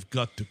 you've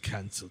got to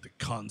cancel the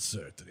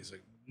concert. And he's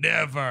like,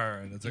 never.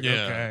 And it's like,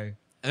 okay.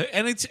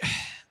 And it's,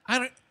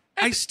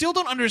 I still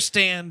don't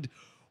understand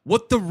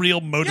what the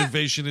real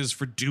motivation is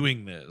for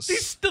doing this.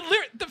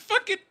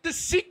 The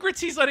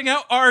secrets he's letting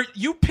out are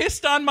 "you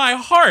pissed on my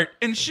heart"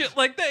 and shit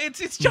like that.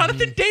 It's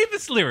Jonathan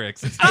Davis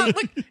lyrics. It's not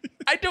like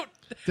I don't.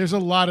 There's a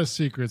lot of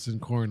secrets in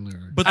Korn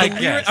lyrics. But I the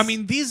guess. I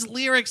mean, these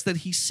lyrics that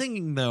he's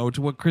singing, though, to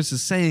what Chris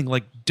is saying,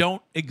 like,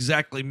 don't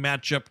exactly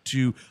match up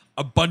to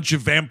a bunch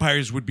of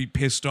vampires would be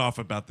pissed off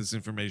about this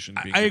information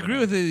being I given agree out.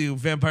 with the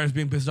vampires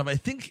being pissed off. I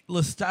think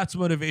Lestat's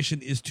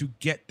motivation is to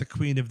get the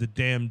Queen of the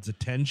Damned's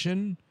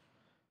attention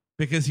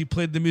because he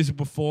played the music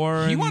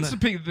before. He and wants to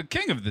be the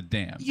king of the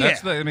damned. Yeah.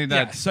 That's the, I mean,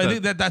 Yeah. that's So I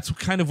think that's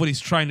kind of what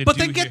he's trying to But do.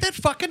 then get here. that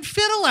fucking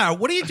fiddle out.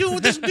 What are you doing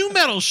with this new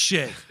metal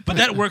shit? But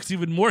that works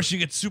even more. She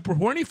gets super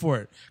horny for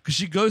it because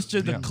she goes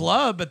to the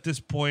club at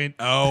this point.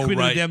 Oh, Queen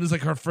of right. the Damned is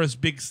like her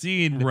first big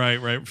scene.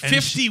 Right.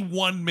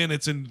 51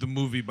 minutes into the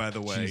movie, by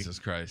the way. Jesus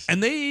Christ.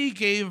 And they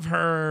gave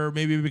her,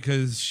 maybe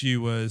because she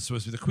was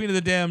supposed to be the Queen of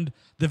the Damned,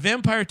 the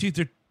vampire teeth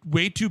are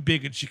way too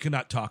big and she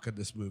cannot talk in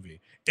this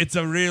movie. It's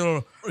a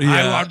real,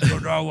 I want to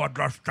know what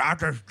the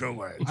stat is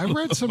doing. I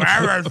read some.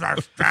 Where is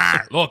the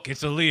stat? Look,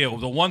 it's a Leo.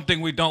 The one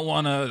thing we don't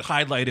want to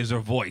highlight is her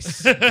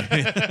voice.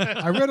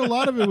 I read a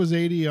lot of it was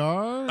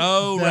ADR.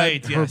 Oh, that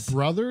right, Her yes.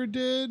 brother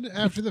did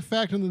after the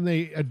fact, and then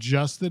they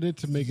adjusted it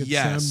to make it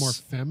Yes. sound more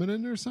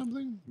feminine or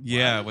something.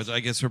 Yeah, which I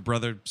guess her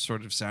brother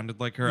sort of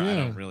sounded like her. I Yeah.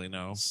 don't really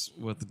know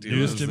what the deal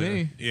News is to there.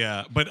 me.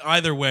 Yeah, but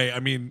either way,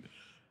 I mean,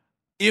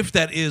 if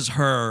that is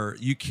her,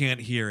 you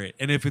can't hear it.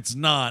 And if it's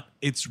not,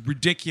 it's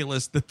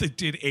ridiculous that they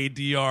did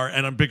ADR.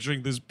 And I'm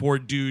picturing this poor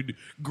dude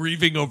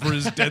grieving over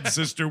his dead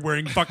sister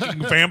wearing fucking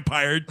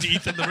vampire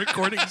teeth in the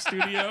recording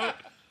studio.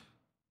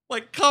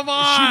 Like, come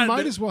on. She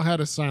might as well had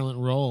a silent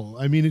role.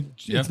 I mean,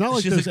 it's not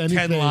like She's there's like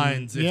anything. 10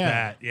 lines, if yeah.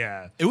 that.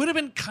 Yeah. It would have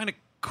been kind of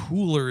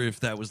cooler if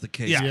that was the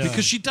case. Yeah.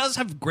 Because she does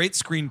have great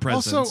screen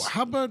presence. Also,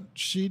 how about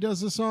she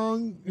does a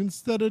song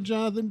instead of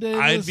Jonathan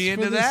Davis? I'd be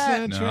into for the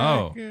that.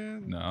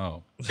 soundtrack?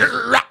 No.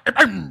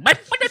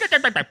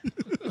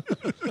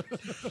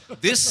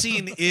 This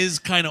scene is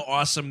kind of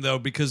awesome though,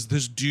 because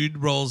this dude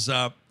rolls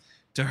up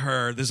to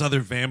her, this other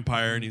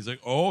vampire, and he's like,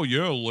 "Oh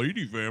yeah,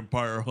 lady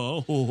vampire,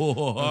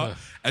 huh?"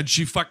 And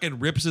she fucking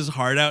rips his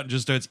heart out and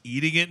just starts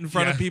eating it in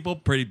front of people.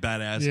 Pretty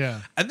badass.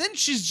 Yeah. And then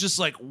she's just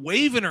like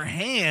waving her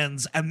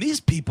hands, and these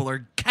people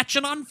are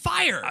catching on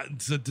fire.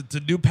 It's a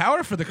new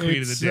power for the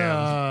Queen of the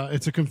Damned.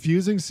 It's a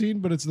confusing scene,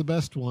 but it's the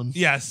best one.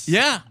 Yes.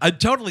 Yeah,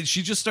 totally.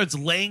 She just starts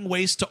laying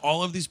waste to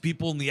all of these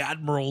people in the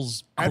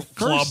Admiral's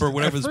Club or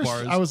whatever this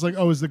bar is. I was like,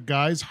 oh, is the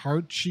guy's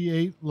heart she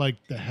ate like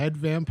the head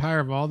vampire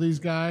of all these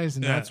guys,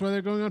 and that's why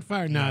they're going on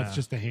fire? No, it's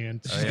just a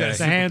hand. got a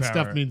The hand superpower.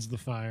 stuff means the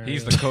fire.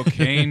 He's the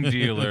cocaine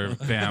dealer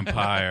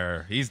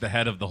vampire. He's the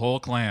head of the whole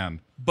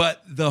clan.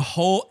 But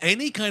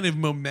any kind of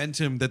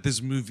momentum that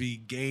this movie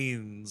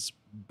gains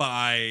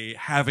by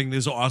having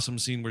this awesome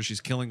scene where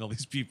she's killing all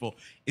these people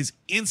is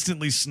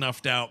instantly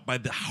snuffed out by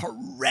the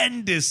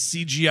horrendous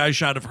CGI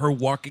shot of her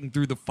walking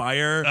through the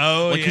fire.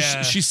 Oh, like,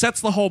 'cause she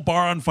sets the whole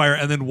bar on fire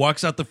and then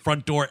walks out the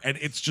front door, and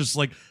it's just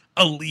like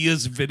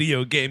Aaliyah's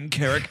video game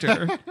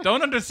character.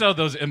 Don't undersell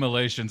those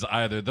immolations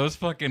either. Those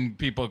fucking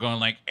people going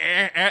like,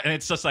 and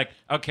it's just like,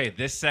 okay,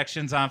 this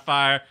section's on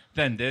fire,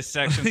 then this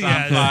section's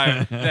on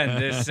fire, then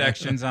this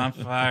section's on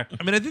fire.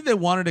 I mean, I think they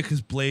wanted it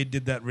because Blade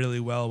did that really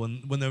well.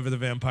 Whenever the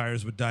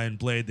vampires would die in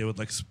Blade, they would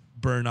like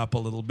burn up a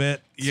little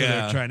bit. So they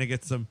were trying to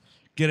get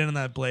in on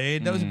that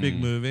Blade. That was a big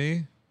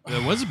movie.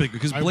 It was a big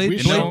because I Blade.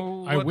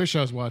 wish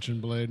I was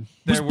watching Blade.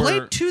 Was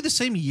Blade 2 the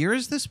same year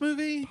as this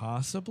movie?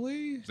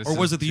 Possibly. Or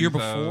was it the year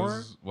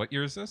before? What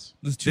year is this?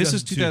 This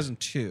is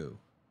 2002.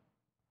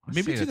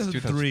 Maybe 2003.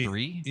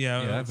 2003?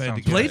 Yeah, that if I had to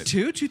sounds guess. Blade right.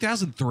 2,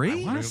 2003?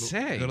 I want to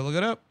say. Gotta look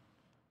it up.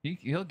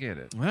 He'll get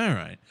it. All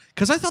right.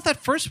 Because I thought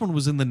that first one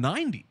was in the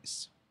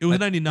 90s. It was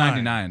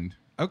 99. 99.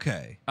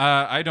 Okay.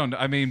 I don't.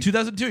 I mean.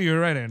 2002. You were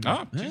right, Andrew.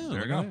 Oh, geez,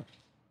 there we go.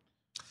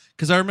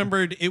 Because I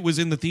remembered it was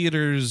in the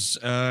theaters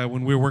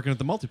when we were working at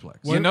the multiplex.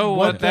 You know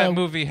what, what that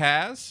movie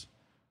has?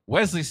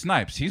 Wesley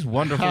Snipes. He's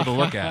wonderful to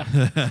look at.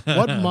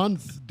 What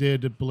month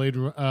did Blade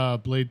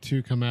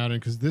 2 come out in?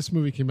 Because this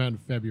movie came out in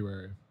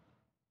February.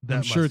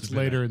 I'm sure it's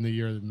later in the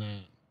year than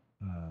that.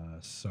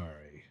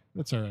 Sorry.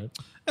 That's all right.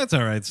 That's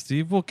all right,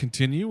 Steve. We'll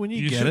continue. When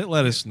you get should- it,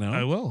 let us know.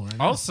 I will.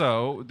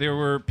 Also, there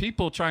were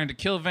people trying to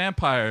kill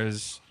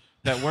vampires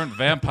that weren't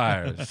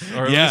vampires,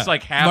 or at Yeah. least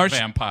like half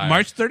vampires.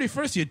 March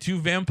 31st, you had 2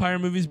 vampire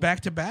movies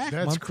back to back.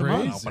 That's month to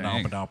month.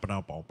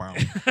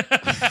 crazy.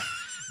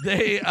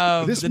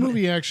 This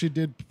movie actually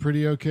did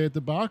pretty okay at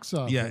the box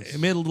office. Yeah, it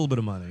made a little bit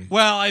of money.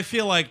 Well, I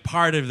feel like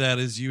part of that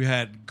is you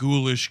had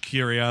ghoulish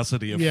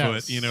curiosity afoot.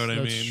 Yes, You know what I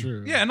that's mean?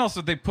 True. Yeah, and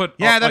also they put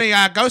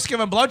ghost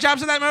giving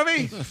blowjobs in that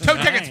movie? 2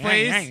 tickets,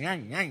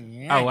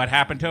 please. Oh, what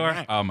happened to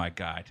her? Oh my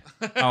God.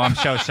 Oh, I'm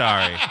so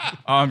sorry.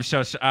 Oh, I'm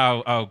so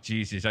sorry. Oh,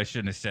 Jesus, I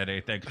shouldn't have said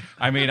anything.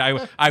 I mean,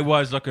 I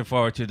was looking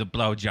forward to the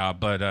blowjob,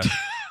 but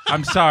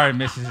I'm sorry,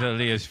 Mrs.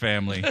 Aaliyah's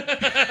family.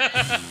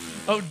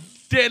 Oh,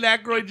 Dan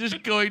Aykroyd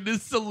just going to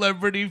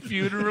celebrity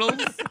funerals.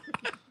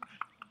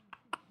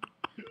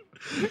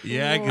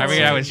 Yeah, I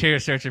mean, I was here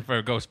searching for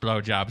ghost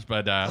blowjobs,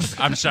 but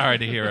I'm sorry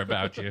to hear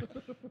about you.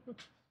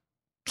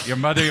 Your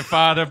mother, your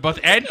father, both,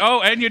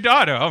 and your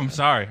daughter. Oh, I'm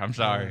sorry.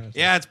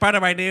 Yeah, it's part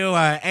of my new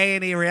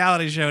A&E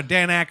reality show,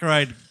 Dan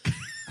Aykroyd,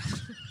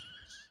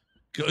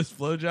 Ghost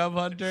blowjob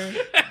hunter.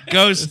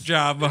 Ghost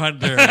Job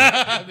Hunter.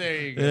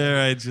 There you go.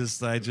 There, I just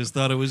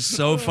thought it was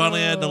so funny.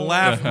 I had to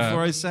laugh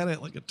before I said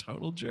it like a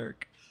total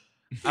jerk.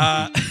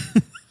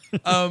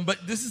 But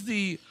this is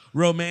the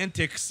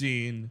romantic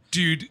scene.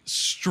 Dude,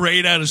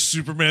 straight out of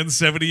Superman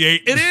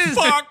 78. It is.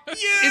 Fuck yeah!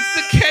 It's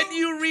the "Can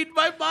you read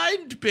my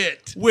mind"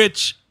 bit.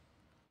 Which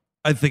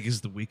I think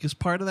is the weakest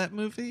part of that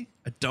movie.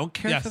 I don't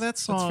care Yes, for that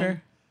that's song,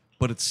 fair.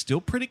 but it's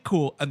still pretty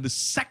cool. And the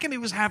second it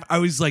was happening, I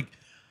was like,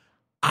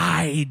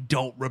 I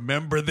don't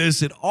remember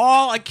this at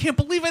all. I can't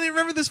believe I didn't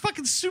remember this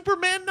fucking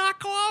Superman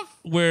knockoff.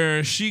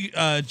 Where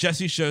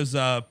Jesse shows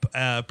up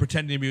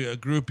pretending to be a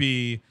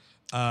groupie.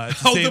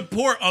 The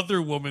poor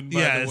other woman,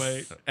 by the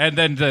way. And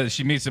then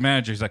she meets the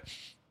manager. He's like,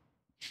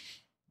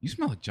 "You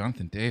smell like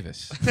Jonathan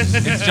Davis."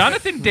 Is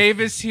Jonathan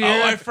Davis here?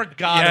 Oh, I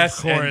forgot. Yes,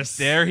 of course.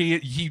 and there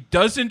he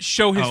doesn't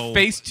show his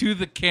face to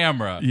the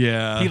camera.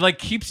 Yeah. He like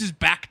keeps his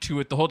back to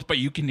it the whole time, but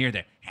you can hear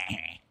the.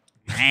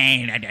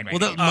 Well,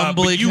 that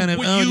mumbly you- kind of.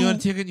 but Oh, you- you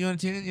want to take it? You want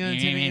to take it? You want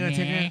to take it? You want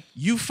to take it?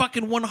 You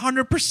fucking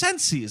 100%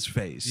 see his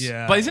face.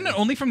 Yeah. But isn't it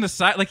only from the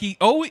side? Like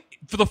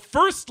for the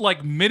first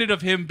like minute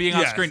of him being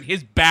on Yes. screen,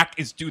 his back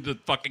is to the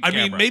fucking I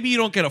camera. mean, maybe you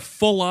don't get a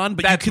full on,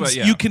 but That's you can what-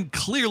 yeah. you can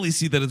clearly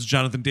see that it's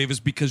Jonathan Davis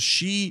because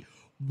she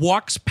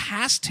walks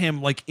past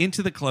him like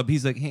into the club.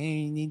 He's like, "Hey,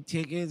 you need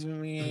tickets?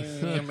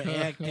 I'm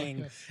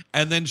acting."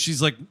 And then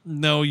she's like,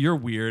 "No, you're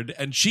weird."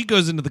 And she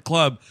goes into the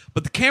club,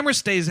 but the camera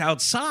stays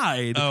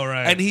outside. Oh,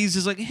 right. And he's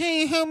just like,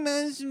 "Hey, how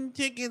much some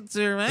tickets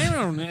are? I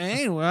don't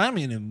know. Well, I'm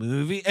in a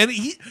movie." And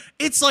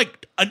it's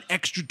like an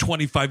extra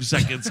 25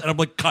 seconds, and I'm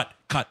like, "Cut."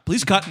 cut.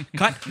 Please cut.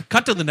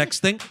 Cut to the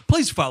next thing.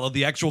 Please follow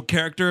the actual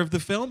character of the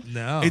film.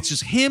 No. It's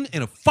just him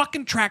in a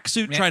fucking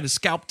tracksuit trying to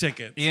scalp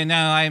tickets. You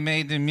know, I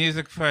made the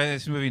music for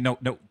this movie. No,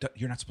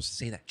 you're not supposed to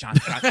say that, John.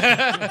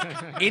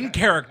 In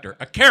character.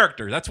 A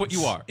character. That's what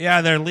you are.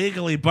 Yeah, they're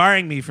legally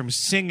barring me from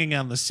singing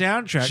on the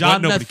soundtrack.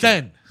 Nobody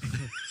can.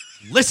 Jonathan,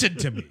 listen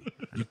to me.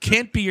 You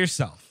can't be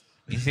yourself.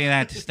 You see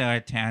that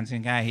Stuart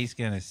Townsend guy? He's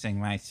going to sing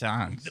my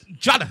songs.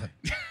 Jonathan.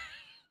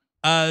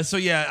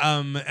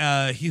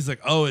 He's like,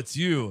 oh, it's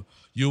you.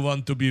 You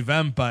want to be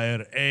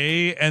vampire,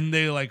 eh? And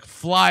they like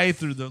fly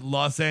through the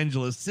Los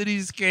Angeles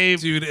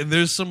cityscape. Dude, and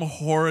there's some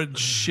horrid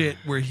shit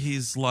where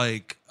he's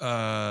like,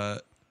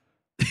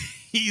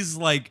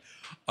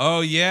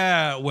 oh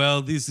yeah,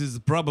 well, this is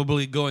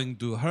probably going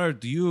to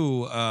hurt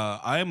you.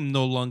 I'm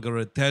no longer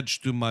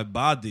attached to my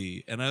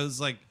body. And I was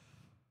like,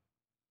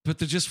 but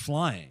they're just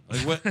flying. Like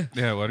what?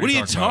 Yeah, what are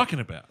you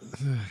talking about?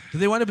 Did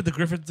they wind up at the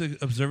Griffith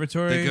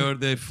Observatory?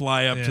 They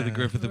fly up to the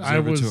Griffith I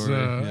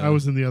Observatory. was I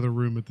was in the other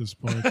room at this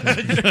point. Me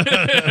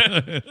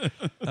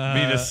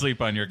to sleep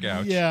on your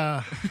couch.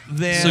 Yeah.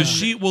 So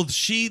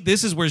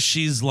this is where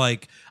she's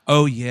like,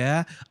 oh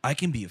yeah, I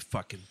can be a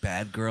fucking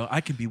bad girl.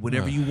 I can be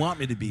whatever you want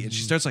me to be. And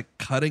she starts like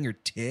cutting her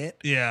tit.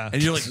 Yeah.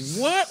 And you're like,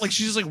 what? Like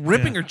she's just like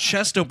ripping her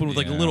chest open with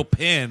like a little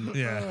pin.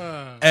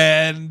 Yeah.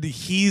 And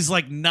he's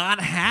like not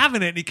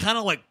having it. And he kind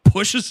of like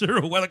pushes her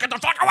away, like, get the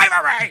fuck away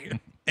from me.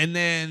 And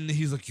then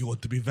he's like, you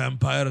want to be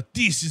vampire?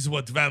 This is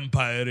what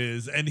vampire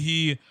is. And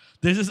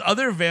there's this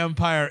other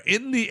vampire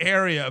in the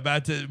area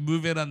about to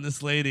move in on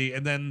this lady.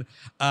 And then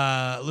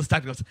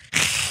Lestat goes,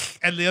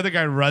 and the other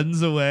guy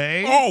runs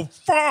away. Oh,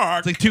 fuck.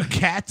 It's like two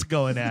cats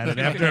going at it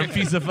after a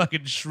piece of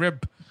fucking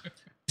shrimp.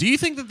 Do you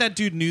think that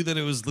dude knew that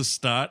it was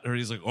Lestat? Or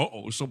he's like,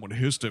 someone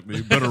hissed at me.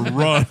 Better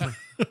run.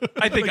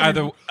 I think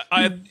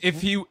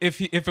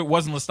if it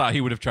wasn't Lestat,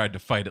 he would have tried to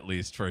fight at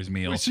least for his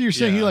meal. So you're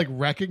saying he like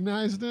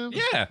recognized him?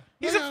 Yeah,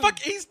 he's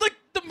he's like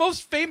the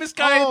most famous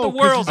guy in the 'cause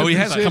world. he's a he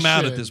hasn't come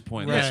out at musician. this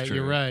point. Right, That's true.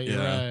 You're right. Yeah.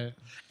 You're right.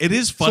 It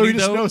is So funny he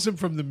just though. knows him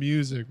from the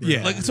music. Right?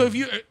 Yeah. Like, so if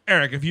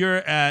you're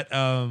at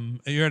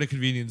a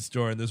convenience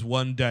store and there's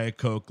one Diet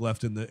Coke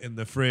left in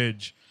the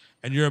fridge,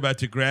 and you're about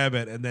to grab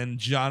it, and then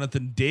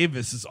Jonathan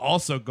Davis is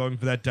also going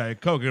for that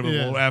Diet Coke. And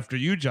Yeah. well, after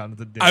you,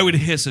 Jonathan Davis. I would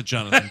hiss at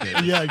Jonathan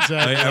Davis. Yeah,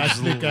 exactly. I I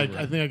absolutely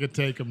think I could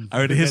take him. I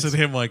would hiss at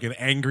him like an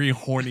angry,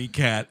 horny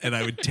cat, and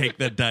I would take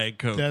that Diet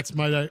Coke. That's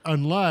my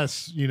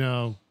unless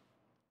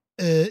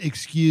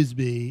excuse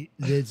me,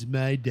 that's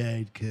my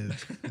Diet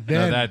Coke. No,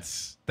 Then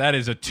that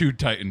is a two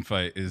Titan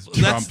fight. Is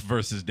Trump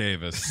versus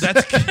Davis?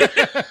 That's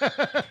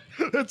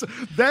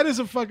that is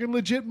a fucking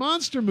legit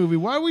monster movie.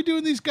 Why are we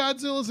doing these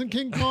Godzillas and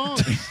King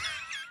Kongs?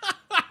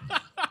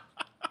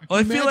 well,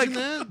 I feel like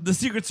Imagine that. the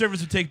Secret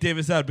Service would take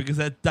Davis out because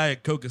that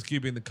Diet Coke is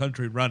keeping the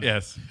country running.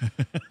 Yes.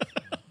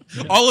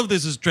 All of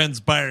this is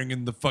transpiring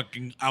in the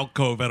fucking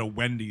alcove at a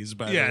Wendy's,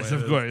 by the way. Yes,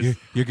 of course.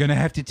 You're going to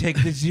have to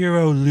take the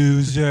zero,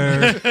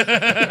 loser.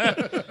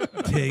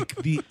 Take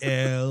the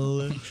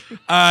L.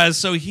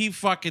 So he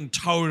fucking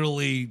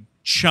totally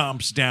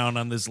chomps down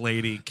on this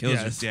lady, kills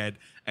Yes. her dead.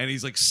 And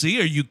he's like, see,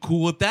 are you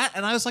cool with that?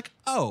 And I was like,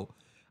 oh,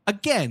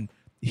 again,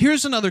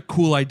 here's another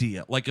cool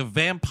idea. Like a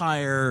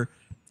vampire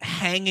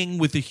hanging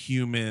with a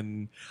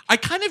human. I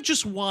kind of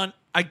just want,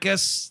 I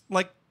guess,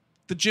 like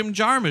the Jim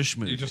Jarmusch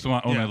movie. You just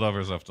want only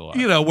lovers left alive.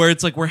 You know, where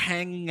it's like we're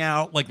hanging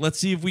out, like let's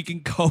see if we can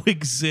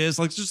coexist.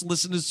 Let's just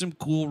listen to some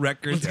cool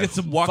records. Let's get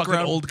some walk fucking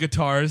around old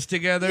guitars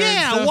together. and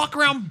Yeah, stuff. walk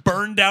around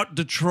burned out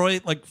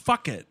Detroit. Like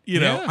fuck it, you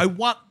know. Yeah. I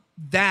want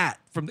that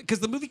from because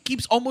the movie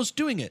keeps almost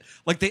doing it.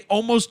 Like they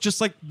almost just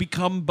like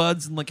become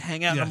buds and like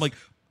hang out. And Yes. I'm like,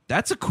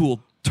 that's a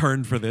cool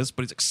turn for this.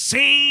 But he's like,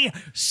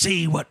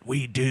 see what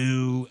we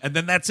do, and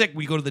then that's it.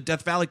 We go to the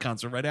Death Valley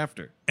concert right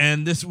after.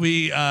 And this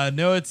we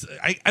know it's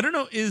I don't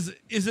know is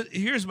it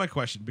here's my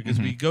question because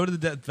we go to the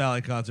Death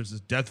Valley concerts.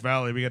 It's Death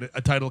Valley. We got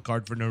a title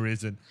card for no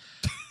reason,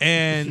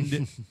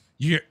 and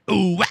you're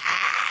ooh wah,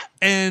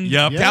 and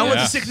Yep. Down with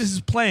Yeah. the Sickness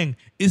is playing.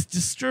 Is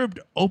Disturbed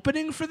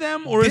opening for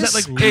them or is This-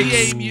 that like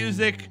PA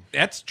music?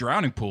 That's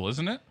Drowning Pool,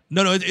 isn't it?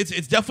 No,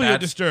 it's definitely a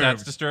Disturbed.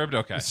 That's Disturbed.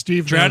 Okay.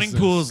 Steve Drowning knows this.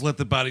 pools, let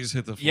the bodies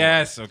hit the floor.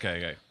 Yes.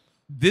 Okay.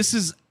 This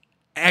is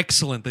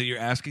excellent that you're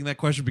asking that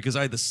question because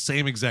I had the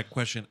same exact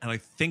question, and I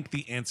think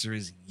the answer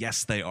is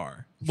yes, they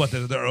are. What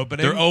they're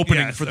opening? They're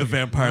opening Yes, for the okay.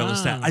 vampire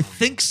Lestat. I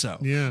think so.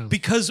 Yeah.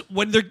 Because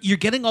when you're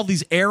getting all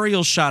these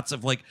aerial shots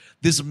of like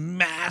this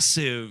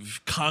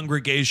massive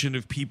congregation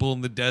of people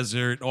in the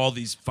desert, all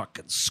these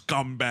fucking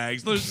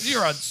scumbags.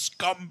 You're on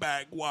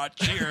scumbag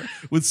watch here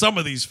with some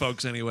of these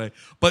folks anyway.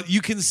 But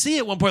you can see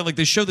at one point like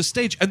they show the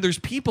stage and there's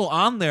people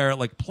on there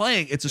like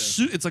playing. It's a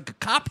suit. It's like a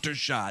copter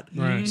shot,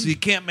 Right. so you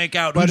can't make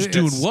out But who's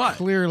doing it's what.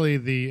 clearly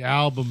the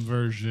album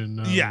version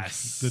of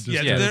Yes. the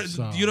Yeah, Disturbed there-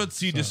 song, you don't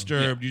see so.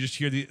 Disturbed. You just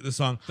hear the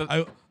song.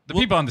 The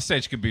people on the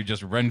stage could be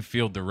just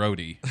Renfield the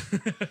roadie.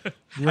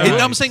 And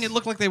I'm saying it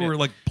looked like they were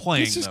like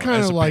playing. This is though,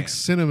 kind as of a like band.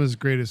 cinema's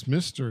greatest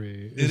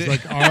mystery. Is is.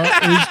 like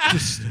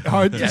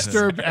are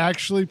Disturbed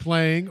actually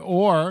playing,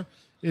 or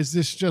is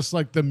this just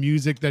like the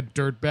music that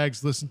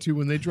dirtbags listen to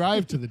when they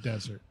drive to the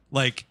desert?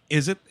 Like,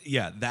 is it?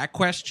 Yeah, that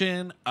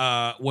question.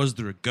 Was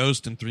there a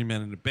ghost in 3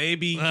 Men and a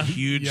Baby?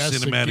 Huge Yes,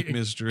 cinematic it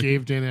mystery.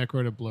 Gave Dan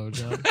Aykroyd a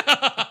blowjob.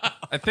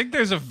 I think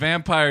there's a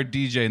vampire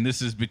DJ, and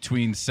this is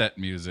between set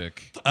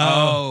music.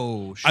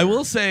 Oh, sure. I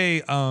will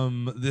say,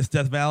 this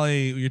Death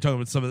Valley. You're talking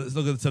about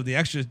look at some of the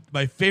extras.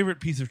 My favorite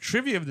piece of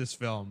trivia of this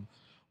film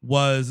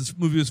was this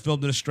movie was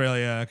filmed in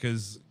Australia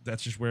because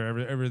that's just where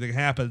everything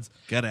happens.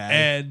 Get at it.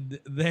 And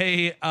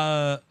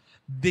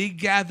they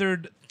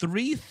gathered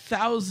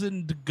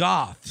 3,000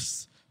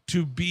 goths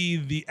to be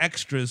the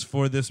extras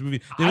for this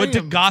movie. They went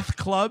to goth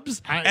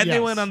clubs and they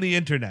went on the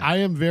internet. I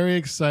am very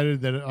excited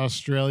that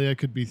Australia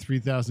could be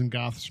 3,000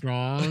 goth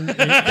strong.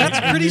 That's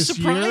pretty this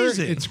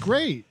surprising. Year. It's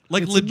great.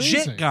 Like It's legit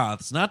amazing.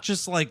 goths, not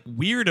just like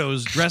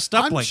weirdos dressed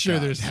up I'm like sure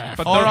goths. there's half.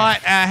 But All right,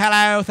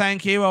 hello,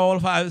 thank you all.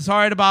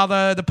 Sorry to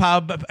bother the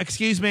pub.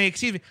 Excuse me.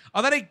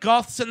 Are there any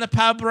goths in the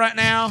pub right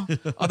now?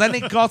 Are there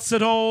any goths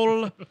at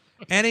all?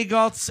 Any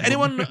goths?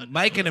 Anyone?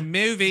 Making a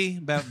movie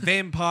about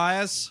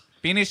vampires.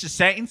 Finish the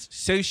sentence.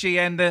 Sushi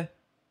and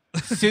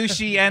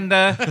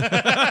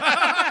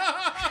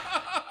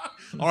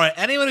All right,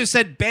 anyone who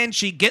said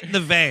Banshee, get in the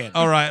van.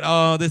 All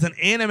right. There's an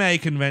anime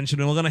convention,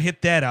 and we're gonna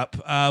hit that up.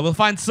 We'll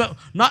find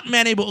not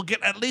many, but we'll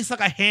get at least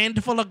like a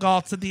handful of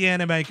goths at the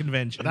anime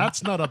convention.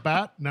 That's not a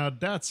bat. Now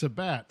that's a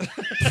bat.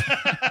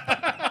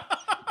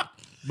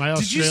 My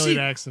Did you Australian see-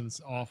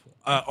 accent's awful.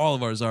 All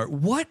of ours are.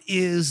 What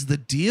is the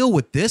deal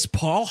with this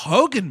Paul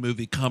Hogan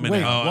movie coming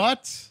Wait, out?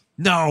 what?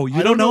 No, you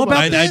I don't know about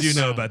I this? do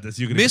know about this.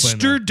 You can explain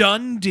Mr. that.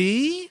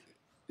 Dundee?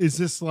 Is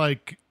this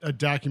like a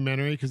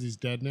documentary because he's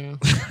dead now?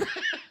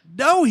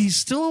 No, he's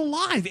still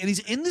alive, and he's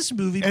in this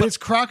movie. And But it's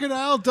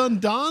Crocodile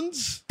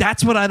Dunduns?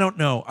 that's what I don't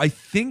know. I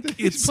think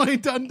He's it's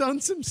playing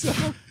Dunduns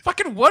himself?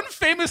 Fucking one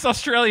famous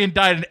Australian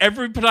died, and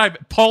every time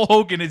Paul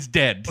Hogan is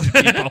dead.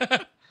 People.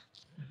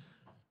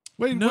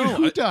 Wait, No,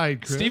 who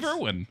died, Chris? Steve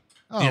Irwin.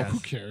 Oh, Yes. who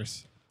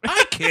cares?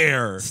 I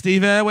care.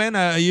 Steve Irwin,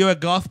 are you a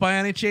goth by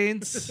any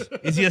chance?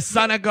 Is your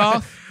son a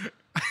goth?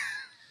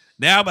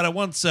 Now, but I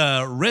once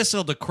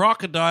wrestled a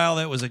crocodile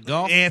that was a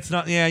golf. It's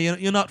not. Yeah,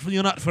 you're not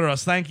for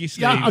us. Thank you,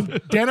 Steve. Yeah, I'm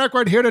Dan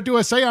Aykroyd here to do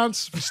a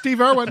seance for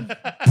Steve Irwin.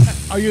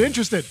 Are you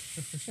interested?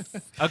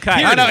 Okay.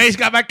 I know he's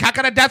got my cock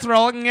on a death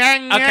roll.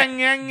 Yang, Okay. yang,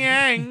 yang,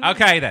 yang.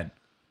 Okay, then.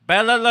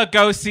 Bela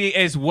Lugosi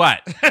is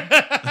what?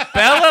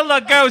 Bela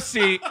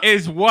Lugosi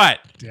is what?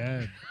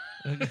 Dead.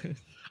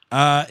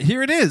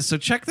 Here it is. So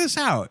check this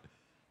out.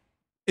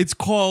 It's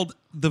called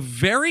The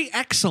Very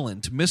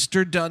Excellent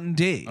Mr.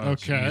 Dundee.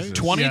 Okay. Jesus.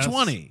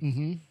 2020. Yes.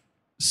 Mhm.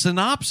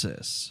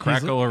 Synopsis.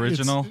 Crackle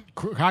original.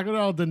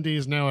 Crocodile Dundee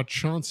is now a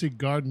Chauncey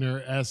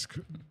Gardner-esque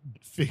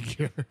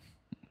figure.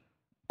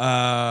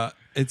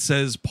 It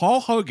says Paul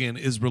Hogan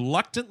is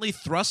reluctantly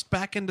thrust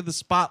back into the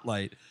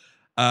spotlight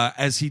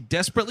as he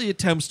desperately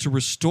attempts to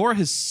restore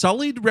his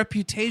sullied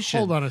reputation.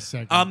 Hold on a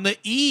second. On the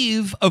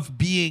eve of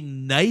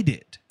being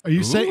knighted. Are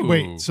you saying, Ooh.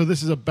 wait, so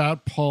this is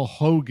about Paul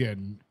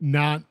Hogan,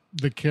 not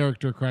the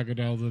character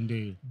Crocodile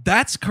Dundee?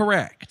 That's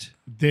correct.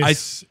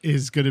 This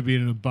is going to be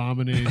an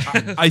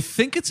abomination. I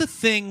think it's a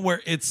thing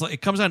where it's like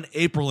it comes out in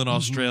April in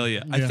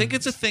Australia. I Yeah. think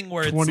it's a thing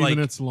where it's 20 like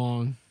minutes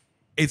long.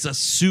 it's a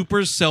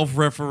super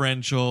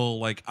self-referential,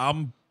 like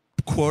I'm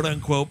quote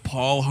unquote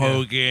Paul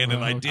Hogan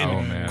and I did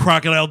Oh, man.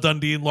 Crocodile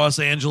Dundee in Los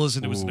Angeles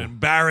and it was an Ooh.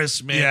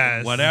 embarrassment Yes.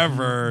 and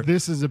whatever.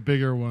 This is a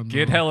bigger one.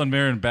 Get though. Helen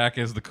Mirren back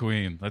as the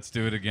queen. Let's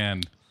do it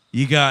again.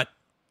 You got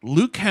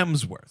Luke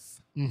Hemsworth.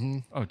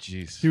 Oh,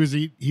 jeez. He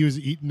was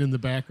eating in the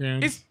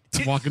background,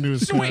 walking to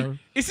his So wait, car.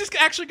 is this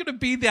actually going to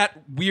be that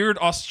weird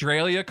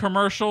Australia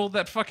commercial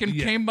that fucking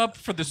came up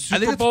for the I Super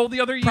think it's Bowl the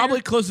other year?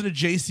 Probably closer to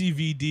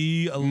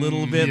JCVD a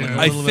little bit. yeah. Like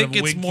a I little think bit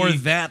of it's winky. more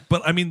that,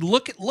 but I mean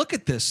look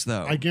at this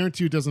though. I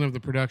guarantee you it doesn't have the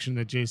production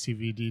that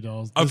JCVD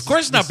does. Of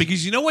course not,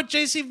 because you know what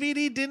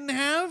JCVD didn't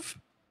have?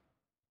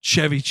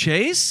 Chevy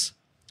Chase,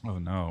 Oh,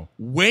 no.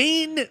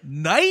 Wayne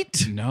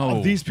Knight,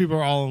 No. These people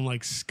are all on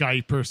like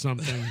Skype or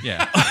something.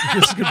 Yeah.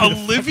 This is gonna be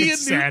the Olivia fucking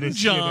saddest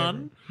shit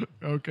Newton-John,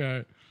 ever.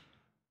 Okay.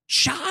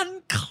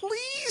 John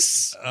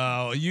Cleese.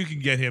 Oh, you can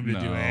get him to do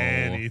No.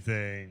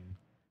 anything.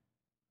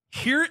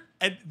 Here,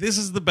 and this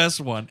is the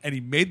best one, and he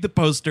made the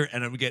poster,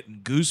 and I'm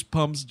getting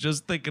goosebumps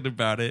just thinking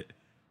about it.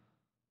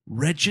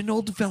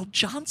 Reginald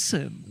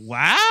VelJohnson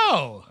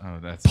Wow. Oh,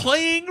 that's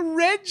playing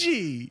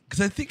Reggie.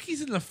 Because I think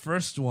he's in the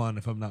first one,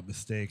 if I'm not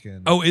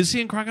mistaken. Oh, is he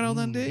in Crocodile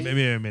Dundee?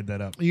 Maybe I made that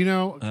up. You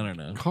know, I don't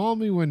know. call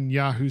me when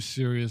Yahoo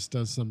Serious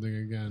does something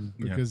again,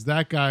 because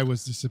that guy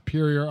was the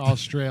superior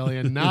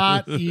Australian.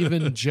 Not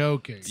even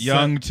joking.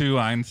 Young to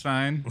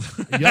Einstein.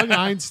 Young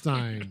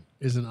Einstein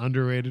is an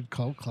underrated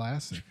cult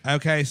classic.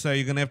 Okay, so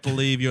you're going to have to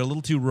leave. You're a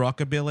little too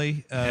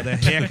rockabilly. The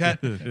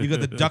haircut, you got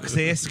the duck's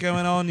ass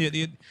going on.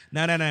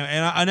 No. And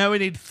I know we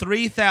need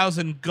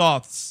 3,000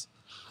 goths.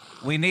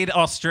 We need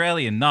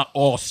Australian, not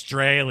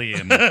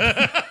Australian.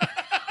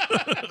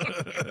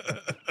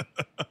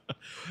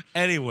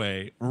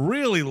 Anyway,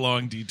 really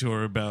long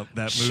detour about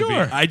that movie.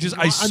 Sure. I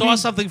saw mean,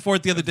 something for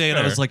it the other day, and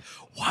I fair. was like,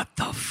 "What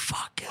the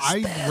fuck is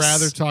I'd this?"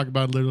 rather talk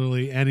about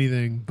literally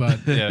anything but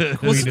Yeah. Queen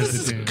Well, of this the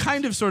is Damned.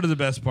 kind of sort of the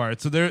best part.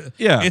 So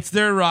Yeah. it's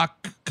their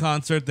rock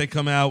concert. They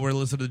come out. We're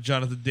listening to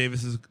Jonathan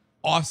Davis's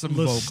awesome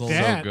vocals.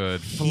 Lestat So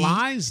good.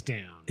 flies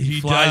down. He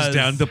He flies does.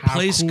 down. The How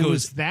place cool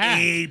goes is that?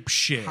 ape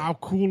shit. How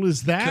cool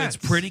is that? It's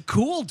pretty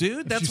cool, dude.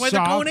 If That's you why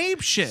they're saw- going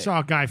ape shit. Saw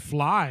a guy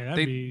fly. That'd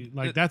They- be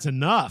like that's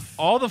enough.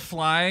 All the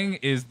flying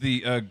is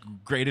the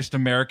greatest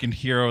American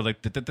hero. Like,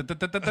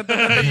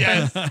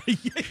 Yes.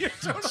 You're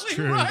totally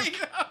True. right.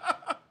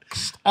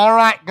 All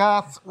right,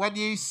 Garth, when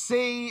you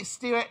see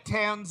Stuart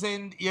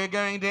Townsend, you're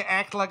going to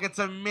act like it's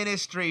a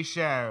ministry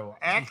show.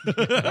 Act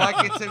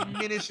like it's a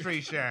ministry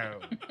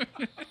show.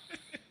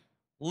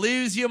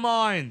 Lose your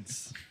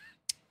minds.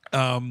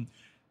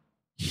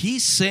 He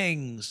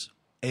sings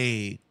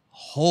a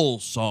whole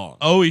song.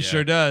 Oh, he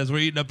sure does. We're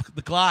eating up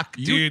the clock.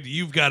 Dude,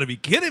 you've got to be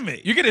kidding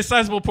me. you get a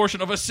sizable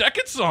portion of a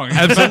second song.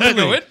 Absolutely. To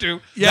go into.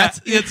 Yeah,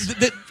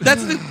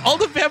 That's all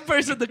the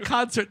vampires at the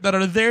concert that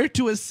are there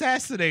to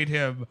assassinate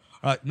him.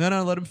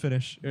 No, let him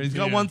finish. He's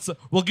got one song.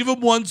 We'll give him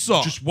one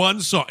song. just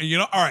one song. You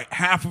know, all right,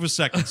 half of a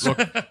second.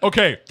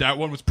 Okay, that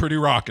one was pretty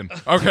rocking.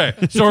 Okay,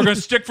 so we're gonna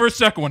stick for a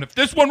second one. If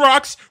this one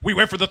rocks, we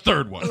wait for the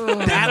third one.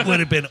 That would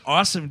have been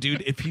awesome,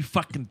 dude, if he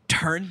fucking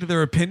turned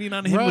their opinion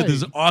on him with Right.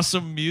 his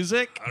awesome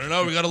music. I don't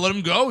know. We got to let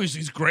him go.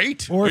 He's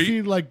great. Or if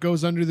he like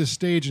goes under the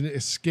stage and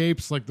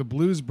escapes like the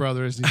Blues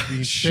Brothers, he's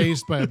being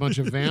chased by a bunch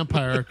of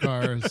vampire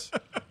cars.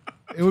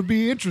 It would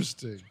be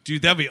interesting.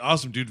 Dude, that'd be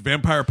awesome, dude.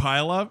 Vampire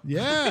pileup?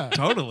 Yeah,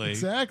 Totally.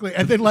 exactly.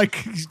 And then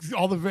like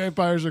all the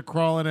vampires are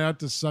crawling out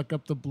to suck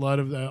up the blood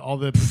of all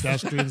the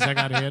pedestrians that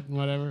got hit and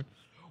whatever.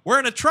 We're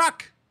in a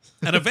truck,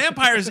 and a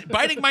vampire is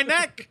biting my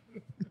neck.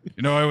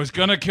 You know, I was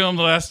gonna kill him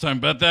the last time,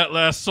 but that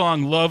last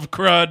song, Love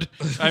Crud,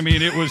 I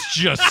mean, it was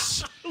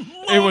just,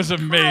 it was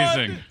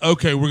amazing.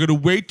 Okay, we're gonna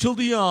wait till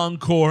the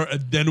encore,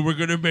 and then we're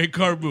gonna make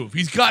our move.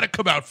 He's got to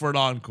come out for an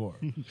encore.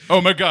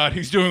 Oh my God,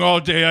 he's doing All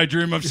Day I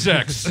Dream of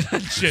Sex.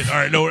 Shit. All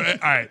right, no. All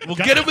right, we'll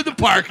get him in the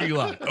parking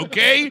lot.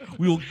 Okay,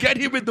 we will get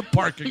him in the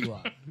parking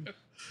lot.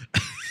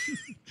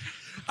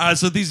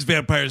 So these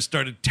vampires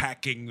start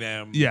attacking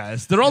them.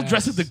 Yes, they're all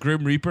dressed as the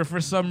Grim Reaper for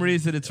some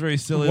reason. It's very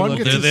silly One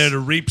looking. gets They're there to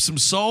reap some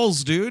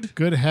souls, dude.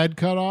 Good head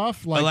cut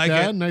off like, like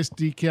that. it. Nice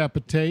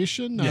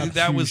decapitation. Not Yeah,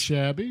 that too was-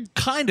 shabby.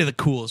 Kind of the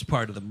coolest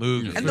part of the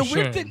movie. And the For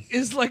weird sure. thing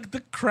is, like, the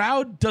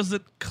crowd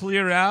doesn't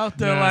clear out.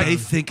 They're No. like, They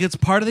think it's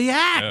part of the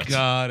act.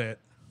 got it.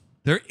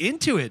 They're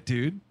into it,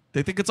 dude.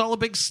 They think it's all a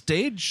big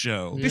stage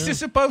show. This is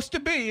supposed to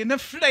be an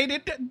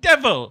inflated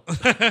devil.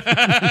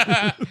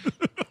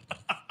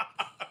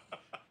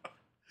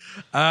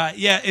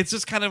 Yeah, it's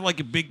just kind of like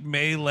a big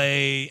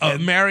melee.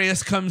 and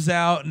Marius comes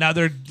out. Now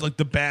they're like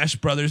the Bash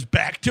brothers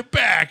back to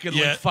back and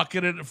Yeah.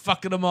 like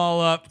fucking them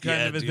all up, kind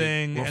yeah, of a dude.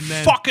 thing. We're And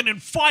then fucking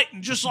and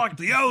fighting just like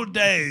the old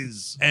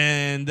days.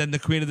 and then the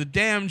Queen of the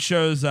Damned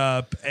shows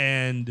up,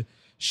 and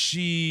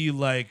she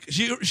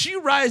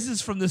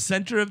rises from the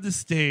center of the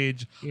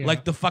stage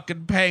like the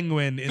fucking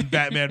penguin in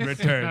Batman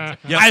Returns.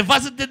 I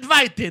wasn't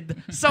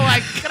invited, so I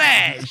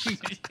crashed.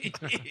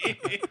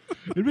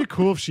 It'd be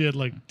cool if she had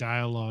like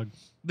dialogue.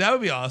 That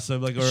would be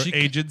awesome, like, or She-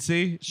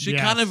 agency. She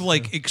Yes. kind of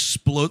like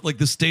explode, like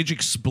the stage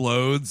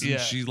explodes, and Yeah.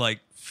 she like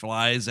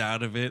flies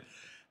out of it.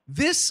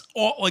 This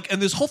all like,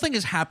 and this whole thing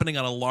is happening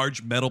on a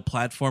large metal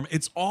platform.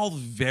 It's all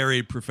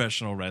very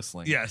professional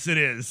wrestling. Yes, it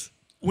is.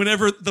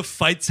 Whenever the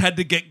fights had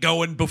to get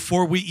going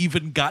before we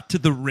even got to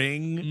the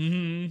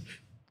ring,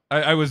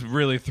 I was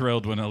really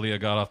thrilled when Aaliyah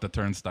got off the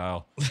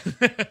turnstile.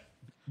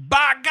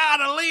 by God,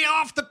 Aaliyah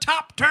off the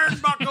top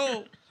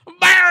turnbuckle.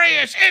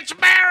 Marius, it's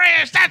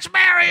Marius. That's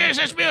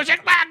Marius's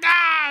music. My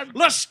God.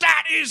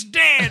 Lestat is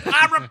dead.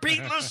 I repeat,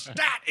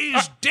 Lestat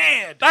is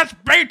dead. That's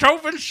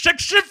Beethoven's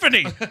Sixth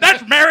Symphony.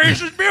 That's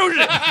Marius's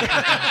music.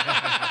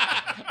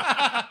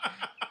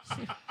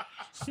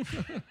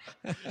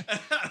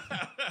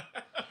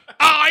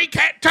 Oh, he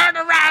can't turn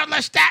around,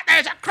 Lestat.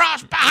 There's a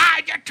cross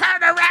behind you.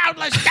 Turn around,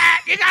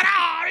 Lestat. You gotta.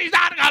 Oh, he's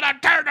not gonna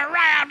turn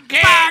around,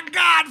 kid. By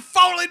God,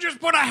 Foley just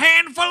put a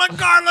handful of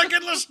garlic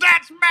in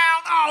Lestat's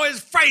mouth. Oh,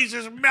 his face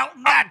is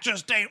melting. That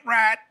just ain't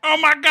right. Oh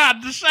my God,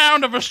 the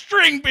sound of a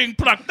string being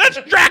plucked. That's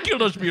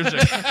Dracula's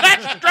music.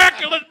 That's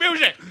Dracula's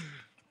music.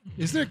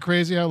 Isn't it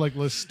crazy how like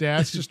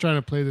Lestat's just trying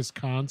to play this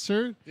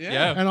concert?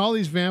 Yeah. And all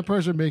these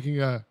vampires are making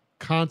a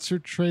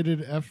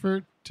concentrated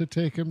effort to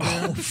take him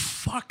down. Oh,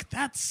 fuck,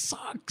 that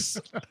sucks.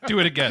 Do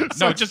it again. No,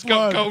 Sucks just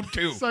blood. go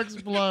two. Sucks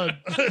blood.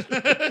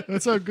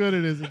 That's how good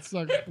it is. It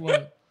sucks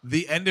blood.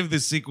 The end of the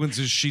sequence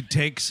is she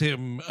takes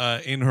him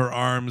in her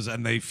arms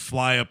and they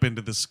fly up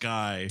into the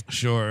sky.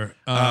 Sure.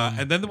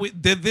 And then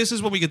this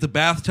is when we get the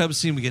bathtub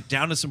scene. We get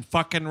down to some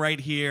fucking right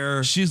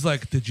here. She's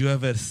like, did you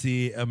ever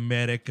see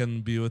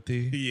American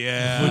Beauty?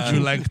 Yeah. Would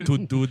you like to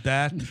do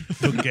that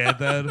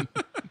together?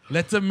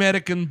 Let's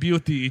American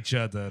Beauty each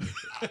other.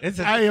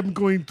 I am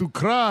going to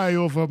cry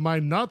over my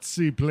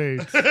Nazi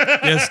plate.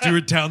 Yeah,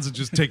 Stuart Townsend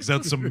just takes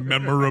out some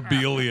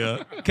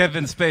memorabilia.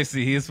 Kevin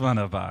Spacey, he's one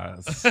of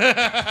ours.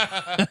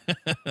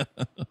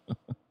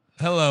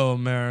 Hello,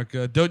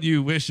 America. Don't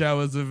you wish I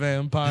was a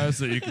vampire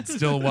so you could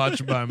still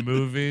watch my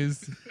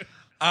movies?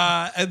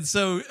 And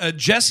so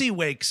Jessie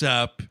wakes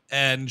up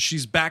and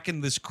she's back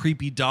in this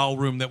creepy doll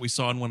room that we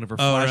saw in one of her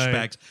flashbacks,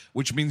 right.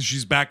 which means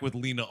she's back with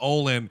Lena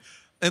Olin.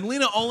 And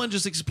Lena Olin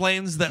just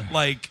explains that,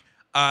 like,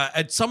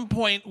 at some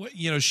point,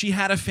 she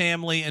had a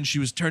family and she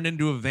was turned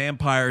into a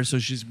vampire. So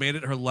she's made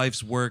it her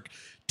life's work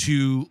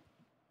to,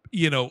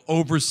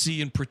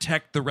 oversee and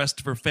protect the rest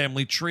of her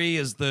family tree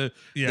as the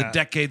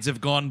decades have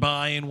gone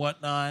by and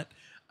whatnot.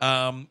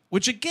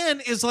 Which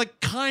again is like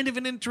kind of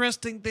an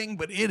interesting thing,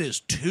 but it is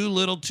too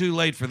little too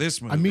late for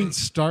this movie. I mean,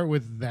 start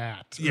with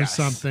that or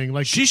something.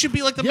 Like she should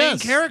be like the main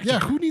character. Yeah,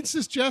 who needs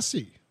this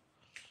Jessie?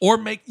 Or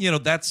make,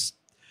 that's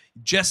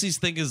Jesse's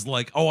thing is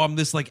like, oh, I'm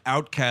this like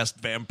outcast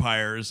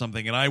vampire or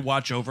something, and I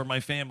watch over my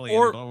family.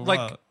 Or and blah, blah,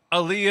 like blah.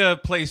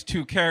 Aaliyah plays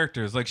two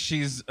characters. Like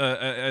she's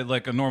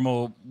like a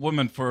normal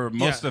woman for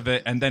most of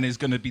it, and then is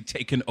going to be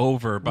taken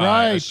over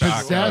by a chakra.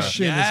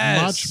 Possession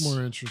is much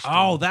more interesting.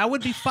 Oh, that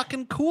would be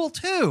fucking cool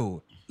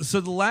too. So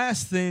the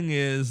last thing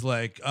is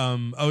like,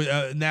 we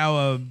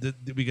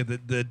get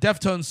the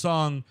Deftones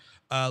song.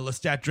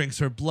 Lestat drinks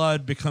her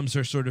blood, becomes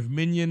her sort of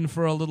minion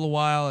for a little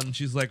while, and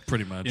she's like,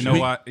 pretty much. You know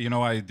why? You know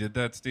why he did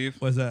that, Steve?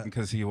 What's that?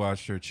 Because he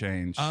watched her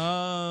change.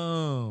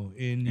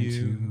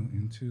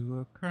 Into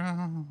a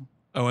crown.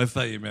 Oh, I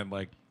thought you meant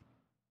like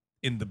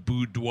in the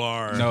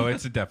boudoir. No,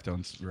 it's a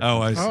Deftones.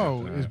 Oh, I see.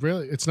 Oh,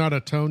 it's not a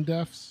tone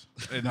deafs?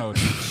 No,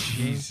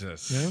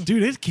 Jesus. Yeah.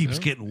 Dude, it keeps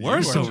getting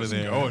worse over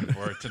there. Going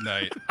for it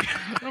tonight.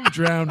 I'm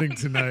drowning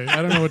tonight.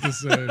 I don't know what to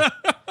say.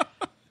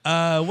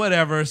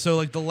 Whatever. So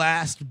like the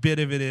last bit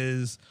of it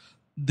is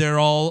they're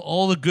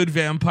all the good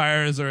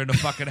vampires are in a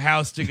fucking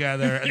house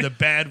together, and the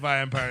bad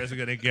vampires are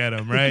gonna get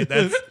them. Right?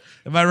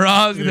 Am I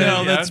wrong?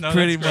 No, that's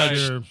pretty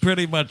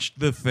right. much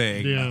the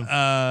thing.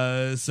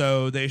 Yeah.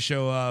 So they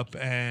show up,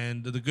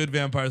 and the good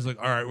vampire's like,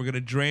 all right, we're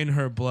gonna drain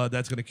her blood.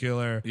 That's gonna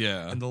kill her.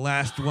 Yeah. And the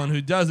last one who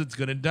does it's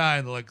gonna die.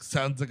 And they're like,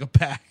 sounds like a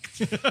pact.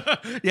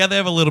 Yeah, they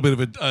have a little bit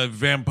of a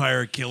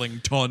vampire killing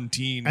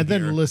tontine. And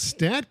then here.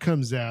 Lestat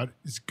comes out.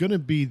 Is going to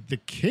be the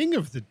king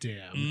of the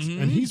damned,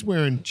 and he's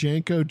wearing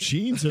Janko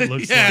jeans. It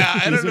looks Yeah,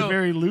 like I these don't are know.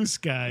 very loose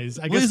guys.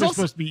 I Well, guess he's they're also-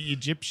 supposed to be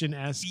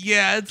Egyptian-esque.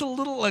 Yeah, it's a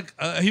little like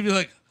he'd be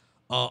like,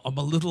 I'm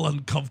a little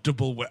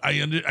uncomfortable. I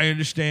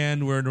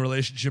understand we're in a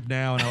relationship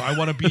now, and I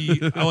want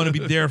to be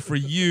there for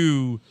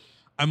you.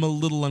 I'm a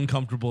little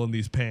uncomfortable in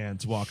these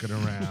pants walking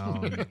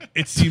around.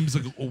 It seems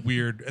like a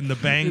weird, and the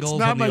bangles It's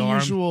not on the my arm.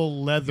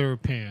 usual leather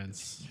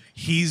pants.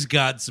 He's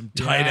got some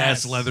tight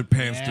ass Yes, leather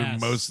pants through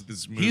yes. most of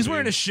this movie. He's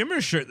wearing a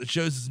shimmer shirt that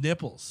shows his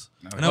nipples.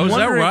 And Oh, I'm is that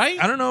wondering-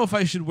 right? I don't know if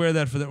I should wear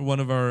that for one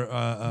of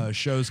our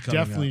shows coming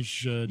Definitely up.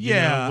 should.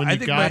 Yeah, when I you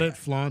think got my- it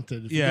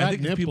flaunted. If Yeah, you I got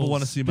think if people nipples,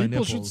 wanna see my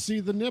people should nipples. see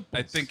the nipples.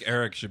 I think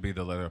Eric should be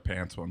the leather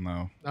pants one,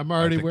 though. I'm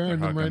already I think wearing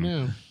they're them right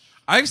hugging now.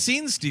 I've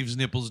seen Steve's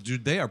nipples,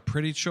 dude. They are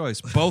pretty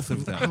choice, both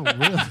of them. Oh,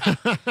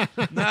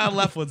 really? Nah,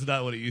 left one's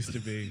not what it used to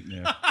be.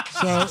 Yeah.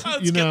 So, Let's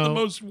you get know, the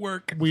most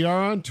work. we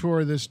are on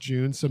tour this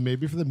June, so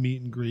maybe for the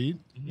meet and greet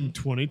Mm-hmm. in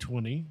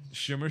 2020,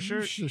 Shimmer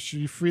shirt. should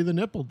you free the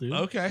nipple, dude?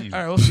 Okay, all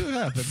right, we'll see what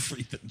happens.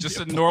 Just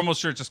a normal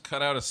shirt. Just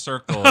cut out a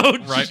circle. Oh,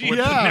 right gee. with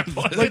Yeah, the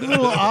nipple. like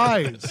little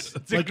eyes.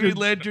 It's a Like Green your-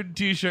 Lantern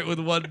T-shirt with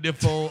one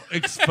nipple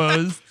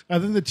exposed.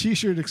 and then the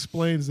T-shirt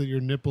explains that your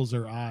nipples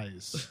are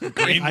eyes.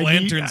 Green I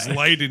Lantern's need-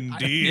 light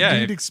indeed. Yeah.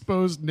 Need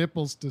exposed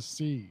nipples to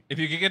see. If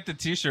you could get the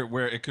T-shirt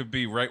where it could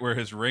be right where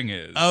his ring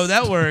is. Oh,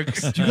 that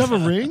works. Do you have a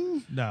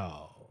ring?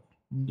 No.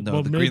 No,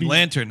 Well, the maybe Green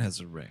Lantern has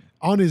a ring.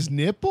 on his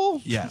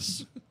nipple.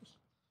 Yes.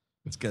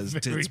 It's got his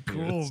Very tits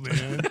cool,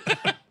 pierced. man.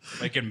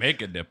 They can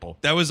make a nipple.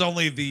 That was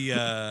only the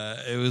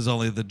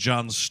the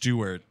Jon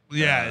Stewart.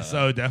 Yeah,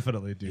 so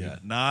definitely, dude. Yeah,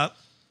 not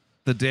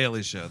the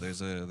Daily Show.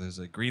 There's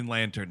a Green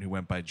Lantern who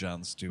went by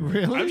Jon Stewart.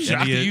 Really? I'm And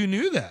shocked he that had- you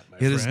knew that, my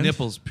He had his friend.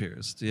 nipples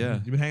pierced. Yeah.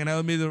 You've been hanging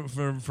out with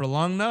me for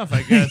long enough,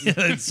 I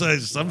guess.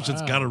 Some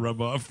shit's got to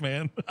rub off,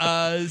 man.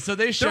 So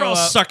they show They're all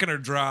up. sucking her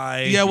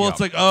dry. Yeah, well,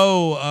 it's like,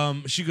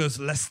 she goes,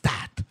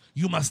 Lestat,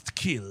 you must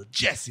kill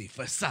Jesse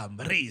for some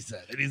reason.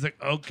 And he's like,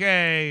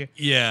 okay.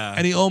 Yeah.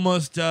 And he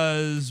almost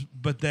does,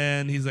 but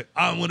then he's like,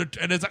 I'm going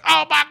to, and it's like,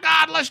 oh my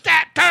God,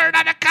 Lestat, turn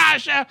on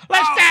Akasha.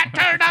 Lestat,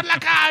 turn on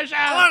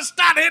Akasha. Let's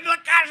start hitting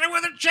Akasha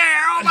with a chair.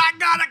 Oh my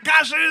God,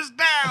 Akasha is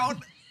down.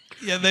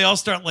 Yeah, they all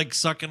start like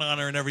sucking on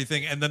her and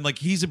everything. And then like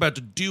he's about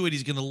to do it.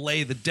 He's going to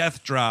lay the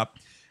death drop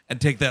and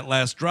take that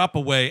last drop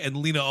away. And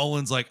Lena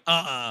Olin's like,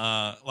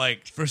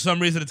 like, For some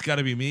reason, it's got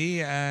to be me.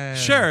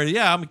 sure,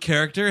 yeah, I'm a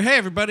character. Hey,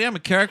 everybody, I'm a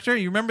character.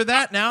 You remember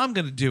that? Now I'm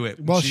going to do it.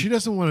 Well, she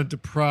doesn't want to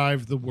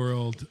deprive the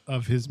world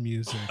of his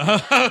music.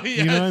 Oh, yes.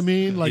 You know what I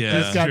mean? Like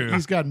Yeah.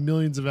 he's got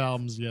millions of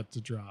albums yet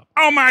to drop.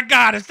 Oh my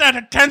God! Is that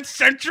a 10th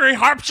century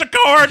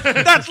harpsichord?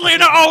 That's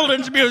Lena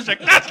Olden's music.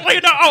 That's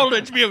Lena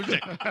Olden's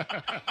music.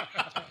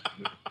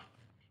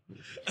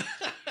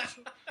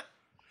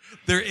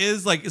 There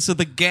is like, so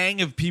the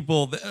gang of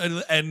people,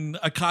 and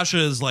Akasha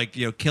is like,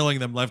 killing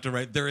them left and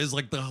right. There is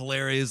like the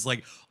hilarious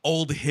like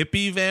old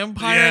hippie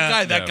vampire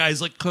guy. That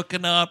guy's like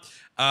cooking up.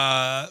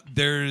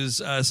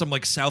 There's some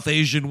like South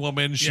Asian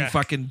woman. She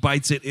fucking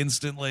bites it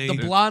instantly. The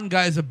blonde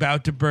guy's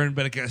about to burn,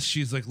 but I guess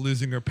she's like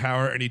losing her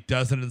power, and he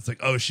doesn't. And it's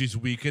like, oh, she's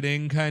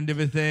weakening, kind of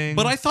a thing.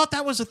 But I thought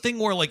that was a thing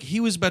where like he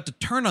was about to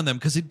turn on them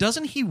because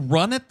doesn't he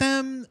run at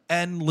them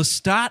and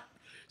Lestat?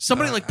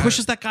 Somebody like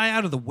pushes that guy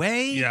out of the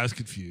way. Yeah, I was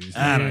confused.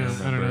 I don't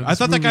know. I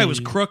thought that guy was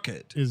This movie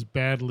crooked. Is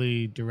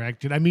badly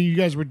directed. I mean, you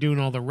guys were doing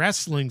all the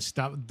wrestling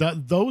stuff.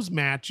 Those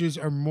matches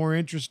are more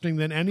interesting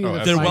than any of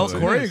the They're well fights in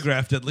this.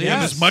 choreographed, at least. Yeah,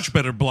 there's much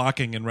better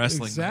blocking in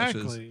wrestling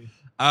matches.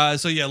 Exactly.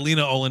 So yeah,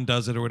 Lena Olin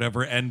does it or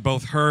whatever, and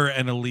both her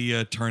and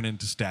Aaliyah turn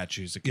into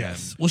statues again.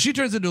 Yes. Well, she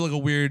turns into like a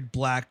weird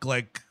black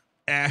like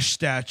ash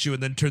statue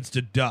and then turns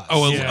to dust.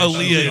 Oh, Yeah,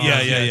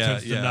 Aaliyah,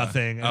 turns to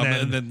nothing.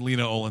 And then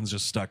Lena Olin's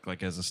just stuck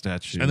like as a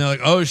statue. And they're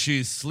like, oh,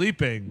 she's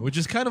sleeping, which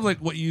is kind of like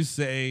what you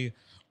say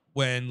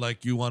when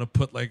like you want to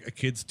put like a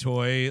kid's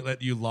toy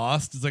that you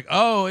lost. It's like,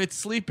 oh, it's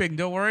sleeping.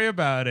 Don't worry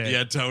about it.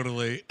 Yeah,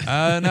 totally.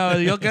 No,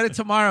 you'll get it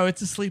tomorrow.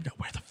 It's asleep. No,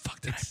 where the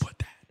fuck did I put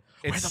that?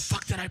 Where the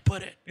fuck did I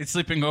put it? It's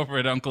sleeping over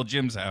at Uncle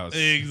Jim's house.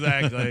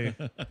 Exactly.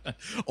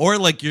 Or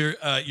like you're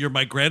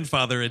my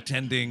grandfather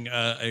attending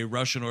a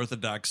Russian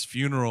Orthodox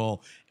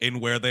funeral in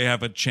where they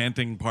have a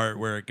chanting part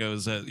where it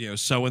goes,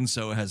 so and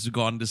so has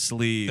gone to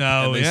sleep,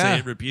 and they say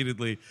it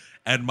repeatedly.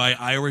 And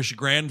my Irish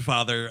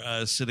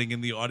grandfather sitting in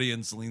the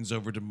audience leans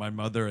over to my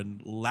mother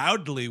and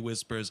loudly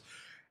whispers,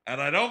 "And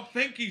I don't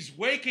think he's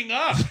waking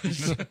up."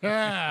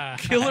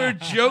 Killer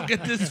joke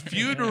at this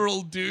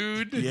funeral,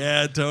 dude.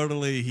 Yeah,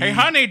 totally. Hey,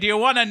 honey, do you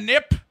want a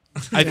nip?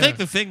 I think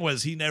the thing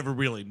was he never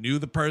really knew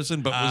the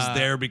person, but was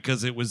there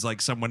because it was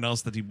like someone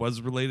else that he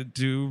was related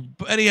to.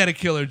 And he had a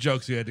killer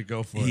joke, so he had to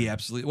go for it. He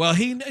absolutely. Well,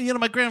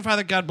 my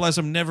grandfather, God bless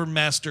him, never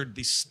mastered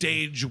the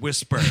stage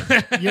whisper.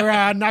 You're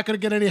not going to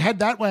get any head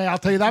that way, I'll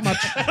tell you that much.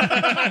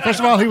 First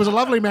of all, he was a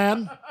lovely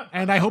man,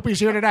 and I hope he's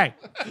here today.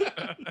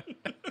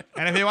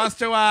 And if he wants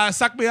to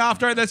suck me off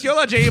during this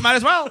eulogy, you might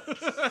as well.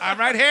 I'm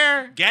right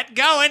here. Get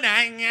going.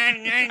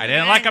 I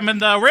didn't like him in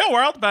the real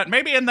world, but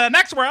maybe in the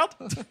next world.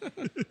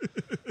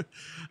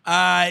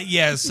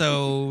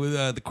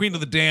 So the Queen of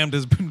the Damned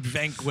has been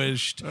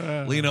vanquished.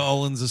 Lena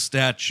Olin's a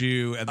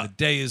statue, and the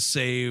day is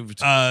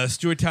saved.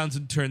 Stuart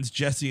Townsend turns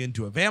Jessie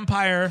into a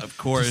vampire. Of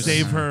course. To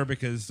save her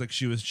because like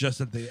she was just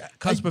at the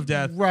cusp of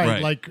death.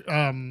 Right. Like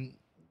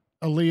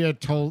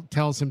Aaliyah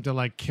tells him to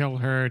like kill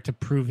her to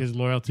prove his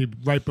loyalty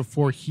right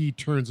before he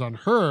turns on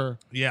her.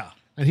 Yeah.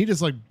 And he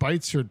just like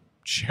bites her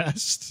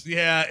chest.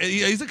 Yeah,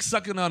 he's like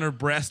sucking on her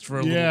breast for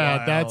a little while.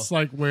 Yeah, that's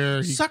like where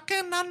he...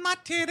 Sucking on my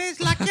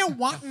titties like you're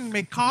wanting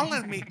me,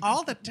 calling me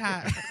all the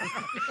time.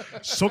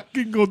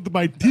 Sucking on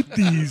my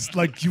titties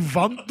like you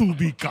want to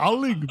be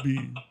calling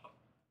me.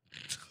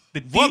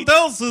 What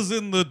else is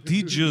in the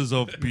teachers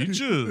of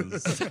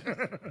peaches?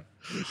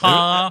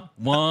 Huh?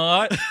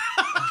 What?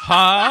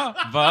 Huh?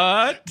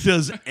 What?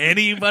 Does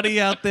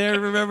anybody out there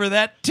remember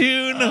that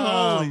tune?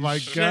 Oh, Holy my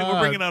shit, God. we're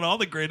bringing out all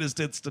the greatest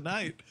hits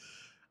tonight.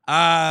 So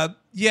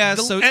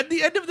At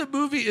the end of the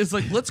movie is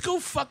like, let's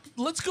go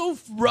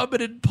rub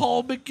it in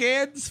Paul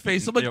McGann's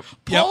face. I'm like,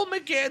 Paul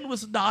McGann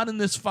was not in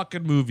this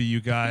fucking movie,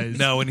 you guys.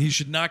 No, and he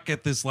should not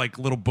get this like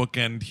little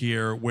bookend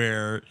here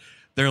where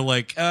they're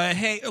like,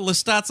 hey,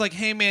 Lestat's like,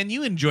 hey man,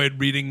 you enjoyed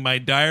reading my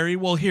diary.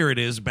 Well, here it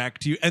is, back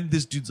to you. And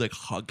this dude's like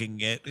hugging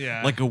it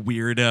like a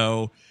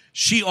weirdo.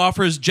 Jessie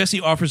offers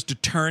to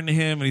turn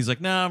him, and he's like,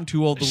 "No, I'm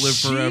too old to live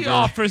forever." She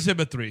offers him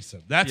a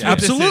threesome. That's what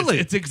absolutely. This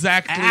is. It's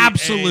exactly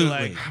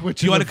absolutely.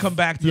 You want to come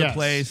back to the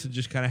place and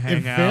just kind of hang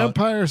if out.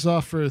 Vampires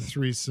offer a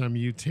threesome,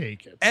 you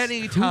take it.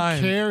 Anytime.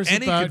 Who cares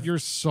about your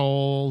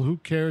soul? Who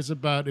cares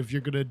about if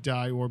you're going to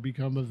die or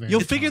become a vampire? You'll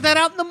figure that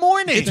out in the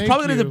morning. It's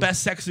probably gonna be the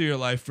best sex of your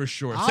life for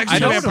sure. Sex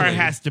of a vampire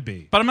has to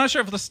be. But I'm not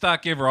sure if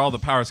Lestat gave her all the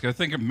powers, because I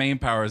think her main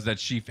power is that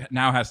she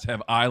now has to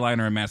have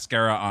eyeliner and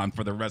mascara on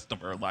for the rest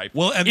of her life.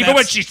 Well, and even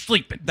when she's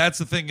sleeping. That's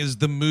the thing, is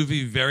the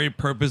movie very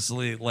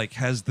purposely like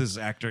has this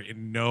actor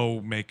in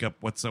no makeup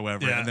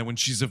whatsoever, and then when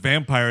she's a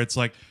vampire, it's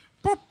like.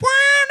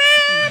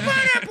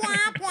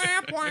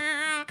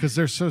 Because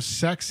they're so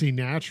sexy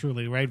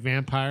naturally, right?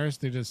 Vampires,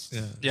 they just...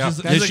 Yeah.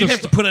 She didn't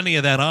have to put any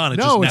of that on. It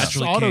just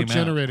naturally came out.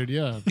 auto-generated,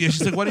 yeah. Yeah,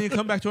 she's like, why don't you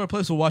come back to our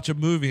place? We'll watch a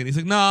movie. And he's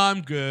like, nah,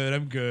 I'm good.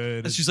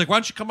 And she's like, why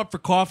don't you come up for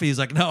coffee? He's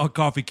like, no,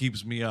 coffee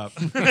keeps me up.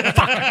 Fuck,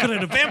 I could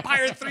have a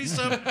vampire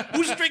threesome.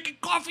 Who's drinking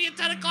coffee at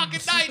 10 o'clock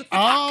at night?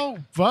 Oh,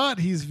 but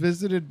he's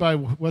visited by,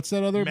 what's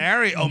that other?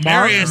 Mary. Oh,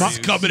 Marius is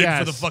coming in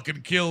for the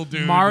fucking kill,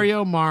 dude.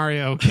 Mario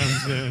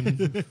comes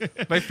in.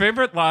 My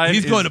favorite line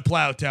He's going to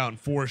Plowtown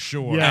for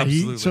sure. Yeah,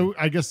 absolutely. So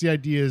I guess the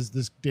idea is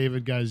this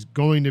David guy's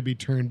going to be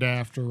turned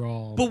after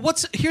all.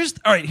 But here's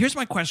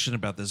my question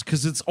about this,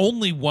 because it's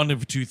only one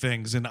of two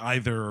things, and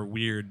either are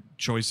weird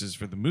choices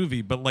for the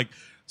movie. But like,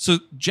 so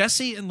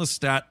Jessie and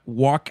Lestat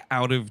walk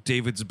out of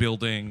David's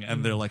building,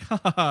 and they're like, "Ha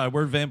ha ha,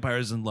 we're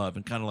vampires in love,"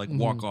 and kind of like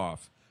walk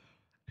off.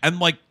 And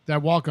like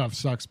That walk-off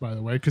sucks, by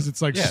the way, because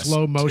it's like Yes,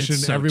 slow motion.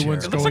 it's so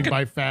Everyone's terrible. going It's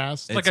like by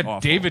fast. It's like It's a awful.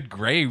 David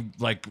Gray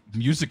like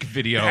music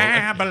video.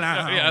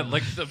 Babylon. Yeah,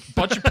 like a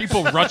bunch of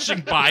people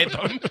rushing by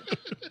them.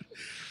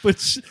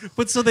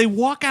 But so they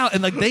walk out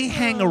and like they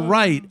hang a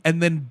right,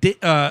 and then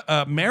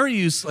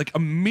Marius like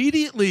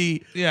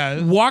immediately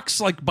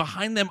walks like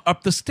behind them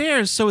up the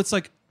stairs. So it's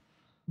like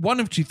one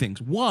of two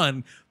things.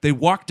 One, they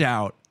walked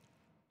out.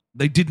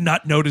 They did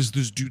not notice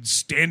this dude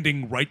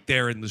standing right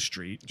there in the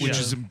street, which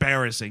is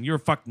embarrassing. You're a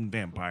fucking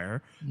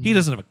vampire. He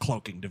doesn't have a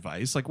cloaking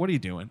device. Like, what are you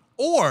doing?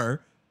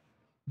 Or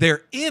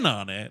they're in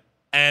on it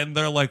and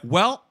they're like,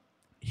 well,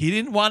 he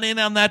didn't want in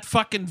on that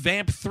fucking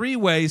vamp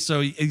three-way,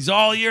 so he's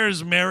all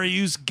yours,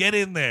 Marius. Get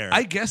in there.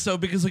 I guess so,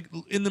 because like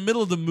in the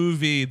middle of the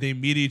movie, they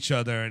meet each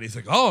other, and he's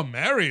like, "Oh,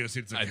 Marius."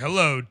 It's like,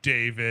 "Hello,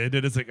 David,"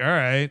 and it's like, "All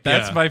right."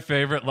 That's my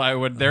favorite line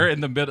when they're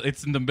in the middle.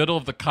 It's in the middle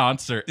of the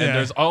concert, and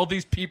there's all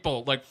these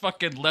people, like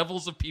fucking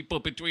levels of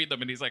people between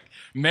them, and he's like,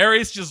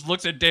 Marius just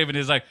looks at David, and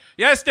he's like,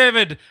 "Yes,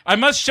 David, I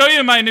must show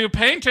you my new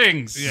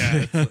paintings."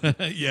 Yeah.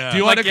 yeah. Do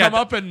you want to Like, come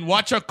up and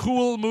watch a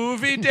cool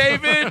movie,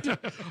 David?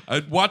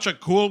 I'd watch a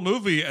cool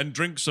movie and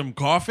drink some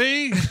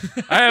coffee.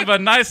 I have a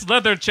nice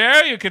leather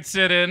chair you could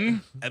sit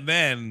in. And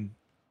then,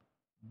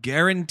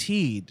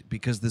 guaranteed,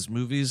 because this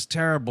movie is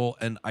terrible,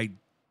 and I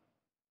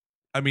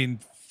mean,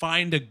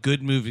 find a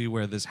good movie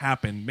where this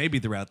happened. Maybe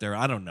they're out there.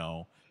 I don't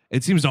know.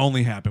 It seems to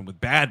only happen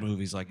with bad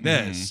movies like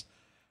this.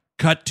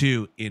 Cut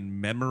to In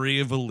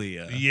Memory of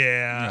Aaliyah.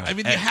 Yeah. I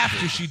mean, you have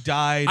to. She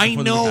died. I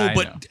before the know, movie-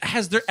 but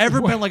has there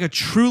ever been like a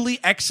truly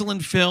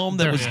excellent film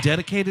that was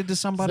dedicated to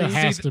somebody? There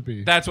has to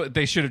be. That's what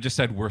they should have just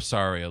said. We're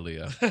sorry,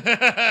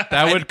 Aaliyah.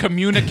 That would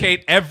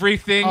communicate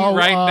everything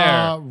right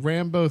there.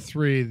 Rambo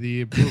 3,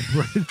 the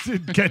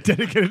get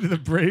dedicated to the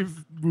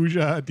brave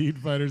Mujahideen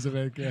fighters of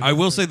Afghanistan. I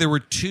will say there were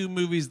two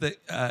movies that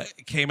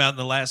came out in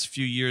the last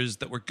few years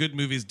that were good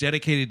movies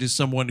dedicated to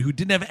someone who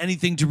didn't have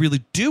anything to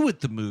really do with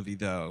the movie,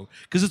 though,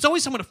 because it's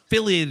always someone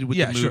affiliated with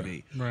the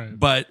movie. Sure. Right.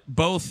 But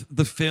both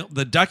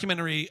the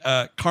documentary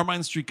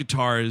Carmine Street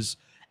Guitars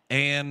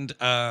and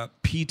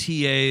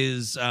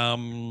PTA's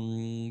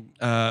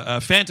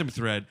Phantom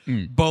Thread,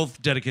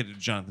 both dedicated to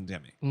Jonathan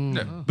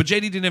Demme. But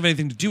JD didn't have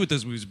anything to do with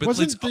those movies. But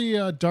Wasn't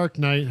the Dark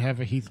Knight have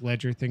a Heath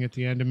Ledger thing at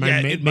the end? Am I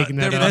it making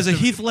that it up? has a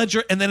Heath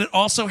Ledger, and then it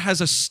also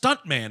has a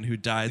stuntman who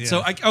died.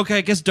 So I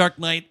guess Dark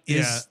Knight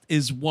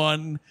is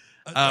one.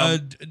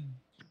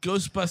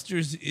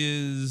 Ghostbusters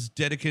is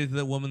dedicated to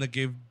the woman that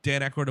gave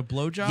Dan Aykroyd a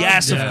blowjob.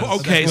 Yes, Yes.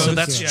 okay, so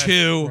that's Yeah.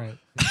 two. Right.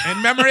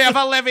 In memory of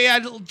Olivia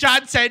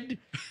Johnson,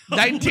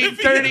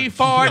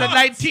 1934 to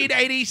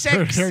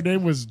 1986. Her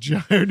name was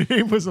her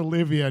name was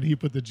Olivia, and he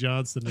put the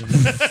Johnson in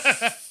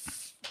it.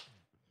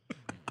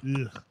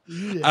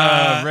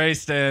 Ray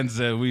stands.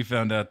 We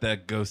found out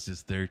that ghost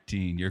is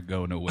 13. You're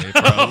going away for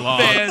a long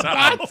man,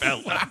 time,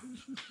 fella.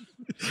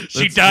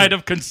 She died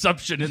of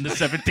consumption in the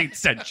 17th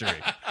century.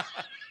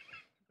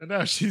 And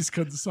now she's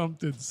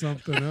consumpted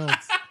something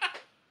else.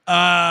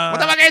 What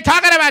the fuck are you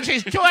talking about?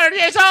 She's 200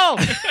 years old.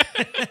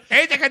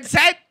 Ain't the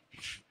consent?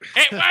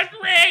 It was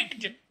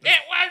rigged. It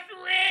was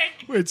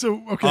rigged. Wait,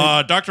 so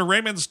okay. Dr.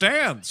 Raymond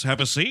Stands, have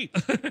a seat.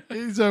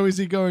 So is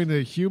he going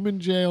to human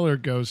jail or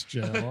ghost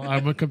jail?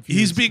 I'm confused.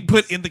 He's being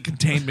put in the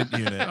containment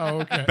unit.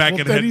 Oh, okay. Back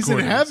well, at then he's in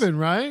headquarters. heaven,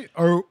 right?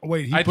 Or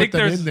wait, he put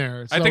them in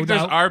there. I So think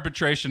there's now-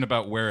 arbitration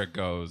about where it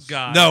goes.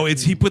 God. No,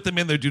 he put them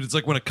in there, dude. It's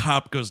like when a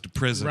cop goes to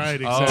prison.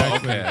 Right, Oh,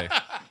 exactly. okay.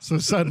 So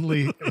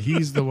suddenly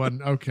he's the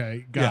one.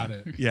 Okay, got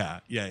it. Yeah.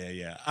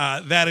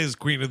 That is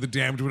Queen of the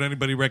Damned. Would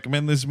anybody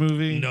recommend this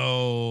movie?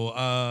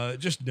 No,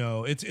 just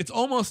no. It's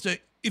almost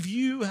if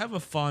you have a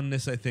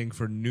fondness, I think,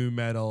 for new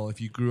metal,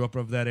 if you grew up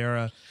of that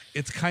era,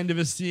 it's kind of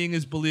a seeing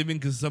is believing,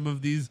 because some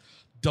of these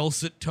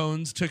dulcet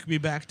tones took me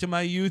back to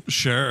my youth.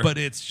 Sure. But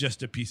it's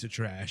just a piece of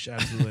trash.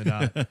 Absolutely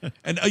not.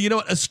 And you know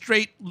what? A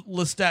straight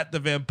Lestat the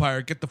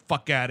Vampire. Get the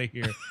fuck out of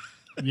here.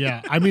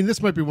 Yeah, I mean,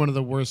 this might be one of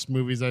the worst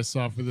movies I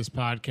saw for this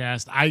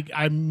podcast.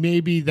 I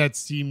maybe that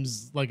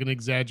seems like an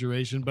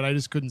exaggeration, but I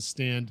just couldn't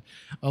stand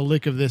a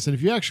lick of this. And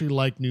if you actually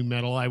like new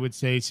metal, I would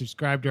say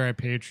subscribe to our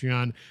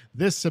Patreon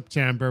this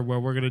September, where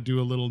we're going to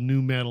do a little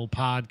new metal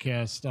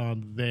podcast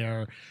on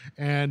there.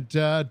 And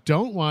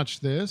don't watch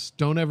this.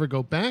 Don't ever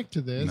go back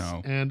to this.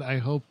 No. And I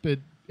hope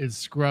it is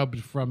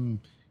scrubbed from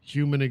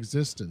human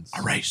existence.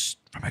 Erased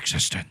from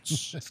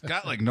existence. It's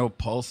got like no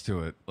pulse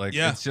to it. Like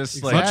Yeah, it's just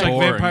exactly. like Much like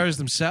boring. vampires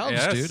themselves,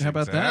 Yes, dude. How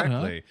about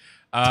exactly.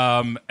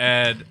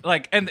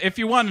 And if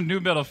you want a new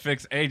metal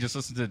fix, just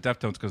listen to the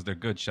Deftones because they're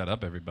good. Shut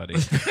up, everybody.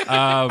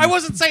 I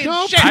wasn't saying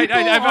No, shit.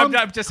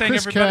 I'm just saying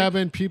Chris everybody.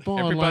 Cabin, people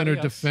online everybody are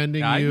else.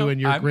 defending I you know,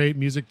 and your I'm- great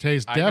music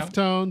taste. I know.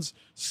 Deftones,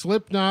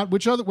 Slipknot.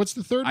 What's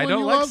the third I one don't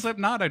you like love?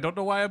 Slipknot. I don't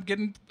know why I'm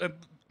getting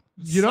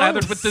You know,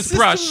 slathered with this System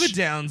brush. of a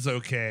Down's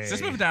okay.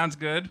 System of a Down's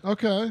good.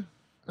 Okay.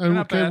 And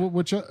not okay, bad.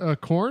 which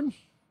Korn?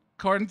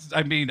 Corns.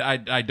 I mean,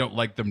 I don't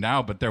like them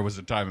now, but there was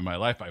a time in my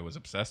life I was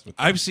obsessed with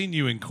them. I've seen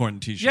you in corn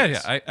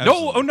t-shirts. yeah.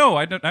 Absolutely. No.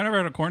 I never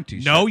had a Corn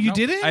t-shirt. No, you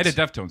didn't? I had a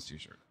Deftones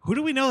t-shirt. Who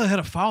do we know that had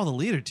a Follow the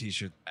Leader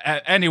t-shirt?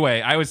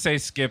 Anyway, I would say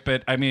skip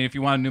it. I mean, if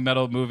you want a new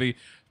metal movie,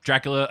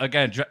 Dracula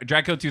again.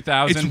 Dracula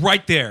 2000. It's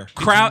right there.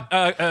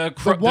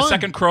 The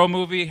second Crow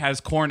movie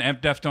has Korn and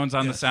Deftones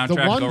on the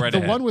soundtrack. Go right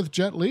ahead. The one with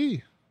Jet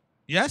Li.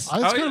 Yes,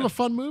 It's kind of a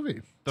fun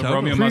movie. The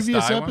Romeo Must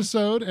previous Die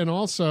episode, and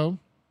also,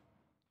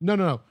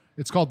 no,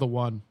 it's called The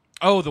One.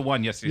 Oh, the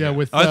one. Yes. Yeah,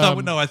 with I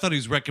thought he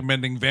was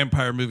recommending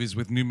vampire movies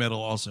with new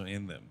metal also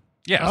in them.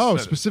 Yes. Oh,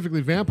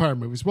 specifically vampire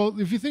movies. Well,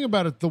 if you think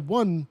about it, The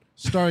One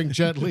starring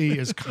Jet Li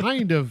is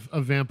kind of a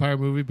vampire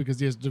movie because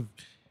he has to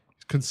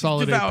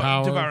consolidate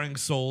power. Devouring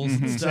souls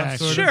and stuff. Exactly.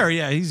 Sort of. Sure,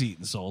 yeah, he's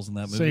eating souls in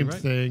that movie. Same right?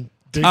 thing.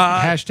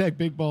 Hashtag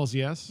big balls,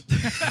 yes.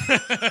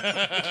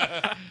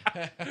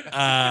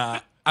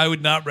 I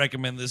would not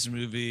recommend this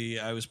movie.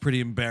 I was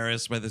pretty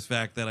embarrassed by the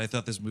fact that I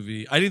thought this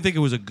movie, I didn't think it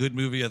was a good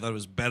movie. I thought it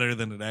was better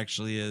than it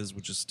actually is,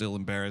 which is still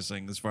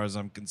embarrassing as far as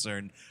I'm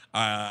concerned.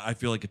 I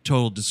feel like a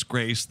total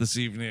disgrace this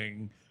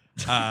evening,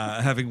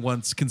 having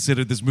once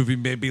considered this movie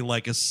maybe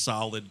like a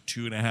solid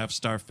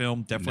 2.5-star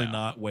film. Definitely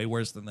not, way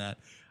worse than that.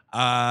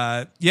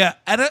 Yeah,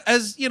 and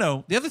as you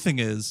know, the other thing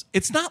is,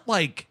 it's not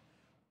like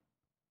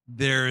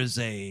there's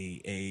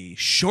a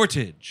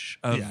shortage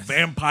of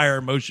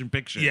vampire motion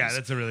pictures. Yeah,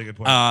 that's a really good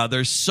point.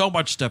 There's so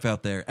much stuff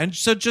out there, and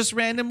so just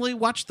randomly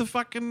watch the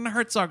fucking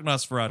Herzog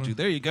Nosferatu.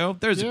 There you go.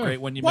 There's a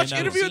great one you Watch may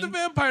not Interview have with the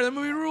seen. Vampire. That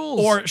movie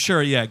rules. Or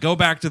sure, yeah, go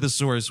back to the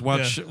source.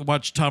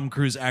 Watch Tom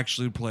Cruise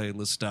actually play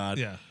Lestat.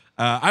 Yeah.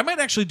 I might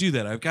actually do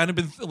that. I've kind of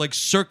been like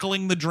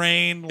circling the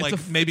drain,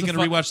 maybe going to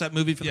rewatch that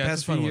movie for the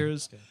past few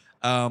years.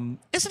 Isn't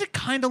it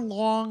kind of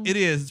long? It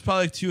is. It's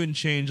probably like 2 and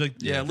change. Like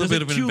a little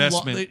bit of an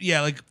investment.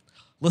 Like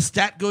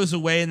Lestat goes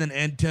away and then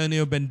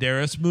Antonio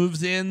Banderas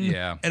moves in.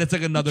 Yeah. And it's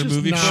like another Which is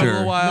movie not- for a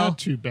little while. Not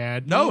too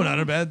bad. No, not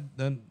a bad.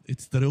 Then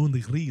it's the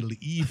only real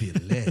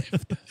evil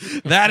left.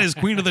 That is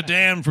Queen of the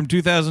Damned from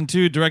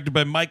 2002, directed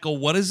by Michael.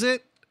 What is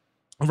it?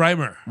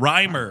 Reimer.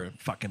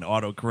 Fucking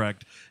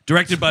autocorrect.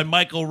 Directed by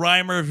Michael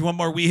Reimer. If you want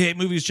more We Hate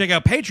Movies, check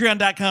out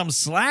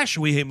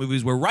patreon.com/We Hate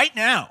Movies, where right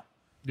now,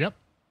 Yep.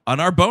 on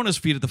our bonus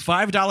feed at the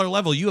 $5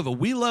 level, you have a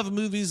We Love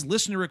Movies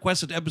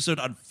listener-requested episode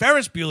on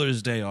Ferris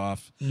Bueller's Day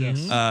Off. Yes.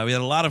 We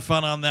had a lot of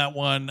fun on that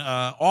one.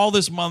 All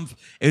this month,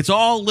 it's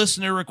all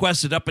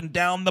listener-requested up and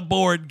down the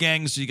board,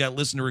 gang. So you got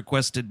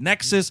listener-requested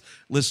Nexus,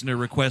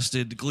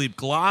 listener-requested Gleep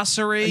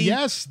Glossary.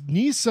 Yes,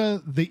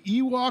 Nisa, the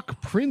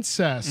Ewok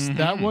Princess.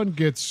 That one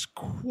gets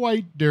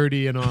quite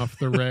dirty and off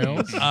the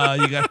rails.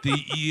 You got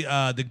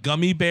the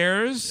Gummy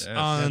Bears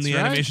on That's the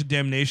right. Animation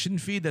Damnation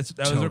feed. That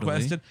was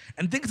requested.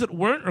 And things that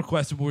weren't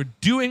requested, but we're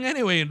doing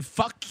anyway, and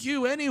fuck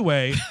you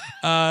anyway,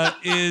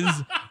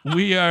 is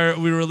we're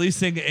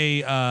releasing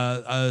a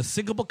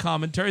syncable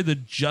commentary, the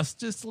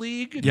Justice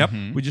League. Yep.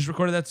 We just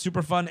recorded that,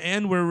 super fun,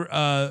 and we're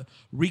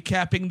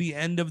recapping the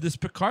end of this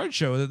Picard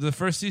show, the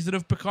first season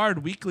of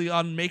Picard, weekly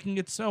on Making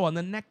It So on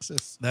the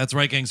Nexus. That's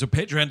right, gang. So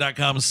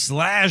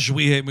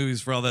patreon.com/We Hate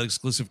Movies for all that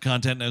exclusive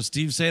content. Now,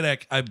 Steve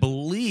Sadek, I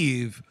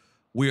believe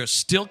we are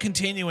still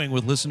continuing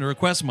with Listener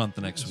Request Month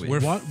next week. We're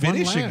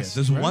finishing it. last,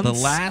 There's right? one the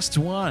last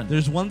one.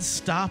 There's one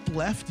stop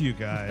left, you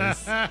guys,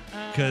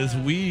 because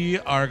we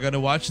are going to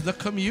watch The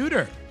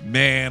Commuter.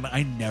 Man,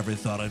 I never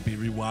thought I'd be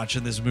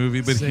rewatching this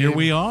movie, but Same. here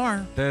we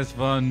are. There's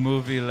one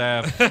movie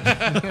left.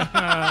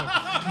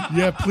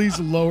 Yeah, please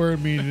lower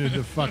me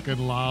into fucking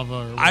lava.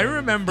 Or I whatever.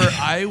 remember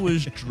I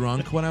was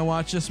drunk when I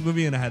watched this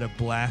movie, and I had a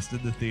blast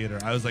in the theater.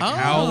 I was like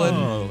howling.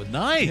 Oh,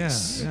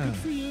 nice. Yeah. Good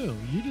for you.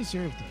 You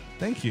deserved it.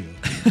 Thank you.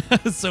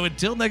 So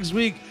until next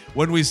week,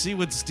 when we see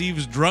what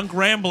Steve's drunk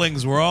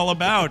ramblings were all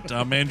about,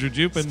 I'm Andrew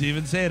Jupin.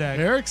 Steven Sadak.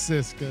 Eric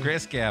Siska.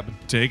 Chris Cabin.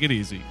 Take it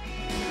easy.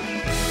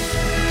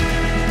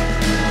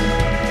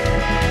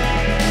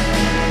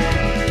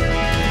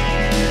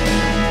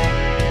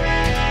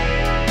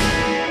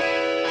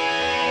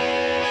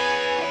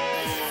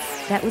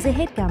 That was a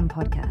HeadGum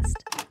podcast.